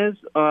bullpen is.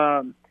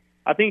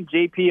 I think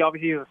JP,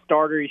 obviously, is a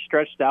starter. He's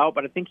stretched out,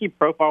 but I think he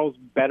profiles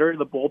better in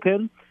the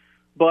bullpen.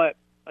 But,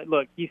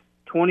 look, he's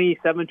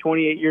 27,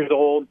 28 years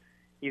old.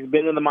 He's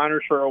been in the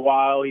minors for a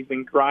while. He's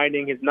been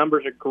grinding. His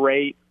numbers are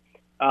great.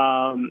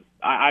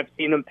 I've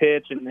seen him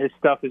pitch, and his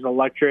stuff is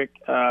electric.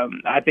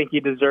 I think he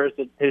deserves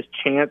his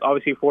chance.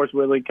 Obviously, Forrest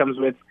Whitley comes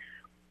with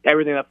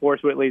everything that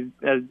Forrest Whitley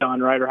has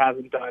done, right, or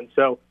hasn't done.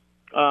 So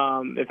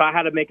if I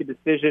had to make a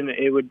decision,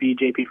 it would be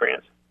JP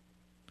France.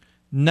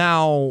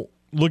 Now,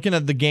 looking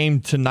at the game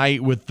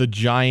tonight with the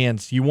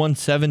Giants, you won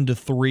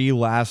 7-3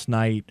 last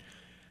night.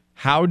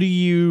 How do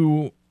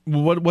you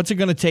what's it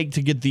going to take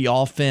to get the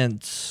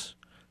offense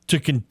to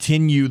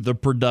continue the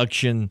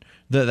production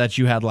that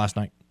you had last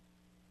night?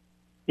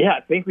 Yeah,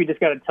 I think we just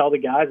got to tell the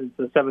guys it's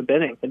the 7th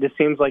inning. It just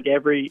seems like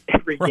every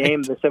right.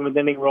 game the 7th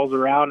inning rolls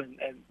around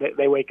and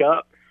they wake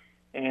up.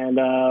 And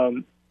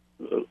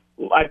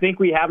I think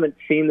we haven't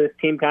seen this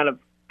team kind of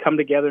come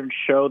together and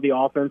show the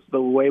offense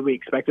the way we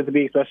expect it to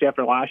be, especially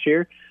after last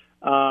year.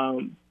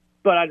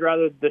 But I'd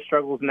rather the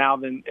struggles now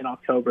than in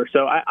October.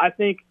 So I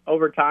think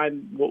over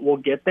time we'll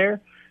get there.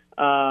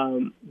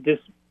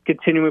 Just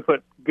continue to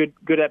put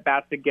good at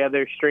bats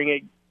together, string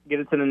it, get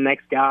it to the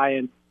next guy,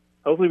 and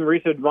hopefully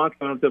Mauricio Dubon's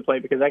coming up to the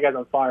plate because that guy's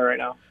on fire right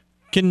now.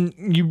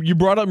 You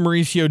brought up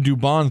Mauricio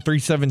Dubon,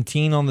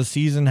 317 on the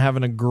season,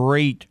 having a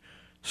great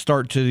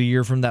start to the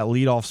year from that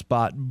leadoff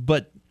spot.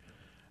 But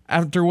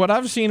after what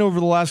I've seen over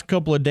the last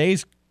couple of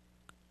days,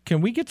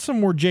 can we get some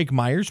more Jake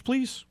Myers,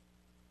 please?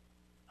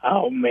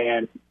 Oh,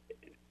 man.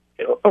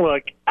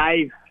 Look,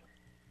 I've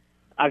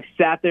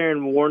sat there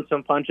and worn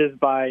some punches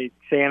by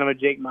saying I'm a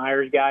Jake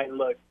Myers guy. And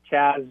look,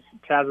 Chaz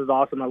is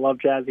awesome. I love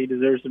Chaz. He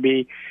deserves to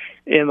be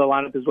in the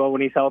lineup as well when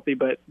he's healthy.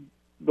 But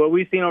what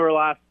we've seen over the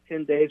last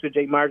 10 days with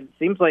Jake Myers, it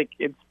seems like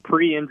it's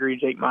pre-injury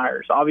Jake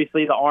Myers.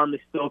 Obviously, the arm is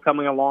still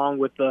coming along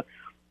with the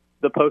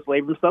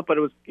post-labor stuff, but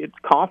it's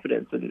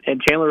confidence.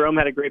 And Chandler Rome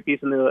had a great piece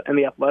in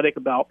the Athletic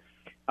about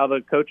how the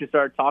coaches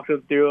started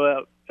talking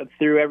through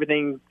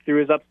everything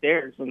through his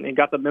upstairs and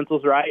got the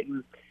mentals right.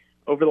 And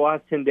over the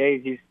last 10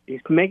 days,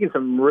 he's making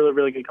some really,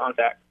 really good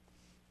contact.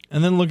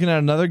 And then looking at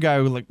another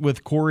guy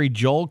with Corey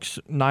Julks,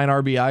 9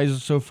 RBIs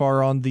so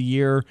far on the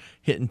year,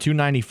 hitting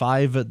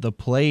 .295 at the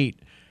plate.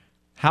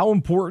 How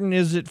important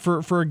is it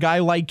for a guy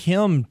like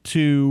him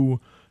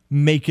to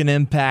make an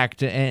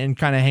impact and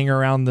kind of hang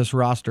around this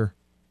roster?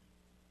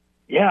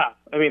 Yeah,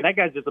 I mean, that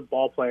guy's just a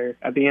ball player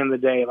at the end of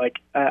the day. Like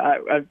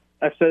I've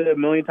said it a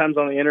million times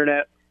on the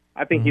internet,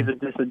 I think he's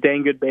just a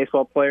dang good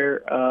baseball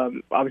player.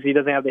 Obviously, he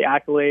doesn't have the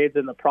accolades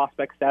and the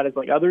prospect status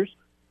like others,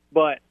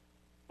 but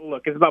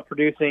look, it's about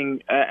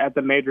producing at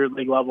the major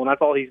league level, and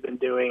that's all he's been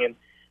doing. And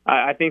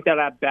I think that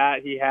at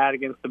bat he had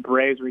against the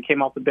Braves, where he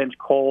came off the bench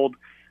cold,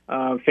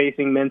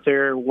 facing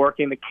Minter,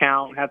 working the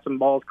count, had some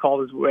balls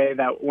called his way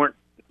that weren't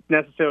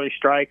necessarily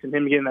strikes, and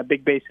him getting that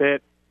big base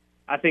hit,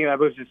 I think that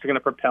was just going to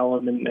propel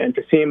him. And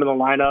to see him in the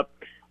lineup,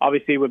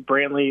 obviously with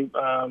Brantley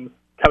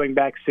coming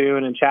back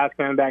soon and Chaz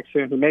coming back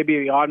soon, he may be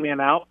the odd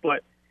man out,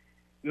 but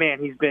man,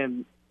 he's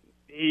been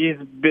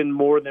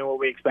more than what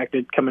we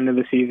expected coming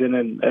into the season,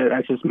 and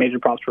that's just major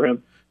props for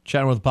him.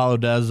 Chatting with Apollo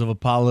Dez of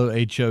Apollo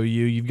HOU.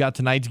 You've got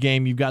tonight's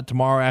game, you've got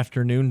tomorrow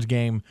afternoon's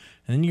game,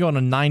 and then you go on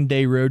a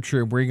 9-day road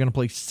trip where you're going to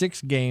play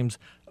 6 games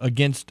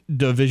against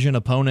division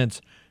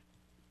opponents.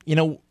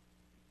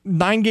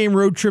 9-game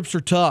road trips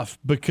are tough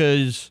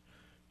because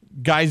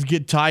guys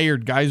get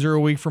tired, guys are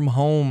away from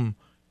home,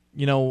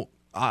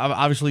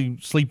 obviously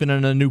sleeping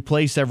in a new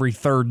place every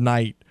third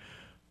night.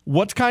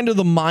 What's kind of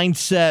the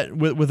mindset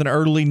with an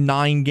early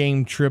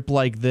 9-game trip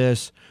like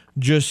this,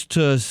 just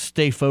to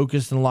stay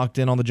focused and locked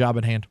in on the job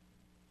at hand?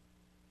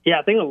 Yeah,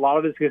 I think a lot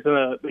of this is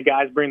the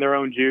guys bring their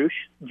own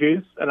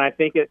juice, and I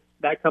think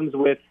that comes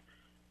with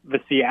the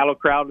Seattle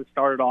crowd that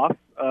started off.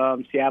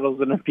 Seattle's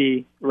going to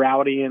be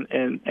rowdy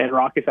and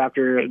raucous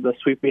after the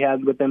sweep we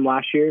had with them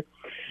last year.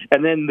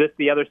 And then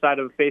the other side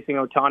of facing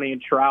Ohtani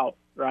and Trout,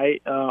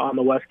 right, on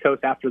the West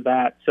Coast after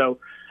that. So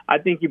I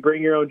think you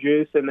bring your own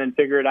juice and then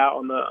figure it out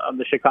on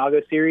the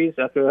Chicago series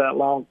after that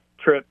long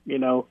trip,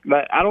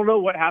 But I don't know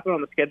what happened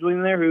on the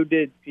scheduling there, who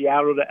did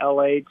Seattle to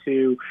L.A.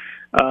 to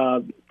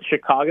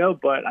Chicago,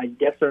 but I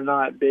guess they're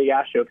not big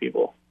Astro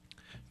people.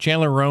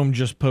 Chandler Rome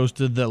just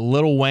posted that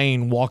Lil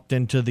Wayne walked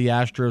into the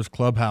Astros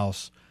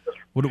clubhouse.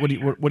 What do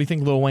you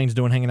think Lil Wayne's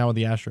doing hanging out with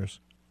the Astros?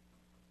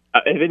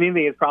 If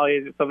anything, it's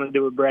probably something to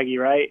do with Breggy,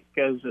 right?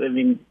 Because,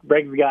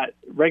 Bregg's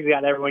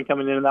got everyone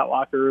coming into that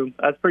locker room.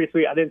 That's pretty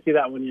sweet. I didn't see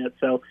that one yet.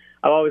 So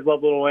I've always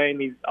loved Lil Wayne.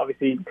 He's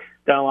obviously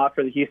done a lot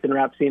for the Houston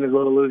rap scene as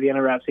well as the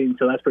Louisiana rap scene,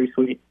 so that's pretty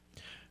sweet.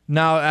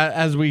 Now,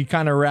 as we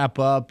kind of wrap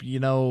up,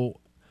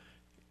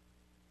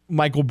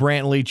 Michael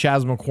Brantley,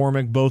 Chas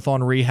McCormick, both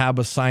on rehab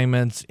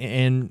assignments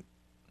in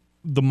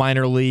the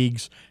minor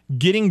leagues.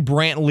 Getting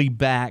Brantley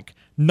back,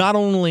 not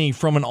only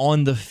from an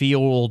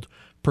on-the-field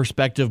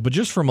perspective, but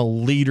just from a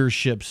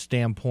leadership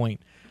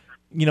standpoint,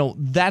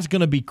 that's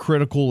going to be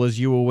critical as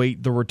you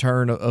await the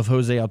return of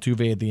Jose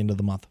Altuve at the end of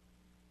the month.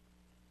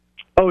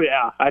 Oh,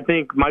 yeah. I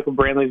think Michael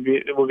Brantley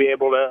will be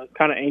able to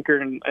kind of anchor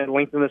and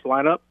lengthen this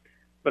lineup,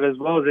 but as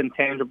well as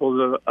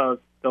intangibles of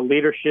the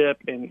leadership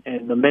and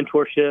the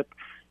mentorship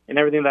and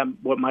everything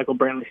what Michael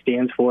Brantley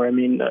stands for.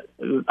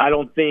 I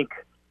don't think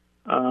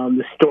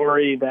the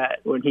story that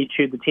when he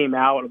chewed the team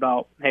out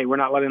about, hey, we're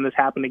not letting this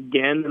happen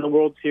again in the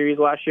World Series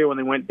last year when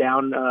they went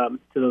down to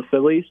the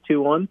Phillies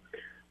 2-1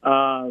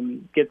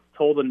 gets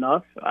told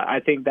enough. I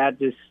think that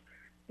just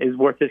is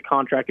worth his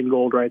contract in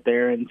gold right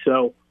there. And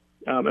so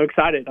I'm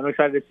excited. I'm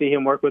excited to see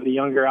him work with the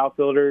younger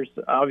outfielders.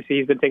 Obviously,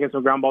 he's been taking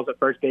some ground balls at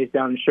first base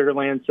down in Sugar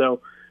Land.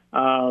 So,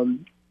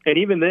 and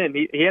even then,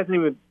 he hasn't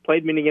even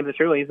played many games at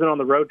Sugar Land. He's been on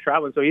the road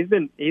traveling. So he's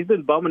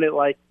been bumming it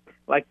like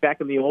back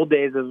in the old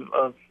days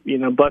of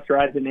bus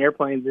rides and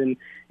airplanes in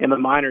the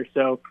minors.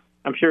 So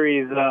I'm sure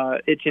he's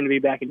itching to be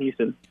back in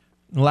Houston.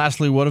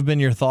 Lastly, what have been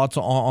your thoughts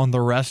on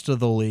the rest of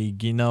the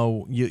league?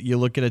 You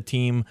look at a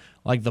team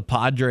like the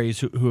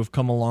Padres who have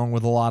come along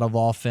with a lot of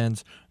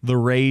offense. The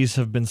Rays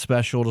have been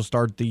special to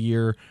start the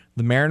year.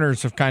 The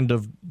Mariners have kind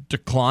of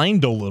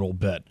declined a little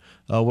bit.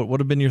 What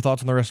have been your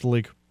thoughts on the rest of the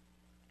league?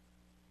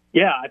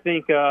 Yeah, I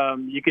think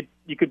you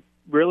could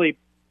really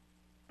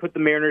put the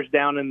Mariners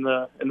down in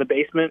the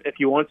basement if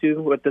you want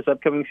to with this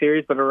upcoming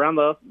series. But around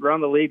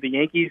the league, the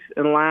Yankees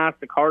in last,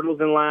 the Cardinals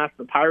in last,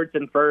 the Pirates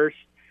in first.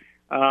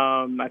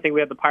 I think we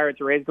have the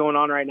Pirates-Rays going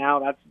on right now.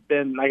 That's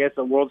been, I guess,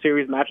 a World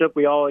Series matchup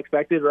we all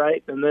expected,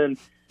 right? And then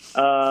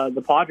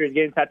the Padres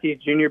getting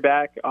Tatis Jr.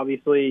 back.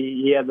 Obviously,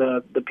 he had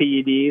the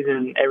PEDs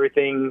and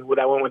everything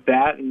that went with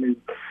that. And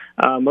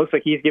looks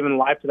like he's given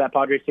life to that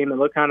Padres team that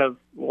looked kind of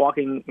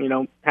walking,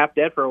 half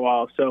dead for a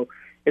while. So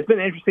it's been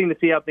interesting to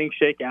see how things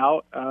shake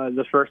out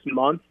the first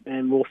month,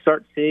 and we'll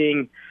start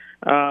seeing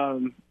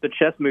the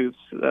chess moves.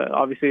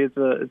 Obviously,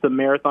 it's a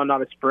marathon,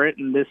 not a sprint.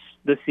 And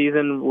this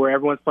season, where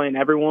everyone's playing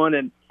everyone,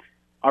 and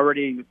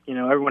already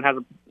everyone has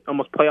a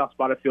almost playoff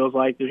spot. It feels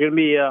like there's going to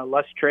be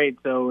less trade,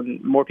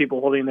 and more people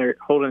holding their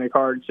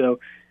cards. So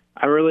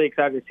I'm really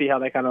excited to see how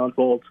that kind of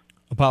unfolds.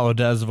 Apollo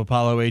Dez of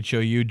Apollo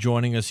HOU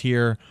joining us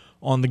here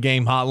on the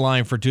Game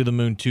Hotline for To the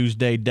Moon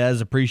Tuesday.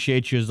 Dez,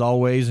 appreciate you as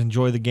always.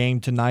 Enjoy the game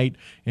tonight.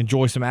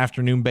 Enjoy some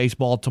afternoon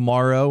baseball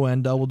tomorrow,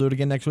 and we'll do it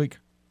again next week.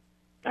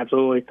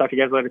 Absolutely. Talk to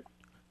you guys later.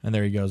 And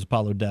there he goes,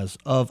 Apollo Dez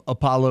of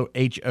Apollo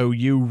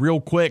HOU.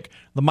 Real quick,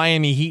 the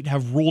Miami Heat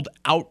have ruled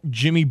out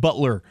Jimmy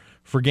Butler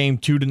for Game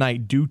 2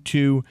 tonight due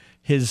to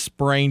his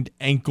sprained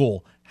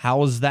ankle.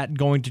 How is that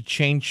going to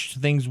change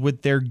things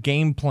with their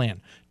game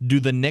plan? Do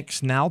the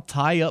Knicks now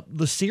tie up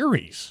the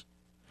series?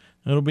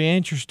 It'll be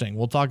interesting.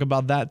 We'll talk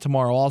about that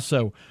tomorrow.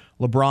 Also,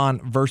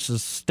 LeBron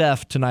versus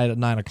Steph tonight at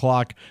 9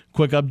 o'clock.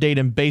 Quick update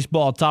in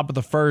baseball. Top of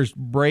the first,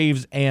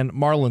 Braves and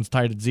Marlins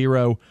tied at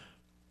 0.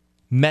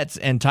 Mets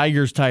and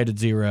Tigers tied at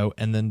 0.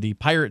 And then the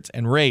Pirates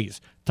and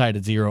Rays tied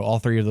at 0. All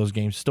three of those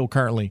games still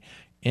currently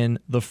in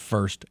the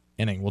first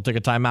inning. We'll take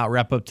a timeout,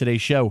 wrap up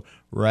today's show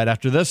right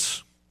after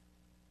this.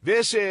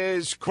 This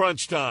is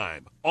Crunch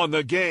Time on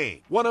the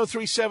Game.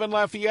 103.7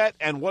 Lafayette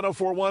and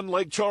 104.1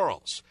 Lake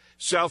Charles.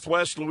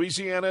 Southwest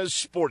Louisiana's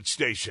sports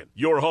station.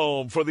 Your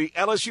home for the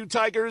LSU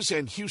Tigers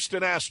and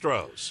Houston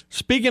Astros.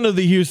 Speaking of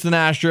the Houston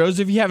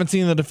Astros, if you haven't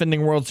seen the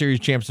defending World Series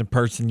champs in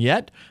person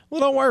yet, well,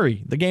 don't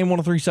worry. The Game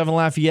 103.7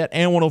 Lafayette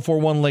and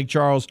 104.1 Lake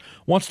Charles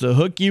wants to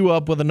hook you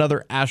up with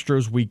another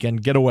Astros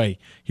weekend getaway.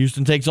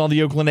 Houston takes on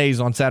the Oakland A's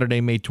on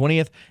Saturday, May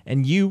 20th,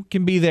 and you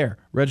can be there.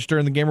 Register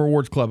in the Game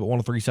Rewards Club at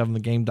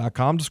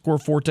 1037thegame.com to score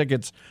 4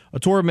 tickets, a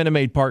tour of Minute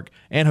Maid Park,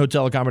 and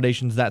hotel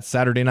accommodations that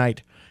Saturday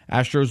night.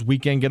 Astros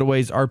weekend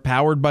getaways are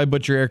powered by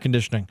Butcher Air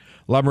Conditioning,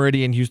 La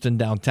Meridian Houston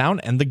downtown,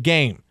 and The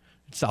Game,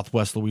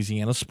 Southwest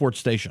Louisiana sports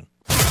station.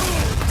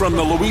 From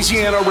the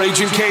Louisiana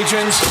Raging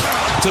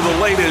Cajuns to the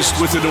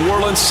latest with the New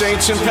Orleans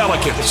Saints and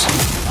Pelicans,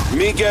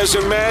 Miguez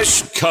and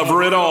Meche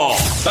cover it all.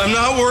 I'm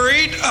not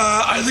worried.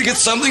 I think it's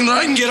something that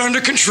I can get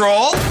under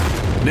control.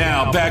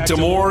 Now back to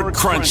more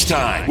Crunch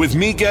Time with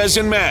Miguez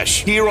and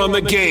Meche here on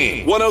the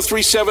Game.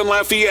 103.7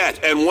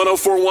 Lafayette and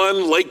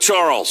 104.1 Lake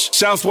Charles,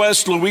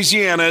 Southwest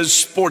Louisiana's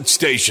sports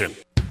station.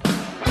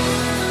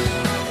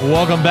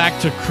 Welcome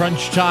back to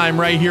Crunch Time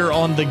right here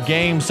on the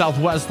Game,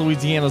 Southwest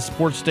Louisiana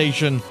sports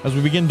station, as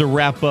we begin to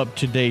wrap up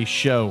today's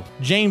show.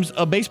 James,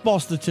 a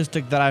baseball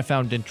statistic that I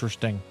found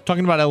interesting,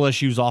 talking about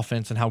LSU's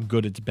offense and how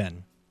good it's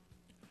been.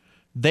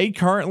 They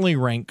currently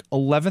rank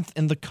 11th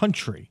in the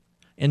country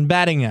in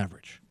batting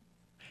average.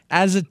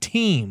 As a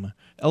team,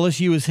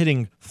 LSU is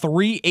hitting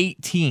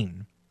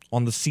 .318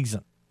 on the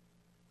season.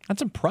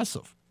 That's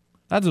impressive.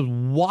 That's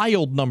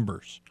wild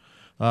numbers.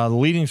 The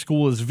leading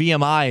school is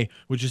VMI,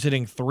 which is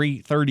hitting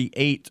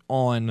 .338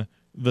 on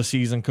the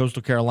season.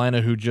 Coastal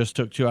Carolina, who just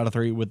took 2 out of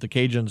 3 with the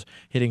Cajuns,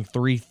 hitting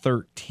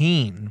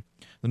 .313.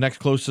 The next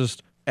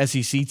closest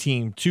SEC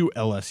team to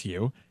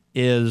LSU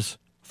is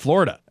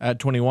Florida at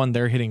 21.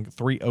 They're hitting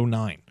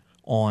 .309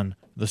 on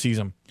the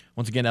season.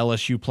 Once again,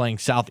 LSU playing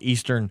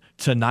Southeastern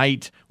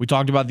tonight. We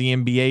talked about the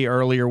NBA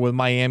earlier with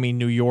Miami,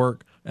 New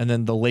York, and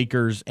then the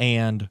Lakers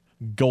and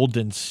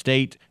Golden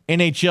State.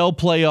 NHL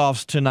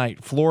playoffs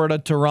tonight. Florida,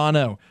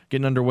 Toronto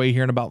getting underway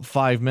here in about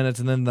 5 minutes.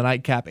 And then the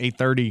nightcap,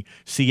 8:30,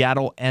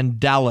 Seattle and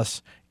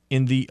Dallas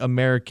in the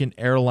American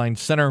Airlines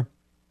Center.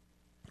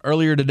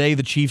 Earlier today,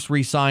 the Chiefs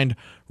re-signed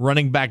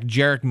running back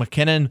Jerick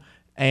McKinnon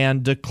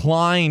and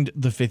declined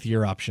the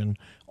 5th-year option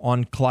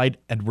on Clyde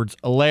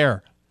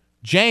Edwards-Helaire.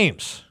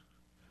 James,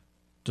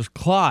 does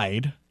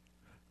Clyde,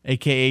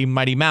 a.k.a.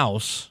 Mighty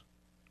Mouse,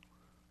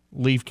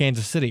 leave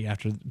Kansas City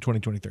after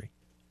 2023?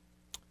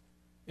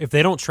 If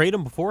they don't trade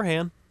him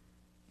beforehand.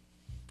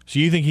 So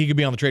you think he could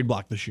be on the trade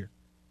block this year?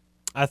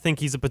 I think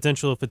he's a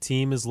potential if a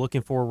team is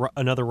looking for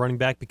another running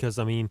back because,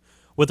 I mean,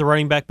 with the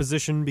running back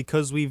position,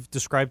 because we've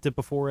described it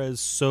before as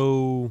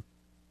so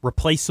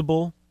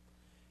replaceable,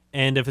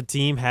 and if a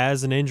team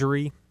has an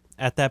injury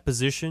at that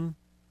position,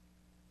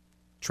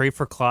 trade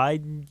for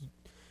Clyde,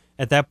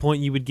 at that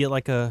point you would get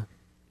like a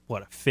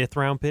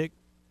 5th-round pick?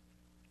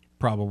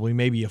 Probably,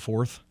 maybe a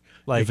 4th,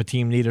 if a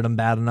team needed him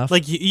bad enough.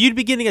 Like, you'd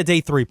be getting a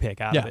day 3 pick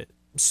out of it.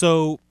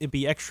 So it'd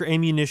be extra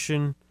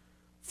ammunition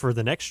for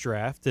the next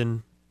draft,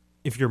 and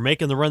if you're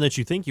making the run that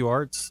you think you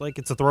are, it's like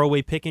it's a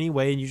throwaway pick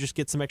anyway, and you just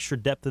get some extra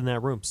depth in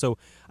that room. So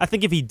I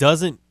think if he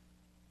doesn't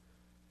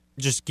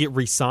just get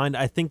re-signed,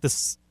 I think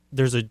there's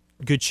a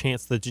good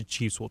chance that the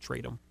Chiefs will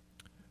trade him.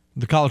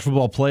 The College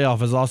Football Playoff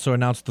has also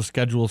announced the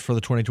schedules for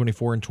the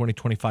 2024 and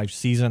 2025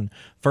 season.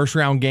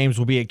 First-round games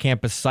will be at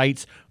campus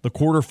sites. The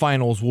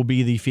quarterfinals will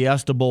be the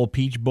Fiesta Bowl,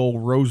 Peach Bowl,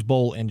 Rose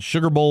Bowl, and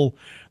Sugar Bowl.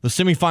 The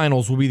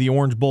semifinals will be the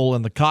Orange Bowl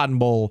and the Cotton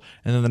Bowl.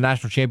 And then the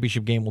National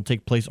Championship game will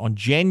take place on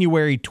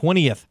January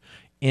 20th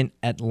in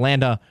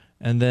Atlanta.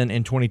 And then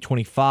in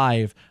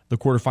 2025, the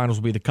quarterfinals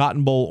will be the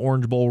Cotton Bowl,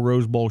 Orange Bowl,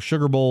 Rose Bowl,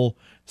 Sugar Bowl.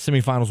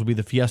 Semifinals will be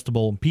the Fiesta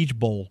Bowl and Peach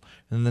Bowl.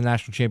 And then the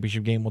National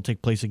Championship game will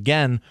take place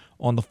again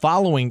on the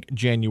following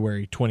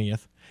January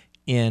 20th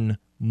in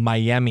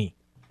Miami.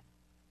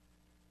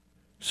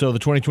 So the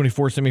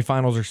 2024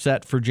 semifinals are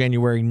set for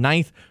January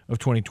 9th of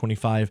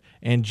 2025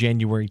 and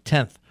January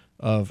 10th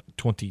of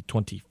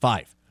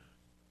 2025.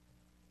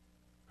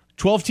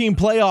 12-team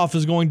playoff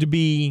is going to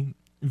be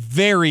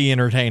very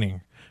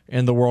entertaining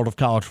in the world of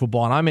college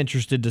football, and I'm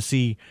interested to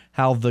see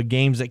how the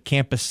games at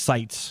campus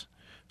sites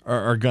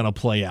are going to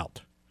play out.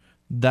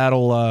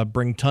 That'll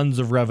bring tons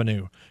of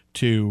revenue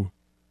to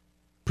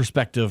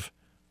prospective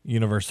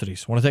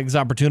universities. I want to take this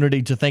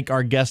opportunity to thank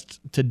our guests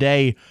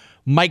today,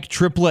 Mike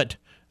Triplett,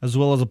 as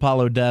well as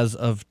Apollo Dez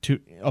of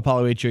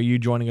Apollo HOU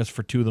joining us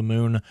for To the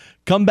Moon.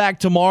 Come back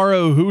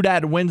tomorrow, Who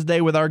Dat Wednesday,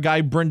 with our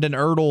guy Brendan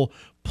Ertl,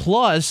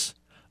 plus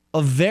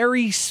a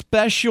very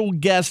special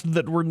guest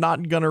that we're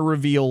not going to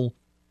reveal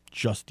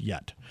just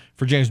yet.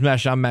 For James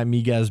Meche, I'm Matt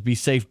Miguez. Be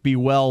safe, be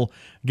well.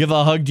 Give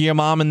a hug to your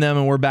mom and them,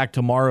 and we're back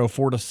tomorrow,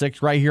 4 to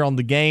 6, right here on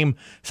The Game,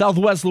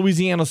 Southwest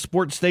Louisiana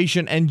Sports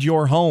Station, and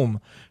your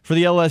home for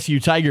the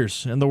LSU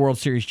Tigers and the World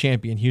Series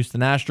champion Houston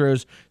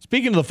Astros.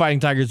 Speaking of the Fighting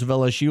Tigers of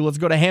LSU, let's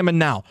go to Hammond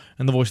now,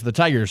 and the voice of the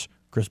Tigers,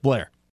 Chris Blair.